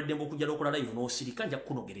oluwaddemba okujja n'okola live n'osirika nja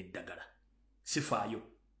kukunogera eddagala sifaayo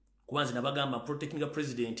kuba nze nabagamba protecting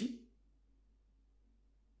president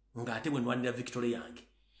ng'ate bwe nwanira victory yange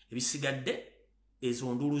ebisigadde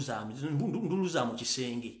ezo ndulu za mu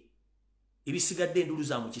kisenge. Ebisigadde endulu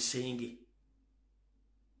za mu kisenge.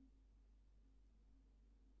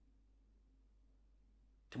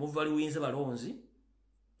 Temuva liwinze balonzi,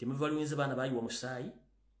 temuva liwinze baana bayiwa musaayi,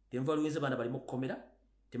 temuva liwinze baana bali mu kkomera,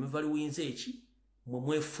 temuva liwinze eki mwe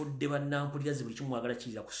mwefudde bannampulirazi buli kimu mwagala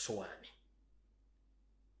kirira ku ssowaani.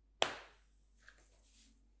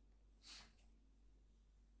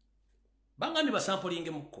 Bangambye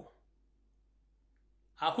basampulingemukko.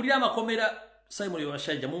 Akulira amakomera Simon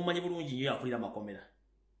Yabashajja mumanyi bulungi nnyo akulira amakomera.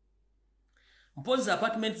 Mpoza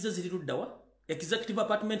apartment ze ziri luddawa, executive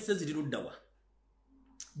apartment ze ziri luddawa.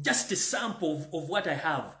 Just a sample of what I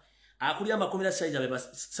have. Akulira amakomera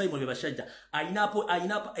Simon Yabashajja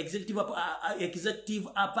ayina executive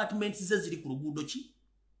apartment ze ziri ku luguudo ki?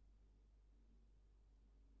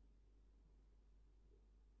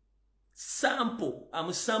 Sample,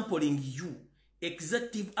 I'm sampling you.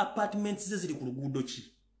 Executive apartments ze ziri ku luguudo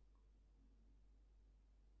ki?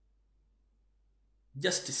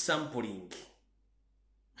 Just sampling.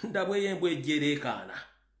 Ndabwe yembwe jerekana.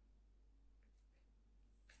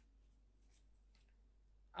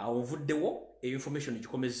 Awo nvuddewo information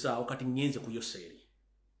gikomezaawo kati nyenze ku yoseri.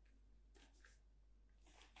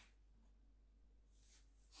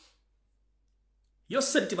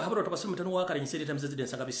 Yose tibahabura topasoma mutano wakale nyiseri tamzezide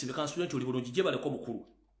nsanga bisibe kansulenti oli bulungi je baleko mukuru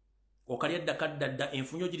okali adda kaddadda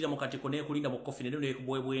enfunyo jirira mu katiko ne kulinda mu kofi ne ne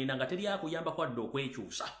kubwebwena nga teri akuyamba kwa ddo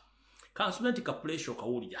okwekyusa kansulenti ka pressure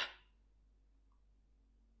kawulira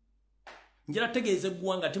njira tegeeze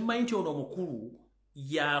gwanga timayinti ono mukuru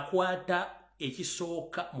yakwata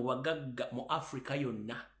ekisooka mu bagagga mu Africa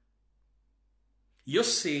yonna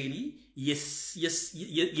Yoseri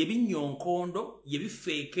yebinyonkondo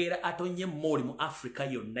yebifeekera atonye moli mu Africa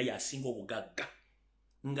yonna yasinga obugagga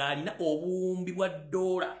ng'alina obuwumbi bwa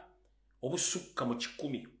 $, obusukka mu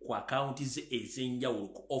 10 ku akaunti ze ez'enjawulo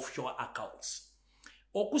ku offshore accounts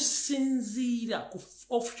okusinziira ku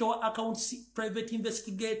offshore accounts private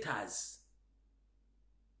investigators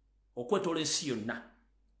okwetola ensi yonna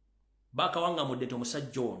bakawanga mudde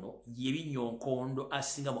omusajja ono yebinyonkondo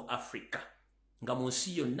asinga mu Africa nga mu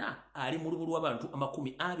nsi yonna ali mu lubulu lw'abantu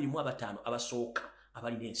 25 abasooka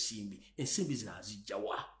abalina ensimbi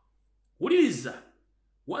zinazijjawa wuliriza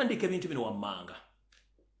wandika ebintu bino wammanga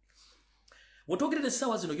wotwogerera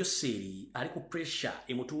essaawa zino Yoseri ali ku pressure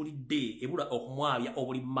emutuulidde ebula okumwabya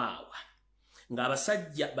obulimaawa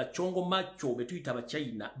ng'abasajja bacongo macho betuyita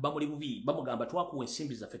abachina bamuli bubi bamugamba twakuwa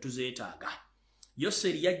ensimbi zaffe tuzeetaaga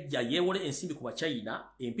Yoseri yajja yeewole ensimbi ku bachina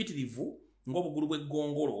empitirivu ng'obugulu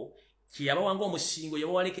bw'eggongolo kiyabawanga omusingo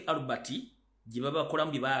yabawaleke Albert gye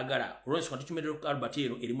babakolamu bye baagala olw'ensonga tutumiddeko Albert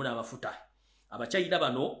ero erimu n'amafuta abachina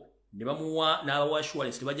bano ne bamuwa n'abawa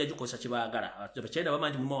assurance tebajja gikozesa kye baagala abachina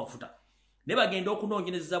bamanyi mulimu amafuta ne bagenda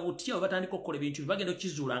okunoonyereza butya batandika okukola ebintu bagenda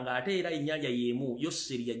okukizuula ng'ate era ennyanja y'emu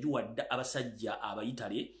Yoseri yagiwadda abasajja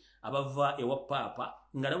abayitale abava ewa paapa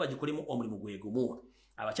nga nabo bagikolemu omulimu gwe gumu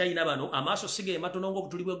abachina bano amaaso sige matono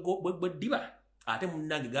ng'obutuli bw'eddiba ate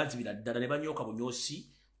munnange gaazibira ddala ne banyooka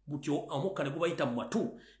bunyoosi butyo omukka ne gubayita mu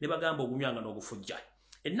matu ne bagamba ogunywanga n'ogufujja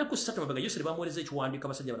ennaku 3 mabega Yoseri bamuweereza ekiwandiiko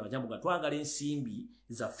abasajja bano bajambu nga twagala ensimbi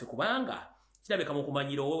zaffe kubanga kirabeka mu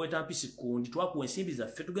kumanyira oweweta mpisi kundi twakuwa ensimbi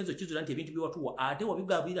zaffe tugenze okizuula nti ebintu byewatuwa ate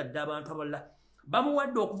wabigabulira dda abantu abalala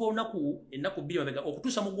bamuwadde okuva ennaku 2 mabega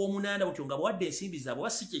okutuusa mu gw'omunaana butyo nga bawadde ensimbi zaabwe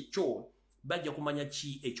wasi kyekyo bajja kumanya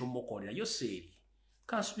ki ekyomukolera Yoseri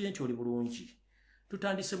kansubire nti oli bulungi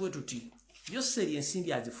tutandise bwe tuti Yoseri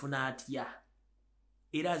ensimbi azifuna atya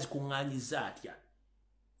era azikuŋŋaanyiza atya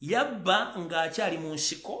yabba ng'akyali mu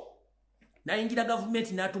nsiko n'ayingira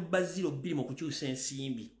gavumenti n'atubba 2 mu kukyusa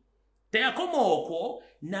ensimbi teyakoma okwo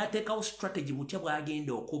n'ateekawo strategy butya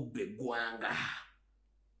bw'agenda okubba eggwanga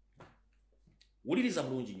wuliriza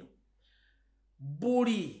bulungi nnyo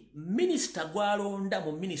buli minisita gw'alonda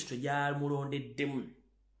mu minisitule gy'amulondeddemu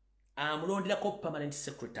amulonderako permanent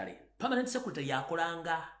secretary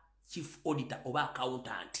yakolanga chief auditor oba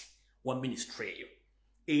accountant wa ministry eyo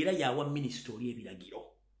era yawa minisita oli ebiragiro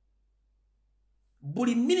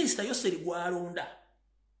buli minisita Yoseri gw'alonda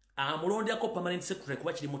amulonderako permanent secretary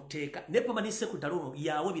kuba kiri mu tteeka ne permanent secretary ono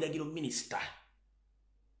yawa ebiragiro minisita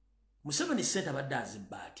Museveni Center abadde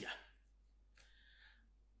azibba atya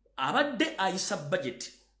abadde ayisa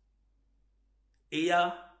budget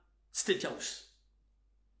eya State House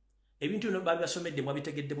ebintu bino babasomedde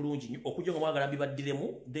mwabitegedde bulungi nnyo okujja nga mwagala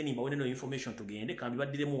bibaddiremu then mbawone no information tugende kambi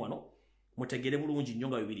baddiremu wano mutegere bulungi nnyo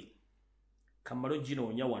nga bibiri kamalo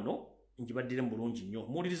ginoonya wano njibaddiremu bulungi nnyo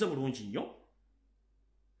muwulirize bulungi nnyo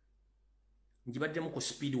njibaddiremu ku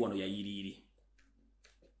speed wano yayiriiri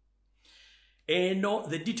eno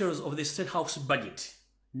the details of the State House budget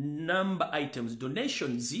number items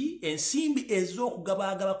donations ensimbi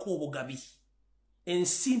ez'okugabagabako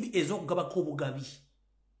obugabi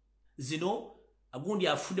zino agundi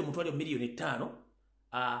afudde mutwalire $5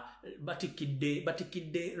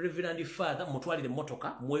 batikidde Reverend Father mutwalire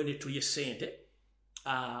motoka mweyo ne tuye sente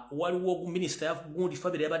waliwo minister yagundi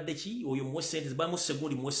family yabadde ki oyo muwe sente bamusse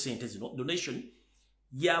gundi muwe sente zino donation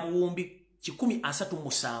ya buwumbi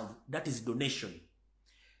 137 that is donation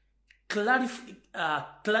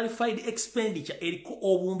clarified expenditure eriko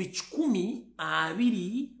obuwumbi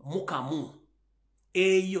 121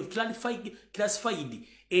 eyo classified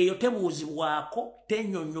eyo tebuuzibwako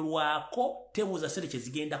tenyonyolwako tebuuza sente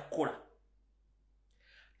kyezigenda kukola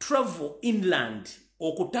travel inland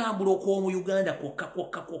okutambula okw'omu Uganda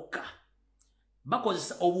kwokka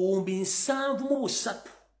bakozesa obuwumbi 73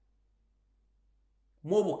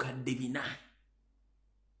 mu obukadde 4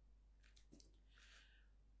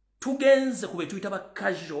 tugenze ku betuyita ba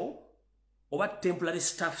casual oba temporary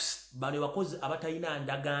staffs bano bakozi abatalina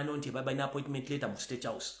ndagaano nti balina appointment letter mu State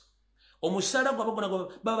House omusala gwabagona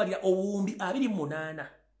babalya obuwumbi 28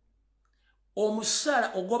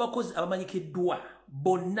 omusala ogw'abakozi abamanyikiddwa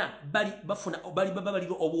bonna bali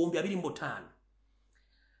babalira obuwumbi 25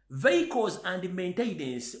 Vehicles and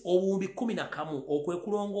maintenance obuwumbi 11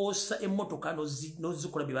 okwekulongoosa emmotoka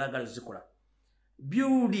nozikola bye baagala zikola.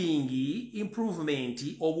 Building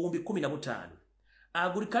improvement obuwumbi 15.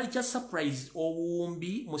 Agriculture supplies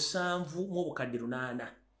obuwumbi 7 mu obukadde 8.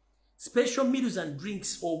 Special meals and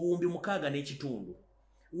drinks obuwumbi 6 n'ekitundu.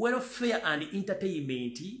 Welfare and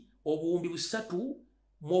entertainment obuwumbi 3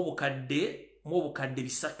 mu obukadde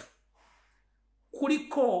 3.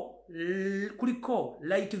 Kuliko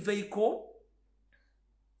light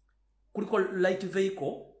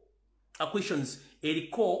vehicle acquisitions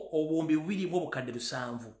eriko obuwumbi 2 mu obukadde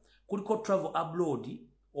 7. Kuliko travel abroad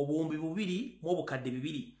obuwumbi 2 mu obukadde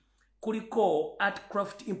 2. Kuliko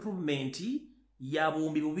artcraft improvement ya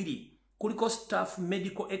buwumbi 2. Kuliko staff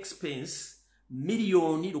medical expense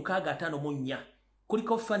milioni 654.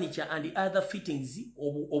 Kuliko furniture and other fittings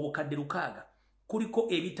obukadde 6. Kuliko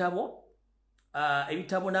ebitabo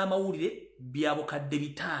n'amawulire bya bukadde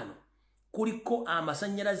 5. Kuliko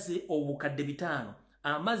amasanyalaze obukadde 5.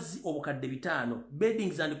 Amazzi obukadde 5.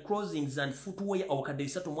 Beddings and clothings and footwear obukadde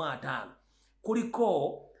 3.5.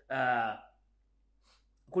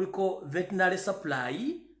 Kuliko veterinary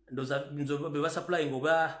supply ndoza beba supply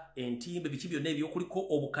ngoba entimbe biki byonna ebyo kuliko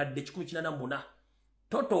obukadde 184.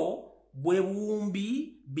 Toto bwe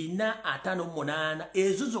buwumbi 458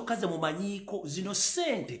 ezo zokka mumanyiko zino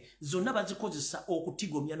sente zonna bazikozesa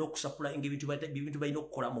okutigomya n'okusupply ebintu balina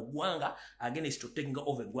okukola mu ggwanga against taking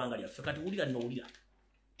over eggwanga lyaffe. Kati wulira n'owulira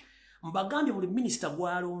mbagambye buli minisita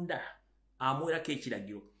gwalonda amwerako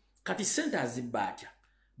ekiragiro kati sente azibba atya.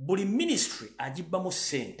 Buli ministry agibbamu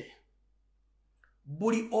sente.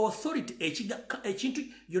 Buli authority ekintu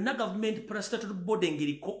yonna government parastatal body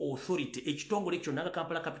ngiriko authority ekitongole kyonna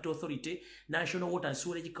Kampala Capital Authority, National Water and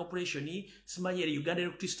Sewerage Corporation, Smanyere Uganda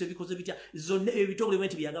Electricity bikoze bitya zonna ebitongole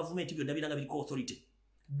bya government byonna biranga biriko authority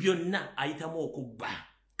byonna ayitamu okubba.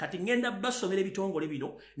 Kati ngenda basomera ebitongole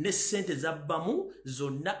bino ne sente zabbamu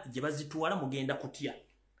zonna gye bazitwala mugenda kutya.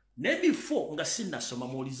 Ne before nga sinnasoma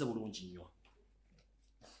muwulize bulungi nnyo.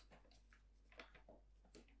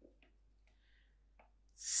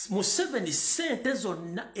 Museveni sente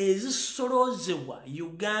zonna ezisolozebwa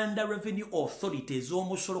Uganda Revenue Authority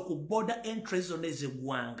ez'omusolo ku border entries zonna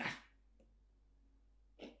ez'eggwanga.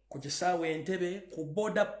 Ku kisaawe Entebbe ku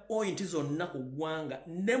border point zonna ku ggwanga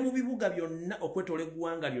ne mu bibuga byonna okwetoola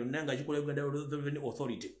eggwanga lyonna nga gikola Uganda Revenue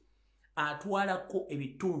Authority atwalako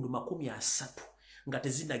ebitundu 30 nga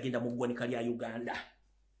tezinnagenda mu ggwanika lya Uganda.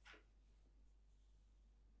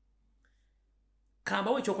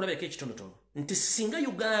 Kambawo ekyokulabirako ekitonotono nti singa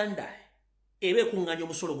Uganda ebe kunganya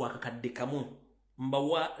omusolo gwa kakadde kamu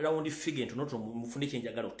mbawa round figure ntonotono mufune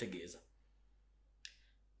kyenjagala okutegeeza.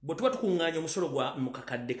 Bwe tuba tukunganya omusolo gwa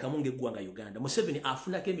mukakadde kamu ng'eggwanga Uganda, Museveni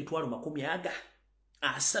afunako emitwalo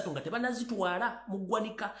 30 nga tebanazitwala mu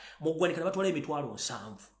ggwanika ne batwala emitwalo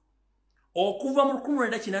 7 okuva mu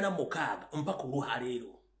 1986 mpaka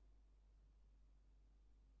olwaleero.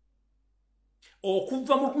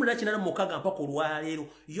 Okuva mu 1986 mpaka olwaleero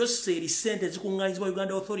yose eri sente zikunganyizibwa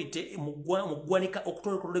Uganda Authority mu ggwanika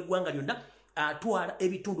okutolola eggwanga lyonna atwala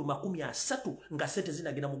ebitundu 30 nga sente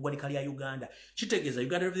zinagenda mu ggwanika lya Uganda. Kitegeeza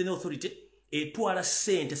Uganda Revenue Authority etwala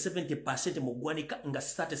sente 70% mu ggwanika nga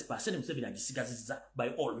 30% Museveni agisigazizza by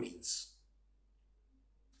all means.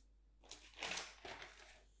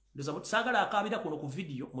 Ndoza mutsagala akabira kuno ku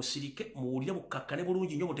video musirike muwulire bukakkane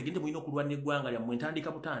bulungi nnyo mutegende mulina okulwanira eggwanga lyammwe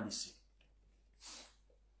ntandika butandisi.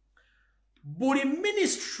 Buli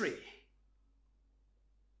ministry,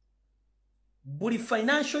 buli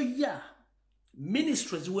financial year,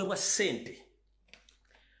 ministries ziweebwa sente.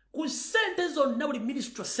 Ku sente zonna buli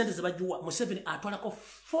ministry sente zebagiwa Museveni atwalako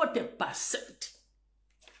 40%.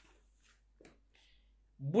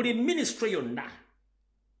 Buli ministry yonna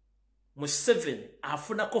Museveni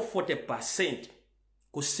afunako 40%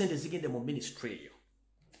 ku sente zigende mu ministry eyo.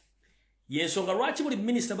 Yensonga lwaki buli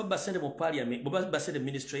minister baba sente mu parliament baba sente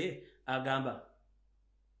ministry agamba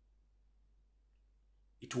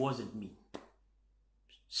it wasn't me.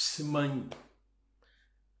 Simanyi.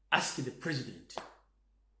 Ask the president.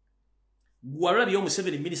 Gwalabye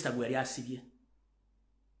Museveni minister gwe yali asibye.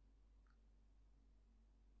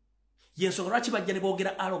 Yensonga lwaki bajja ne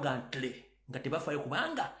boogera arrogantly nga tebafaayo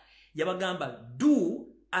kubanga yabagamba do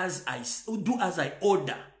as I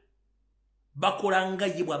order. Bakolanga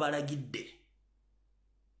ye bwabalagidde.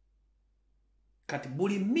 Kati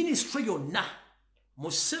buli ministry yonna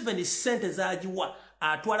Museveni sente zagiwa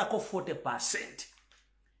atwalako 40%.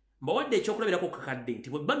 Mbawadde ekyokulabirako kakadde nti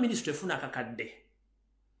bwe ministry efuna akakadde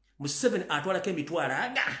Museveni atwalako emitwalo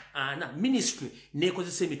 4 ministry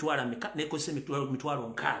nekozesa emitwalo meka nekozesa emitwalo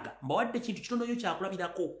 6. Mbawadde kintu kitono nnyo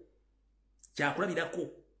kyakulabirako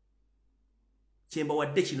kyemba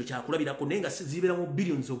wadde kino kyakulabirako naye nga zibeera mu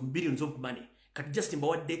billions of money kati just mba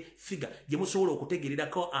wadde figure gye musobola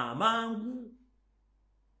okutegererako amangu.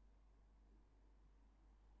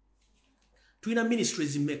 Tulina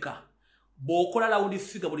ministries mmeka bw'okola round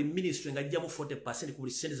figure buli ministry nga jjamu 40% ku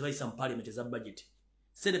buli sente ze bayisa mu parliament eza budget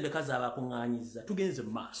sente mmeka z'abakuŋŋaanyizza tugenze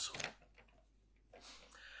mu maaso.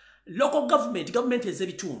 Local government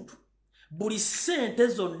ez'ebitundu buli sente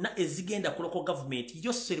zonna ezigenda ku local government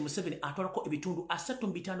Yoweri Museveni atwalako ebitundu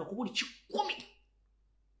 35 ku buli 100.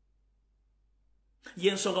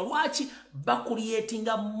 Yensonga lwaki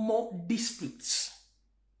bakuliyetinga more districts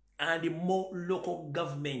and more local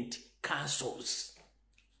government councils.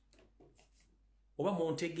 Oba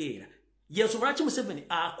montegeera yensonga lwaki Museveni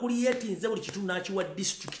akuliyetinze buli kitundu n'akiwa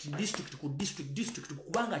district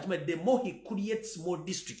kubanga akimanyi the more he creates more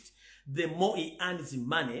districts the more he earns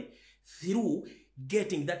money through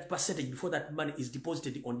getting that percentage before that money is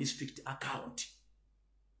deposited on district account.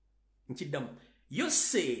 Nkiddamu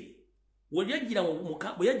Yoseri bw'yagira mu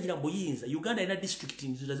buyinza Uganda ina district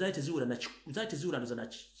nzira zaite ziwura na zaite ziwura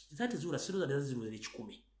siro za ziwura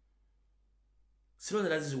 10 siro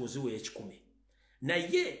za ziwura 10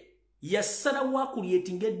 naye yasala wa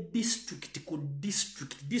creating district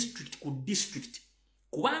ku district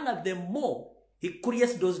kubanga the more he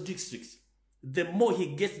creates those districts the more he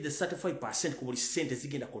gets the 35% ku buli sente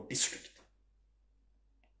zigenda ku district.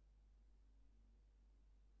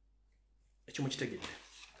 Ekyo mukitegedde.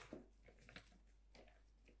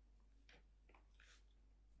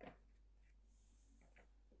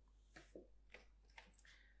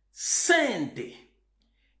 Sente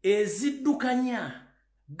eziddukanya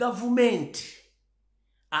government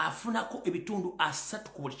afunako ebitundu 3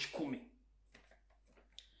 ku buli 10.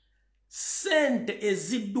 Sente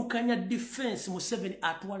eziddukanya defense Museveni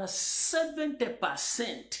atwala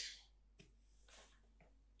 70%.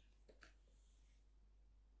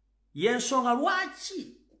 Yensonga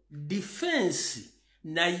lwaki defense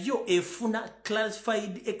nayo efuna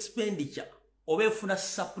classified expenditure oba efuna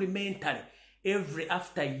supplementary every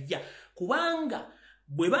after year kubanga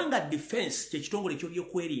bwebanga defense kyekitongole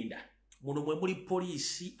ky'ebyokwerinda muno mwe muli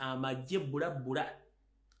police amagye bulabula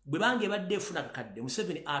bwebanga ebadde efuna kakadde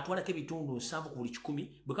Museveni atwalako ebitundu 7 ku buli 10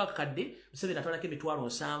 bwekakadde Museveni atwalako emitwalo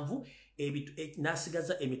 7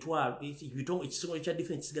 n'asigaza emitwalo ekisonga kya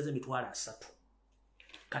defense kisigaza emitwalo 3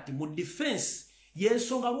 kati mu defense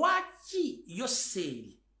yensonga lwaki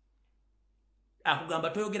Yoseri akugamba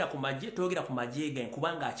toyogera ku magye ga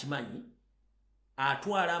kubanga akimanyi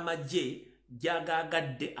atwala amagye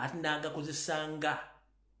gyagagadde ate n'agakozesanga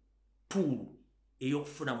tool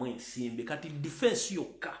eyokufunamu ensimbi kati defense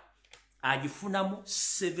yokka agifunamu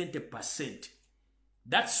 70%.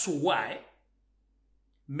 That's why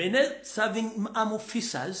many serving armed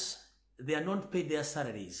officers they are not paid their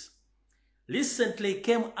salaries. Recently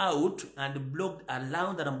came out and blogged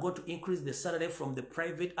around that I'm going to increase the salary from the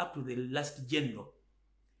private up to the last general.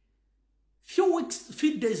 Few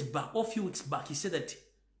weeks back, he said that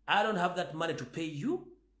I don't have that money to pay you.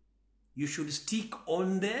 You should stick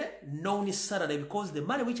on the known salary because the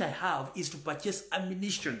money which I have is to purchase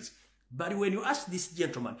ammunition. But when you ask this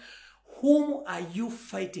gentleman, whom are you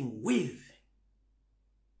fighting with?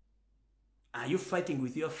 Are you fighting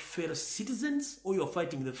with your fellow citizens or you're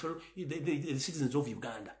fighting the citizens of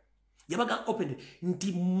Uganda? Yabaga opened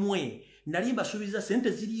nti mwe nalimba subiza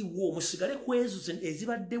sente ziriwo musigale kwezo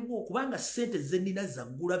ezibaddewo kubanga sente zenina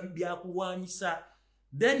zagula byakulwanyisa.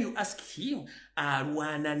 Then you ask him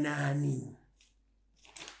alwana nani?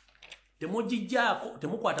 Temujijako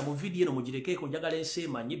temukwata mu video eno mugirekeeko njagala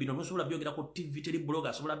ensemanyi bino musobola byogera ku TV teri blogger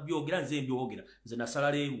asobola byogera nze mbyogera nze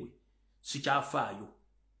nasalalewe sikyafaayo.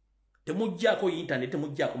 Temujjako internet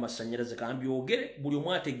temujjako masanyalaze kambyogere buli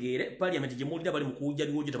omwategeere parliament gye mulira bali mu kuwujja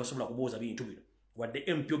liwoje tabasobola kubooza bintu bino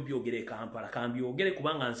wadde MP byogere Kampala kambyogere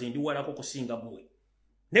kubanga nze ndi walako kusinga mwe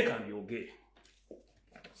ne kambyogere.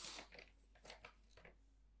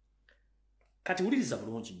 Kati wuliriza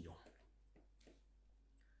bulungi nnyo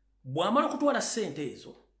bw'amala okutwala sente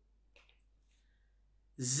ezo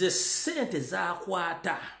ze sente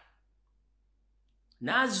zaakwata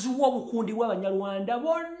n'azuwa obukundi bw'Abanyarwanda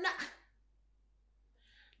bonna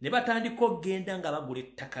ne batandika okgenda nga bagula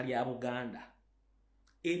ettaka lya Buganda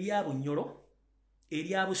erya Bunyoro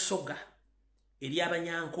erya Busoga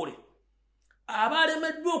ery'Abanyankole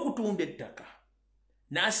abalemeddwa okutunda ettaka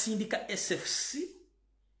n'asindika SFC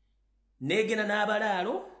negena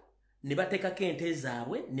n'abalaalo ne bateekako ente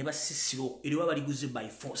zaabwe ne basisiro eriwa baliguze by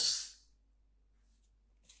force.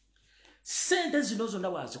 Sente zino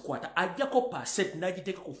zonna bwazikwata ajjako percent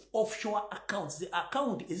n'agiteeka ku offshore accounts, the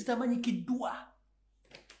account ezitamanyikiddwa.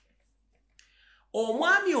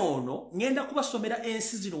 omwami ono ngenda kubasomera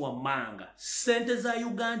ensi zino wammanga sente za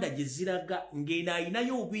Uganda gye ziraga ngenda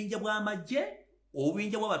ayinayo obubinja bw'amagye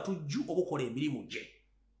obubinja bw'abatujju obukola emirimu gye.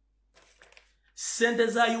 Sente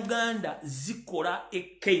za Uganda zikola e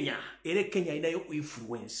Kenya era Kenya ayinayo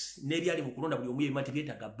influence n'ebyali mu kulonda buli omu ebimati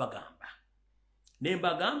byetaaga bagamba.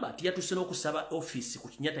 Nembagamba tiyatuse n'okusaba office ku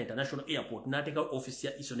Kenyatta International Airport n'ateeka office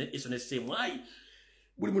ya Isone Semwai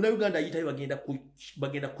buli muna Uganda ayitayo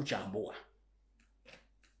bagenda kukyambuwa.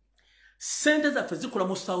 Sente zaffe zikola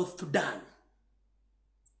mu South Sudan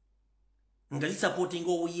nga zisupporting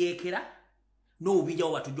obuyeekera n'obubinja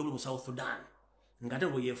bw'abatujju obuli mu South Sudan nga ate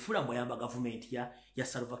bwe yeefula mbwayamba gavumenti ya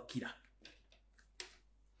Salva Kiir.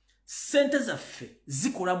 Sente zaffe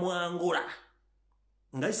zikola mu Angola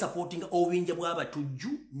nga zisupporting obubinja bw'abatujju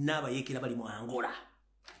n'abayeekera bali mu Angola.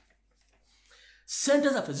 Sente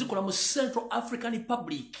zaffe zikola mu Central African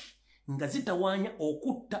Republic nga zitawaanya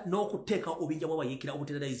okutta n'okuteeka obubinja bw'abayeekera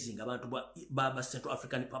obuterrorizing abantu ba Central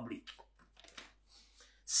African Republic.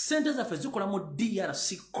 Sente zaffe zikola mu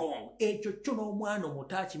DRC Congo ekyo kyo n'omwana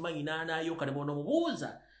omuto akimanyi n'anaayoka ne bona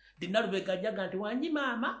omubuuza Dinalubega ajjaga nti wanyi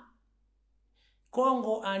maama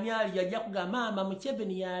Congo ani ali yajja kugamba maama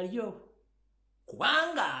Museveni yaliyo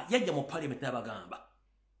kubanga yajja mu parliament n'abagamba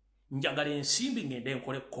njagala ensimbi ngende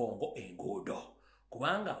nkole Congo enguudo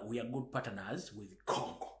kubanga we are good partners with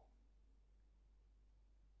Congo.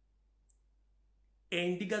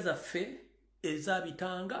 Endiga zaffe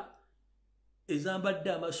ezabitanga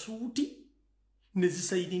ezambadde amasuuti ne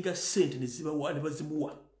zisayidinga sente ne zibawa ne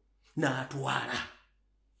bazimuwa n'atwala.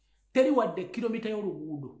 Teri wadde kilomita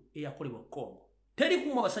y'oluguudo eyakolebwa Congo. Teri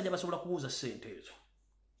kumu abasajja basobola kubuuza sente ezo.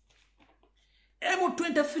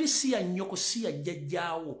 M23 si ya nnyoko si ya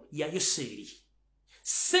jjajjaawo yayo seeri.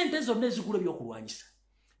 Sente zonna ezigula ebyokulwanyisa.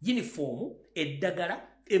 Uniform, eddagala,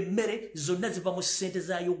 emmere zonna ziva mu sente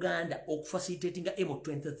za Uganda okufacilitatinga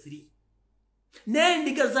M23.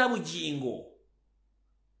 N'endiga za Bujingo.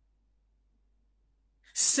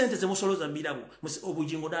 Sente ze musoloza mbirabu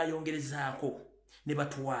Obujingo n'ayongerezaako ne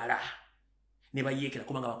batwala ne bayeekera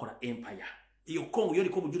kubanga bakola empire. Iyo Congo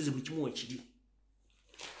yoliko obujulizi buli kimu ekiri.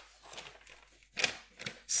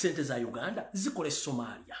 Sente za Uganda zikola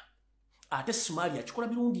Somalia. Ate Somalia kikola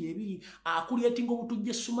mirundi ebiri akulyetinga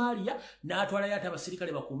obutujje Somalia n'atwala yata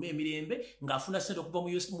abasirikale bakuuma emirembe ng'afuna sente okuva mu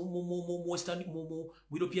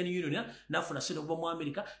European Union n'afuna sente okuva mu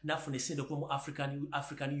America n'afuna sente okuva mu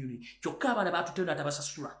African Union. Kyokka abaana baatuteo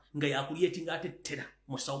n'atabasasula nga yakulyetinga ate ttera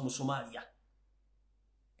mu Somalia.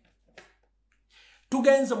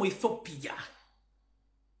 Tugenze mu Ethiopia.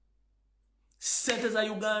 Sente za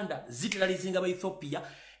Uganda ziteralizinga ba Ethiopia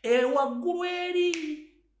ewaggulu eri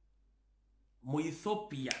mu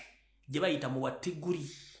Ethiopia gye bayita mu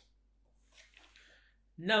Watiguri.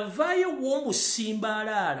 Navaayo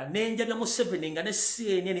w'omusimbaalaala n'enjaga Museveni nga ne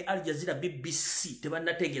CNN ne Al Jazeera BBC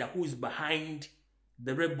tebannategeera who is behind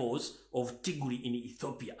the rebels of Tigray in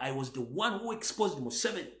Ethiopia. I was the one who exposed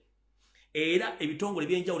Museveni. Era ebitongole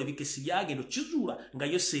by'enjawulo bikesi byagendo kizuula nga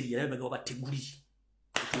yo seeri yalabaga Watiguri.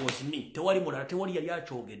 It was me. Tewali mulala tewali yali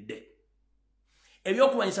akyogedde.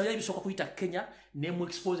 Ebyokulwanyisa byali bisooka kuyita Kenya ne mu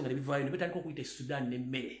exposing ne bivaayo ne betandika okuyita Sudan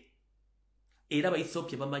n'emmere. Era aba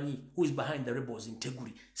Ethiopia bamanyi who is behind the rebels in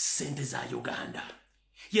Tigray. Sente za Uganda.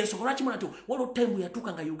 Yensobola kimona nti waliwo time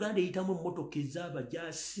yatuuka nga Uganda eyitamu emmotoka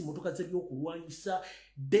ez'abajaasi emmotoka z'ebyokulwanyisa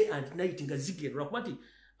day and night nga zigerera kuba nti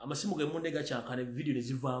amasimu ge munde gakyankana video ne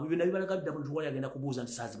zivaamu ebyo nabibalaga dda muntu wali agenda kubuuza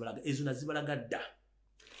nti saazibalaga ezo nazibalaga dda.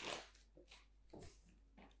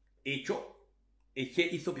 Ekyo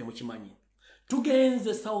ekye Ethiopia mukimanyi.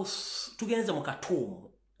 Tugenze mu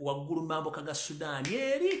Katuumu waggulu mambo kaga Sudan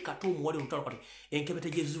eri Katuumu wali lutalo kati enkebete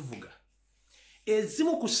gye zivuga.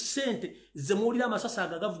 Ezimu ku sente ze muwulira amasasa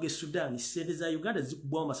agavuga Sudan sente za Uganda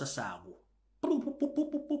zikubwamu amasasa ago.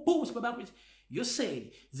 Yo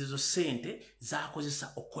seeri zizo sente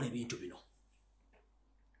zakozesa okukola ebintu bino.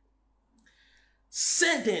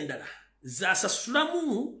 Sente endala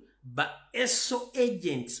zasasulamu ba ESO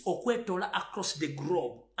agents okwetola across the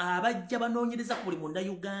globe abajja banoonyereza ku buli munda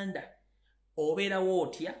Uganda obeera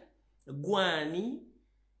wootya gwani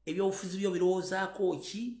ebyobufuzi byo birowoozaako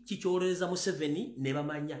ki kikyoloweza Museveni ne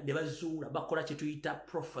bamanya ne bazuula bakola kye tuyita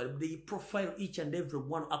profile. They profile each and every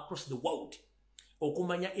one across the world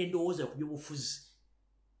okumanya endowooza ku byobufuzi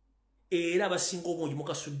era abasinga obungi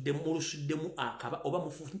mulusuddemu akaba oba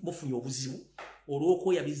mufunye obuzibu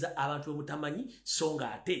olw'okweyabiza abantu bemutamanyi so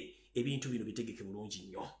nga ate ebintu bino bitegeke bulungi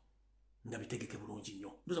nnyo nga bitegeke bulungi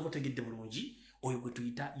nnyo. Ndoza mutegedde bulungi oyo gwe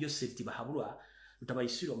tuyita Yosef Tibahabulwa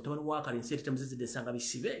Lutabayisirwa mutabani wa Kalensi Tamuzizide Sanga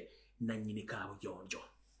Bisibe na nnyini Kabujonjo.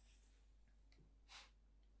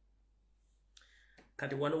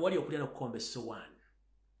 kati wano wali okulya n'okukomba essowaani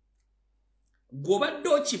gw'obadde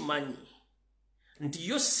okimanyi nti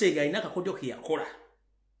Yosege alina akakodyo ke yakola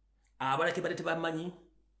abalala badde tebamanyi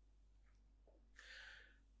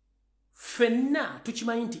ffenna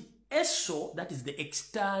tukimanyi nti ESO, that is the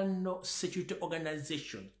External Security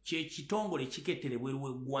Organization, kye kitongole ekikeetere bweru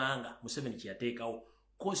w'eggwanga Museveni kye yateekawo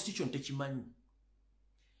constitution tekimanyi.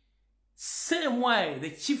 Same way the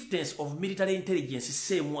chieftains of military intelligence,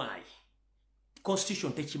 same way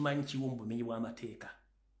constitution tekimanyi kiwo mu bumenyi bw'amateeka.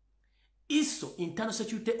 ISO, Internal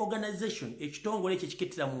Security Organization, ekitongole ekyo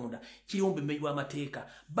ekikeetera munda kiri mu bumenyi bw'amateeka.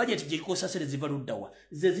 Budget gye likosa sente ziva luddawa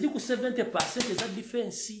ze ziri ku 70% eza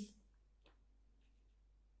defense.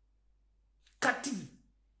 Kati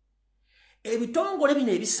ebitongole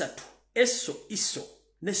bino ebisatu ESO, ISO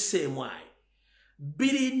ne SMI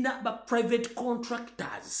birina ba private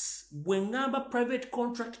contractors. Bwe ngamba private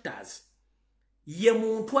contractors ye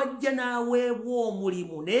muntu ajja n'aweebwa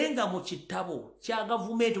omulimu naye nga mu kitabo kya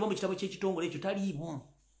gavumenti oba mu kitabo ky'ekitongole ekyo taliimu.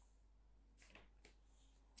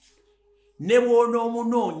 Ne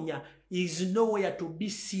bw'onoomunoonya is nowhere to be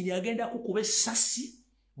seen. Agenda kukuba essasi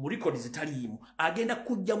mu records zitaliimu, agenda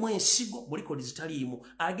kujjamu ensigo mu records zitaliimu,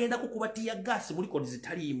 agenda kukuba tiya gas mu records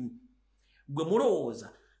zitaliimu. Gwe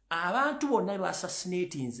mulowooza abantu bonna ba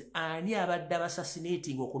assassinating ani abadde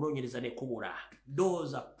assassinating okunoonyereza ne kubula?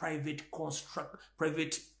 Those are private construct,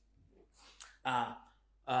 private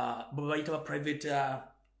bayita ba private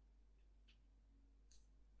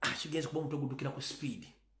kigenza kuba omuntu oguddukira ku speed,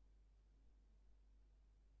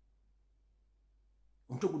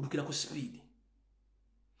 omuntu oguddukira ku speed.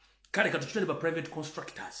 Kale katutune ba private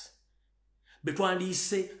constructors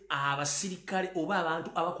betwandiise abasirikale oba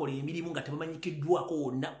abantu abakola emirimu nga tebamanyikiddwako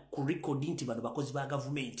wonna ku record nti bano bakozi ba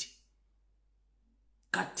gavumenti.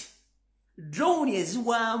 Kati drone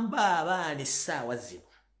eziwamba abaana essaawa zino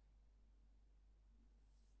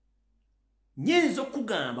nyinza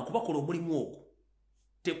okugamba kubakola omulimu ogwo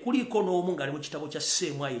tekuliko n'omu ng'ali mu kitabo kya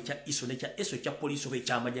SMI ekya ISO nekya ESO ekya poliisi oba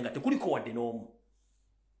ekyamagye nga tekuliko wadde n'omu.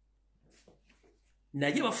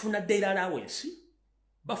 Naye bafuna daily allowance,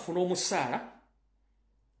 bafuna omusaala,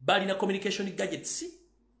 balina communication gadgets,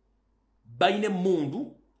 balina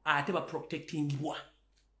emmundu ate baprotectingibwa.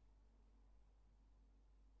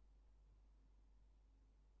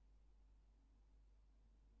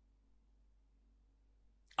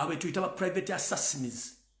 Abe tuyita ba private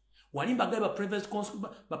assassins. Walimba gaye ba private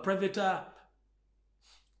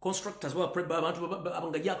constructors abantu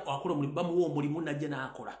abangajja akola omulimu bamuwa omulimu najja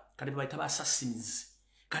n'akola kati bayita ba assassins.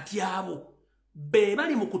 Kati abo be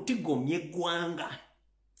bali mu kutigomya eggwanga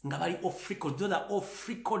nga bali off records. Those are off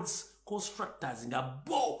records constructors nga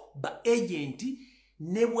bo ba agent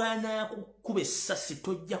ne bwana kukuba essasi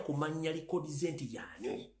tojja kumanya likodi ze nti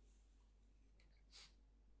yani.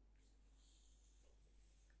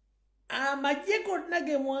 Amagye gonna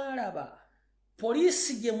ge mwalaba,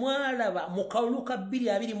 poliisi gye mwalaba mu kalulu ka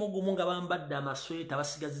 221 nga bambadde amasweta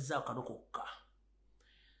basigazizzaako kano kokka.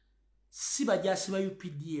 Si bajaasi ba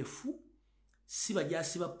UPDF, si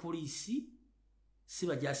bajaasi ba poliisi, si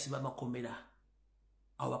bajaasi ba makomera.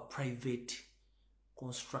 Our private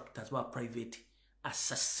constructors, our private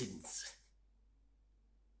assassins.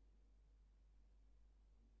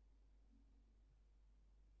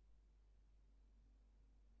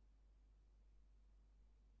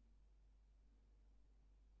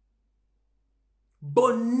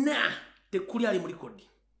 Bonna tekuli ali mu likodi.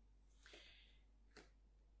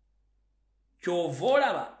 Kyova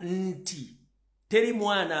olaba nti teri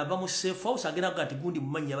mwana ava mu safe house agenda kugati gundi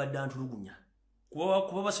mumanyi abadde antulugunya.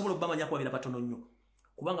 Kuba basobola okubamanya kwabira batono nnyo.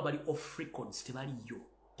 Kubanga bali off records tebaliyo.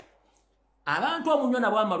 Abantu amunywa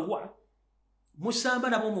nabo amaluwa, musamba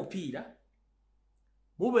nabo omupiira,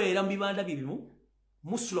 mubeera mu bibanda bibimu,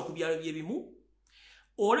 musula ku byalo byebimu,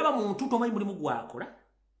 olaba muntu tomanyi mulimu gwakola,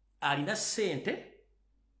 alina ssente,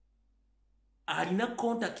 alina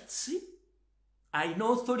contacts, alina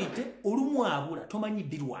authority, olumu abula tomanyi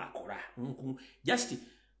ddi lwakola. Just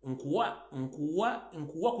nkuwa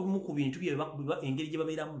ku bintu bye engeri gye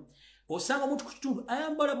babeeramu. Osanga omuntu ku kitundu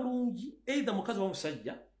ayambala bulungi, either mukazi wa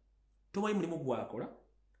musajja, tomanyi mulimu gwakola,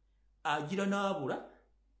 agira n'abula,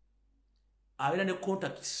 abeera ne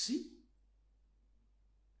contacts,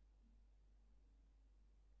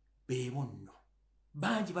 beebo nno.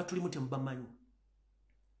 Bangi batulimu temubamanyi.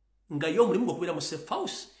 Nga yo omulimu gwokubeera mu safe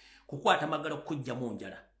house kukwata amagalo kujja mu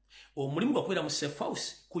njala. Omulimu gwokubeera mu safe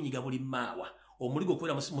house kunyiga buli maawa. Omulimu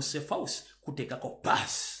gwokubeera mu safe house kuteekako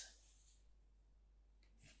pass.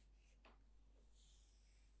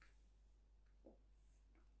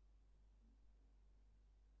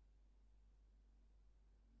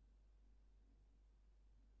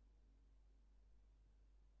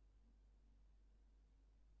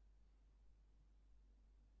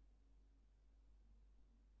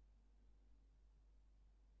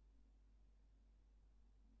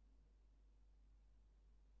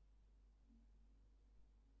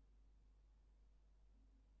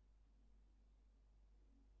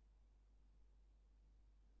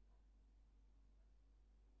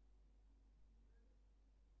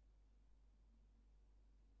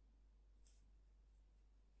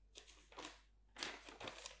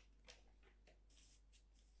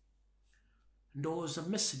 ndowooza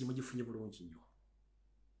message mugifunye bulungi nnyo.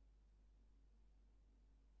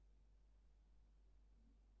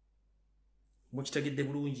 Mukitegedde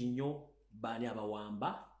bulungi nnyo baani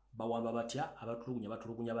bawamba batya,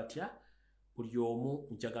 abatulugunya batya, buli omu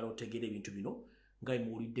njagala otegere ebintu bino nga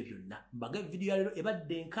muwulidde byonna. Mbaga video ya lero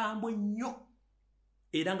ebadde nkambwe nnyo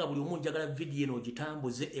era nga buli omu njagala video eno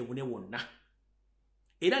ogitambuze ebune wonna.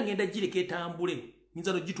 Era ngenda gireka etambule,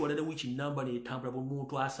 nyinza nogitwalira wiki namba n'etambula buli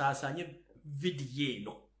muntu asaasaanye video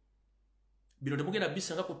eno. Bino temugenda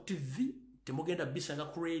bisanga ku TV, temugenda bisanga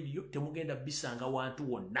ku radio, temugenda bisanga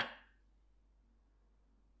wantu wonna.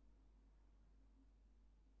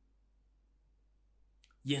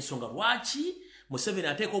 Yensonga lwaki Museveni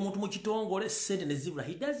ateeka omuntu mu kitongole sente ne zibula.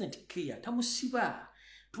 He doesn't care. Tamusiba.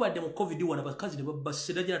 Tubadde mu COVID wana bakazi ne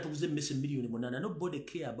babasera jana tuguze mmese milioni 8. Nobody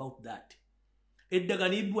care about that. Eddaga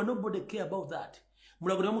nibwa nobody care about that.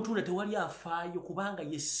 Mulago ne mutunda tewali afaayo kubanga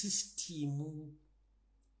ye system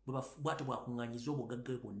bwate bwakunganyiza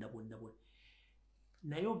obugagga bwonna.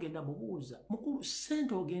 Naye ogenda mubuuza mukulu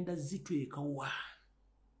sente ogenda zitweka wa?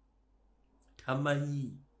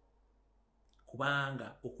 Tamanyi.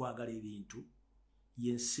 Kubanga okwagala ebintu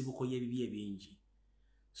yensibuko y'ebibi ebingi.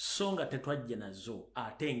 So nga tetwajja nazo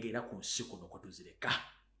ate ngera ku nsi kuno kwe tuzireka.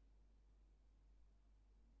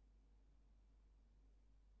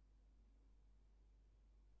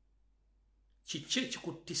 Kiki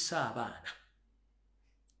ekikuttisa abaana?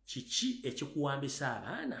 Kiki ekikuwambisa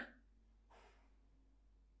abaana?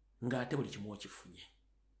 Ng'ate buli kimu okifunye.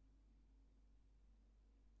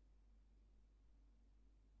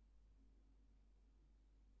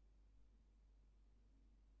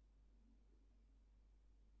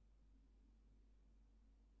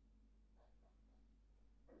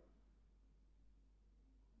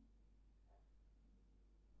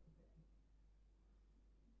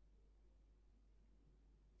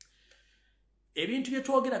 Ebintu bye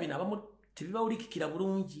twogera bino abamu tebibawulikikira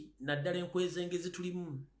bulungi naddala enkweza engezi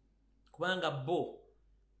tulimu kubanga bo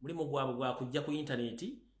mulimu gwabwe gwa kujja ku internet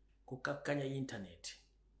kukakkanya internet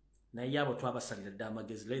naye abo twabasalira dda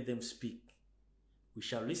amagezi. Let them speak, we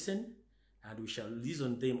shall listen and we shall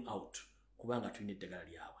reason them out kubanga tulina eddagala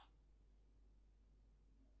lyabwe.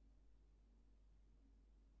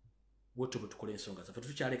 Bwetyo bwe tukola ensonga zaffe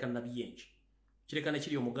tukyaleka nabiyenji kireka ne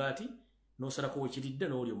kiri omugaati n'osalako wekiridde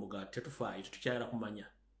n'oli omugaati tetufaayo tetukyagala kumanya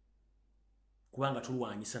kubanga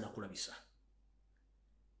tulwanyisa na kulabisa.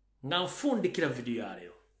 Nga nfundikira video ya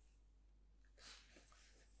lero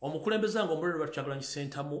omukulembeze nga omuliro lwatukyagala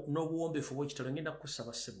nsentamu n'obuwombeefu bw'ekitalo ngenda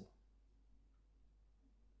kukusaba ssebo.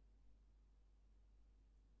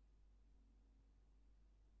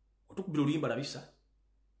 Otukubira oluyimba labisa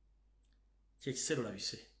kyekiseera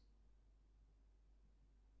olabise.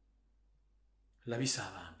 Labisa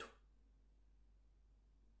abantu.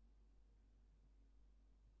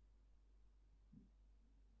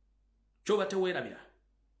 Kyoba teweerabira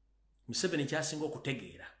Museveni kyasinga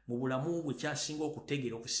okutegeera mu bulamu bwe kyasinga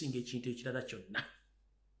okutegeera okusinga ekintu ekirala kyonna.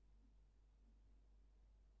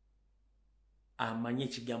 Amanye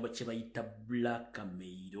ekigambo kye bayita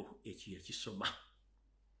blackmail ekyo yakisoma.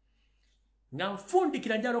 Nga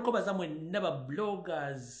nfundikira njala okubaza mwenna ba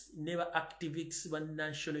bloggers ne ba activists ba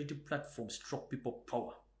national unity platform stroke people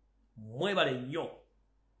power. Mwebale nnyo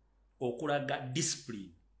okulaga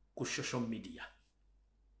discipline ku social media.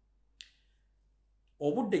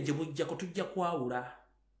 Obudde gye bujjako tujja kwawula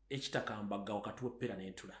ekitakambagga wakati w'eppera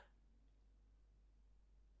n'entula.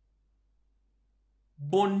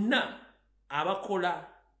 Bonna abakola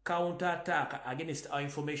counter attack against our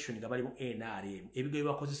information nga bali mu NRM ebigo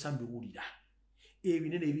ebibakozesa mbiwulira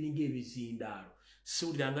ebinene ebiringa ebizindaalo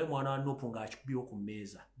siwulirangayo mwana wa Nopu ng'akikubyewo ku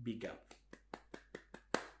mmeeza. Big up.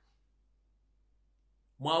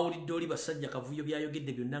 Mwawulidde oli basajja kavuyo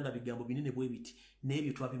byayogedde byonna nga bigambo binene bwe biti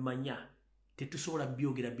n'ebyo twabimanya tetusobola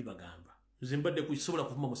byogera bibagamba. Nze mbadde kusobola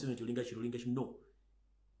kuvuma Museveni nti olinga kino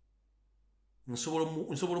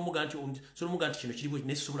nsobola omuga nti kino kiri bwe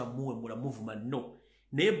nesobola muwemula muvuma no.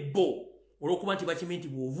 Naye bo olw'okuba nti bakimanyi nti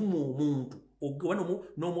bw'ovuma omuntu oba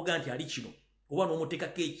n'omuga nti ali kino oba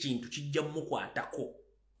n'omuteekako ekintu kijja mumukwatako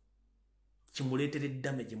kimuleetera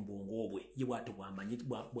damage mu bwongo bwe ye bw'ate bw'amanyi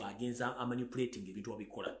bw'agenza amanipulating ebintu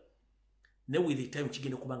wabikola. Ne with the time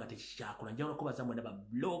kigenda kuba nga tekikyakola. Njagala okubaza mwenna ba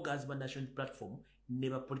bloggers ba national platform ne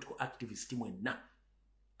ba political activists mwenna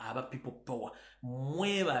aba people power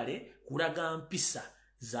mwebale kulaga mpisa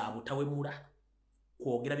za butawemula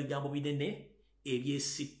kwogera bigambo binene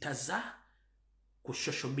ebyesittaza ku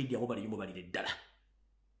social media bo bali yumo balire ddala.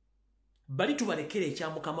 Bali tubalekere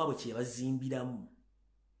ekyamukama bwe kye bazimbiramu.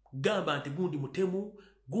 Gamba nti gundi mutemu,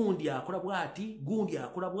 gundi akola bwati, gundi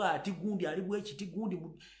akola bwati, gundi ali bwekiti, gundi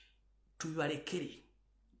tubibalekere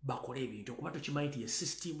bakole ebintu kuba tukimanyi nti ye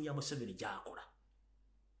system ya Museveni gy'akola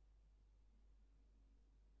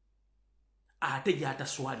ate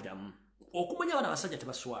gy'ataswaliramu okumanya abana abasajja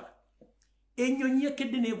tebaswala ennyonyi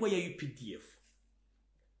ekedde n'egwa ya UPDF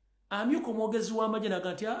amyuka omwogezi w'amagye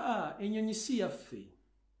naga nti ennyonyi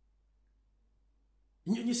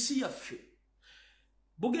si yaffe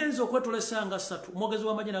bugenza okwetolesa nga 3 omwogezi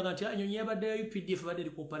w'amagye naga nti ennyonyi yabadde ya UPDF badde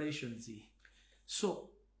eri operations so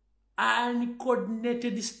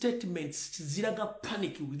uncoordinated statements ziraga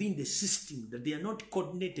panic within the system that they are not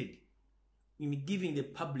coordinated in giving the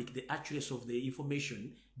public the accuracy of the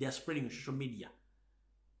information they are spreading on social media.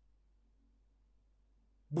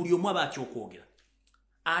 Buli omu aba akyokwogera.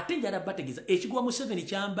 Ate njala bategeza ekigwa Museveni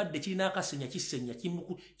kyambadde kirina akasenya kisenya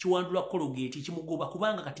kiwandula Colgate kimugoba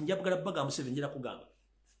kubanga kati njabagala baga Museveni njala kugamba.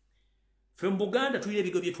 Ffe mu Buganda tulina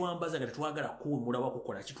ebigo bye twambaza nga tetwagala kuwumula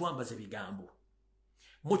wakukola kitwambaza ebigambo.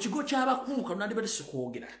 Mu kigo ky'abakulu kano nandibadde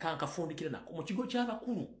sikwogera kankafundikira nako mu kigo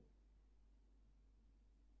ky'abakulu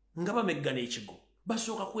nga bameggana ekigo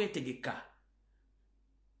basooka kwetegeka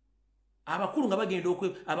abakulu nga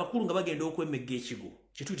bagenda okwemegga ekigo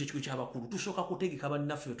kyetuyita ekigo ky'abakulu tusooka kutegeka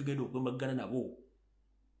bannaffe tugenda okwemeggana nabo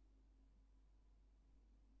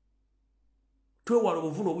twewala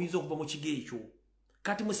obuvune obuyinza okuva mu kigo ekyo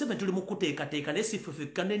kati Museveni tuli mu kuteekateeka naye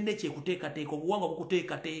sifefekka nenne kyekuteekateeka obuwangwa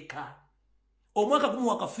bukuteekateeka omwaka gumu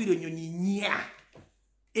wakafiira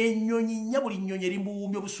ennyonyi nnya buli nnyonyi eri mu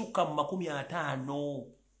buwumbi obusukka mu 50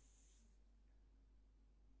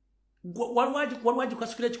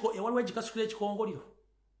 waliwo gikasukira ekikongoliro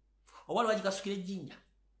oba waliwo gikasukira ejjinja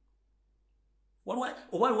oba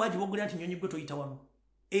waliwo agibogera nti nnyonyi gwe toyita wano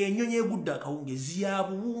ennyonyi egudde akawungezi ya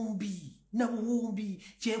buwumbi na buwumbi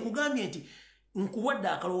kyenkugambye nti nkuwadde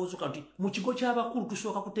akalowoozo ka nti mu kigo ky'abakulu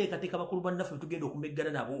tusooka kuteekateeka bakulu bannaffe tugenda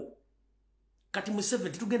okumeggana nabo kati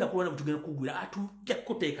Museveni tugenda kulwana tugenda kugwira tujja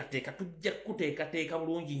kuteekateeka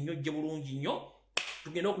bulungi nnyo gye bulungi nnyo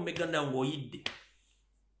tugenda okumeggana nawe ng'oyidde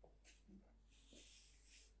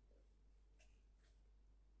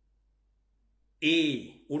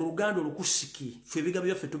oluganda olukusiki ffe ebigambo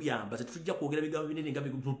byaffe tubyambaza tetujja kwogera bigambo binene nga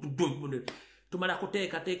tumala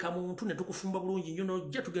kuteekateeka muntu ne tukufumba bulungi nnyo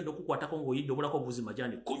nojja tugenda okukwatako ng'oyidde obulako obuzima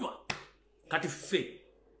gyani kunywa kati ffe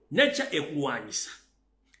necca ekulwanyisa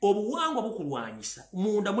obuwangwa bukulwanyisa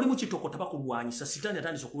munda mulimu kitokota bakulwanyisa sitaani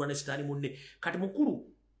atandise okulwana sitaani munne kati mukulu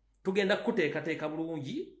tugenda kuteekateeka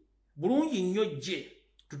bulungi nnyo gye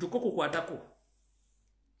tutuke okukwatako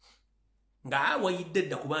nga wayidde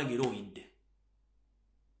dda kubanga era oyidde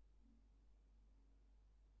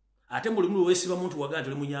ate mulimu weesiba muntu wagaa nti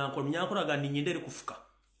oli munyankole agaa ninyendere kufuka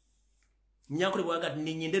munyankole bwagaa nti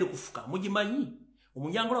ninyendere kufuka mugimanyi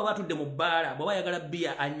omunyankole aba atudde mu bbaala bw'aba ayagala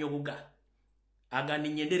bbiya anyogoga agaa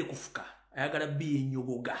ninyendere kufuka ayagala bbiya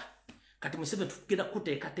enyogoga kati Museveni tugenda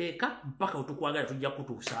kuteekateeka mpaka wetukwagala tujja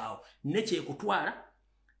kutuusaawo nekyekutwala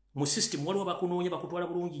mu system waliwo bakunoonya bakutwala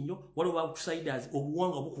bulungi nnyo waliwo bakusaiders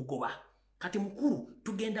obuwangwa bukugoba kati mukulu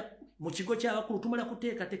tugenda mu kigo ky'abakulu tumala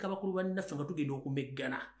kuteekateeka bakulu bannaffe nga tugenda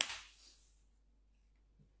okumeggana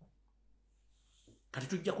kati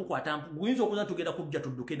tujja kukwata guyinza okuza tugenda kujja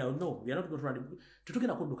tudduke nawe no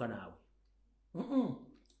tetugenda kudduka naawe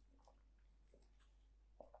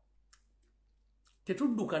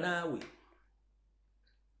tetudduka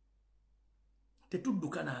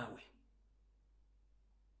naawe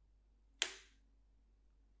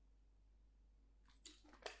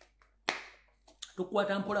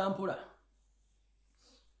tukwata mpola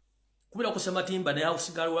kubira kusema timba naye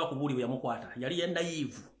usigala wakubuli yamukwata yali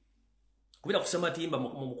yendayivu kubira kusema timba mu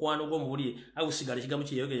mukwano gwo mubuli usigala ekigambo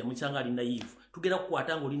kyeyogera mukyanga ali nayivu tugenda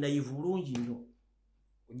kukwata ngo oli nayivu bulungi nnyo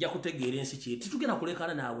ojja kutegeera ensi kye titugenda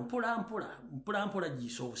kulekana naawe mpola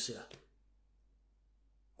giisa obusera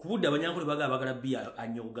kubudde abanyankole bagala bbiya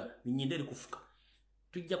anyoga ninyendere kufuka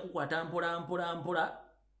tujja kukwata mpola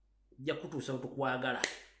ojja kutuusa tukwagala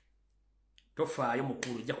tofaayo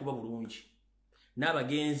mukulu ojja kuba bulungi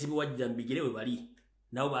n'abagenzi bwajja mbigere we bali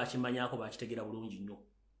nabo bakimanyako bakitegeera bulungi nnyo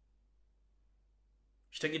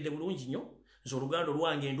kitegedde bulungi nnyo nze oluganda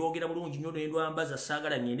olwange ndwogera bulungi nnyo nendwambaza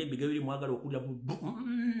saagala ngende ebiga biri mwagala okulira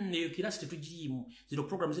eyo kirasi tetugiyimu zino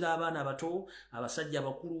program ziri abaana abato abasajja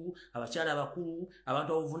abakulu abakyala abakulu abantu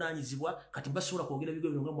abavunaanyizibwa kati basobola kwogera ebigo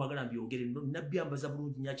bino nga mwagala mbyogere nabyambaza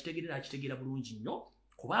bulungi nnyo akitegeera bulungi nnyo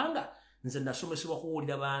kubanga nze nasomesebwa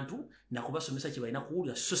kuwulira abantu nakubasomesa kye balina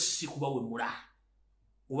kuwulira so si kubawemula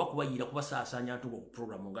oba kubayira kubasaasaanya ntuga ku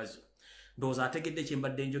programu ngazo ndowooza ategedde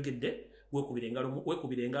kyembadde njogedde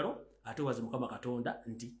weekubira engalo ate waze Mukama Katonda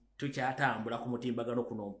nti tukyatambula ku mutimbagano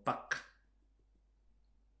kuno mpaka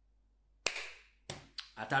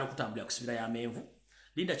ate ali kutambulira kusibira y'amenvu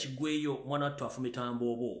Linda Kigweyo mwana wattu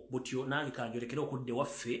afumitambo obo butyo nange kanjolekera okudde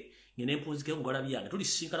waffe ngene mpunzike ngala byange tuli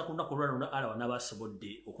sinkana ku nnako lwano ala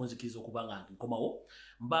wanabasobodde okunzikiriza okubanga nkomawo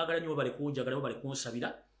mbagala nnyo bali kunjagala bali kunsabira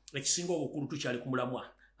ekisinga obukulu tukyali kumulamwa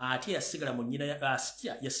ate yasigala mu nnyina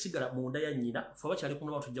yasigala mu nda ya nnyina fe bakyali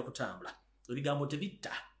kumulamwa tujja kutambula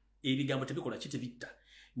ebigambo tebikola kitebitta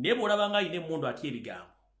naye bw'olabanga alina emmundu atya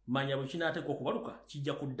ebigambo manya bwe kinaateeka okubaluka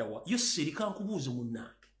kijja kuddawa yo serika nkubuuze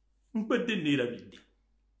munnange mbadde neerabidde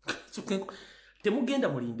temugenda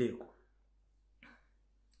mulindeeko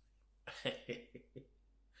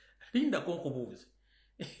lindako nkubuuze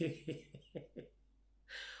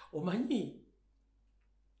omanyi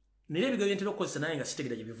naye ebigambo bye ntera okukozesa naye nga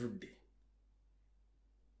sitegera gye bivudde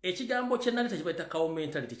ekigambo kye naleta kibaita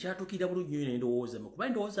mentality kyatuukirira bulungi nnyo n'endowooza kuba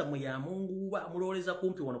endowooza mmwe ya munguuba mulowooleza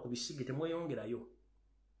kumpi wano ku bisige temweyongerayo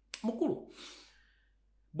mukulu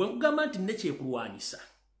bwe nkugamba nti nne kyekulwanyisa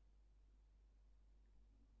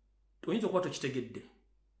oyinza okuba tokitegedde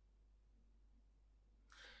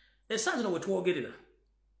essanha zino bwe twogerera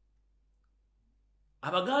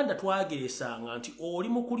abaganda twageresanga nti oli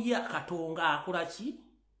mu kulya katonga akola ki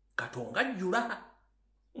katonga ajjula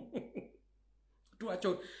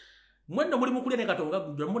twakyo mwenna muli mu kulya ne katonga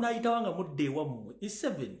ajjula munaayitawa nga mudde ewammwe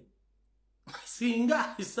 7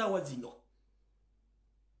 singa essaawa zino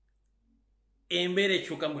embeera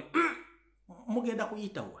ekyuka mwe mugenda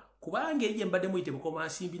kuyitawa kubanga eje mbadde muyite bukoma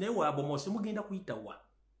nsimbi naye wabomose mugenda kuyitawa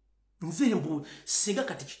nze mbu singa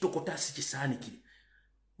kati kitokota si kisaanikire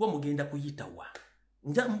bo mugenda kuyitawa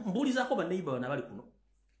mbuulizako banneiba bana bali kuno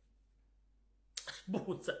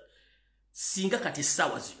buuza singa kati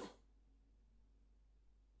essaawa zino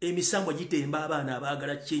emisango gitemba abaana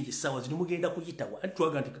abaagala change essaawa zino mugenda kuyitawa anti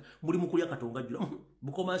twaga nti muli mu kulya katonga jjula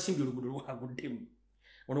bukoma nsimbi oluguudo lwaguddemu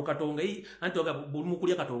ono katonga anti twaga muli mu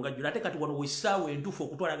kulya katonga jjula ate kati wano wessaawa entuufu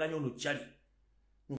okutwalaganya ono kyali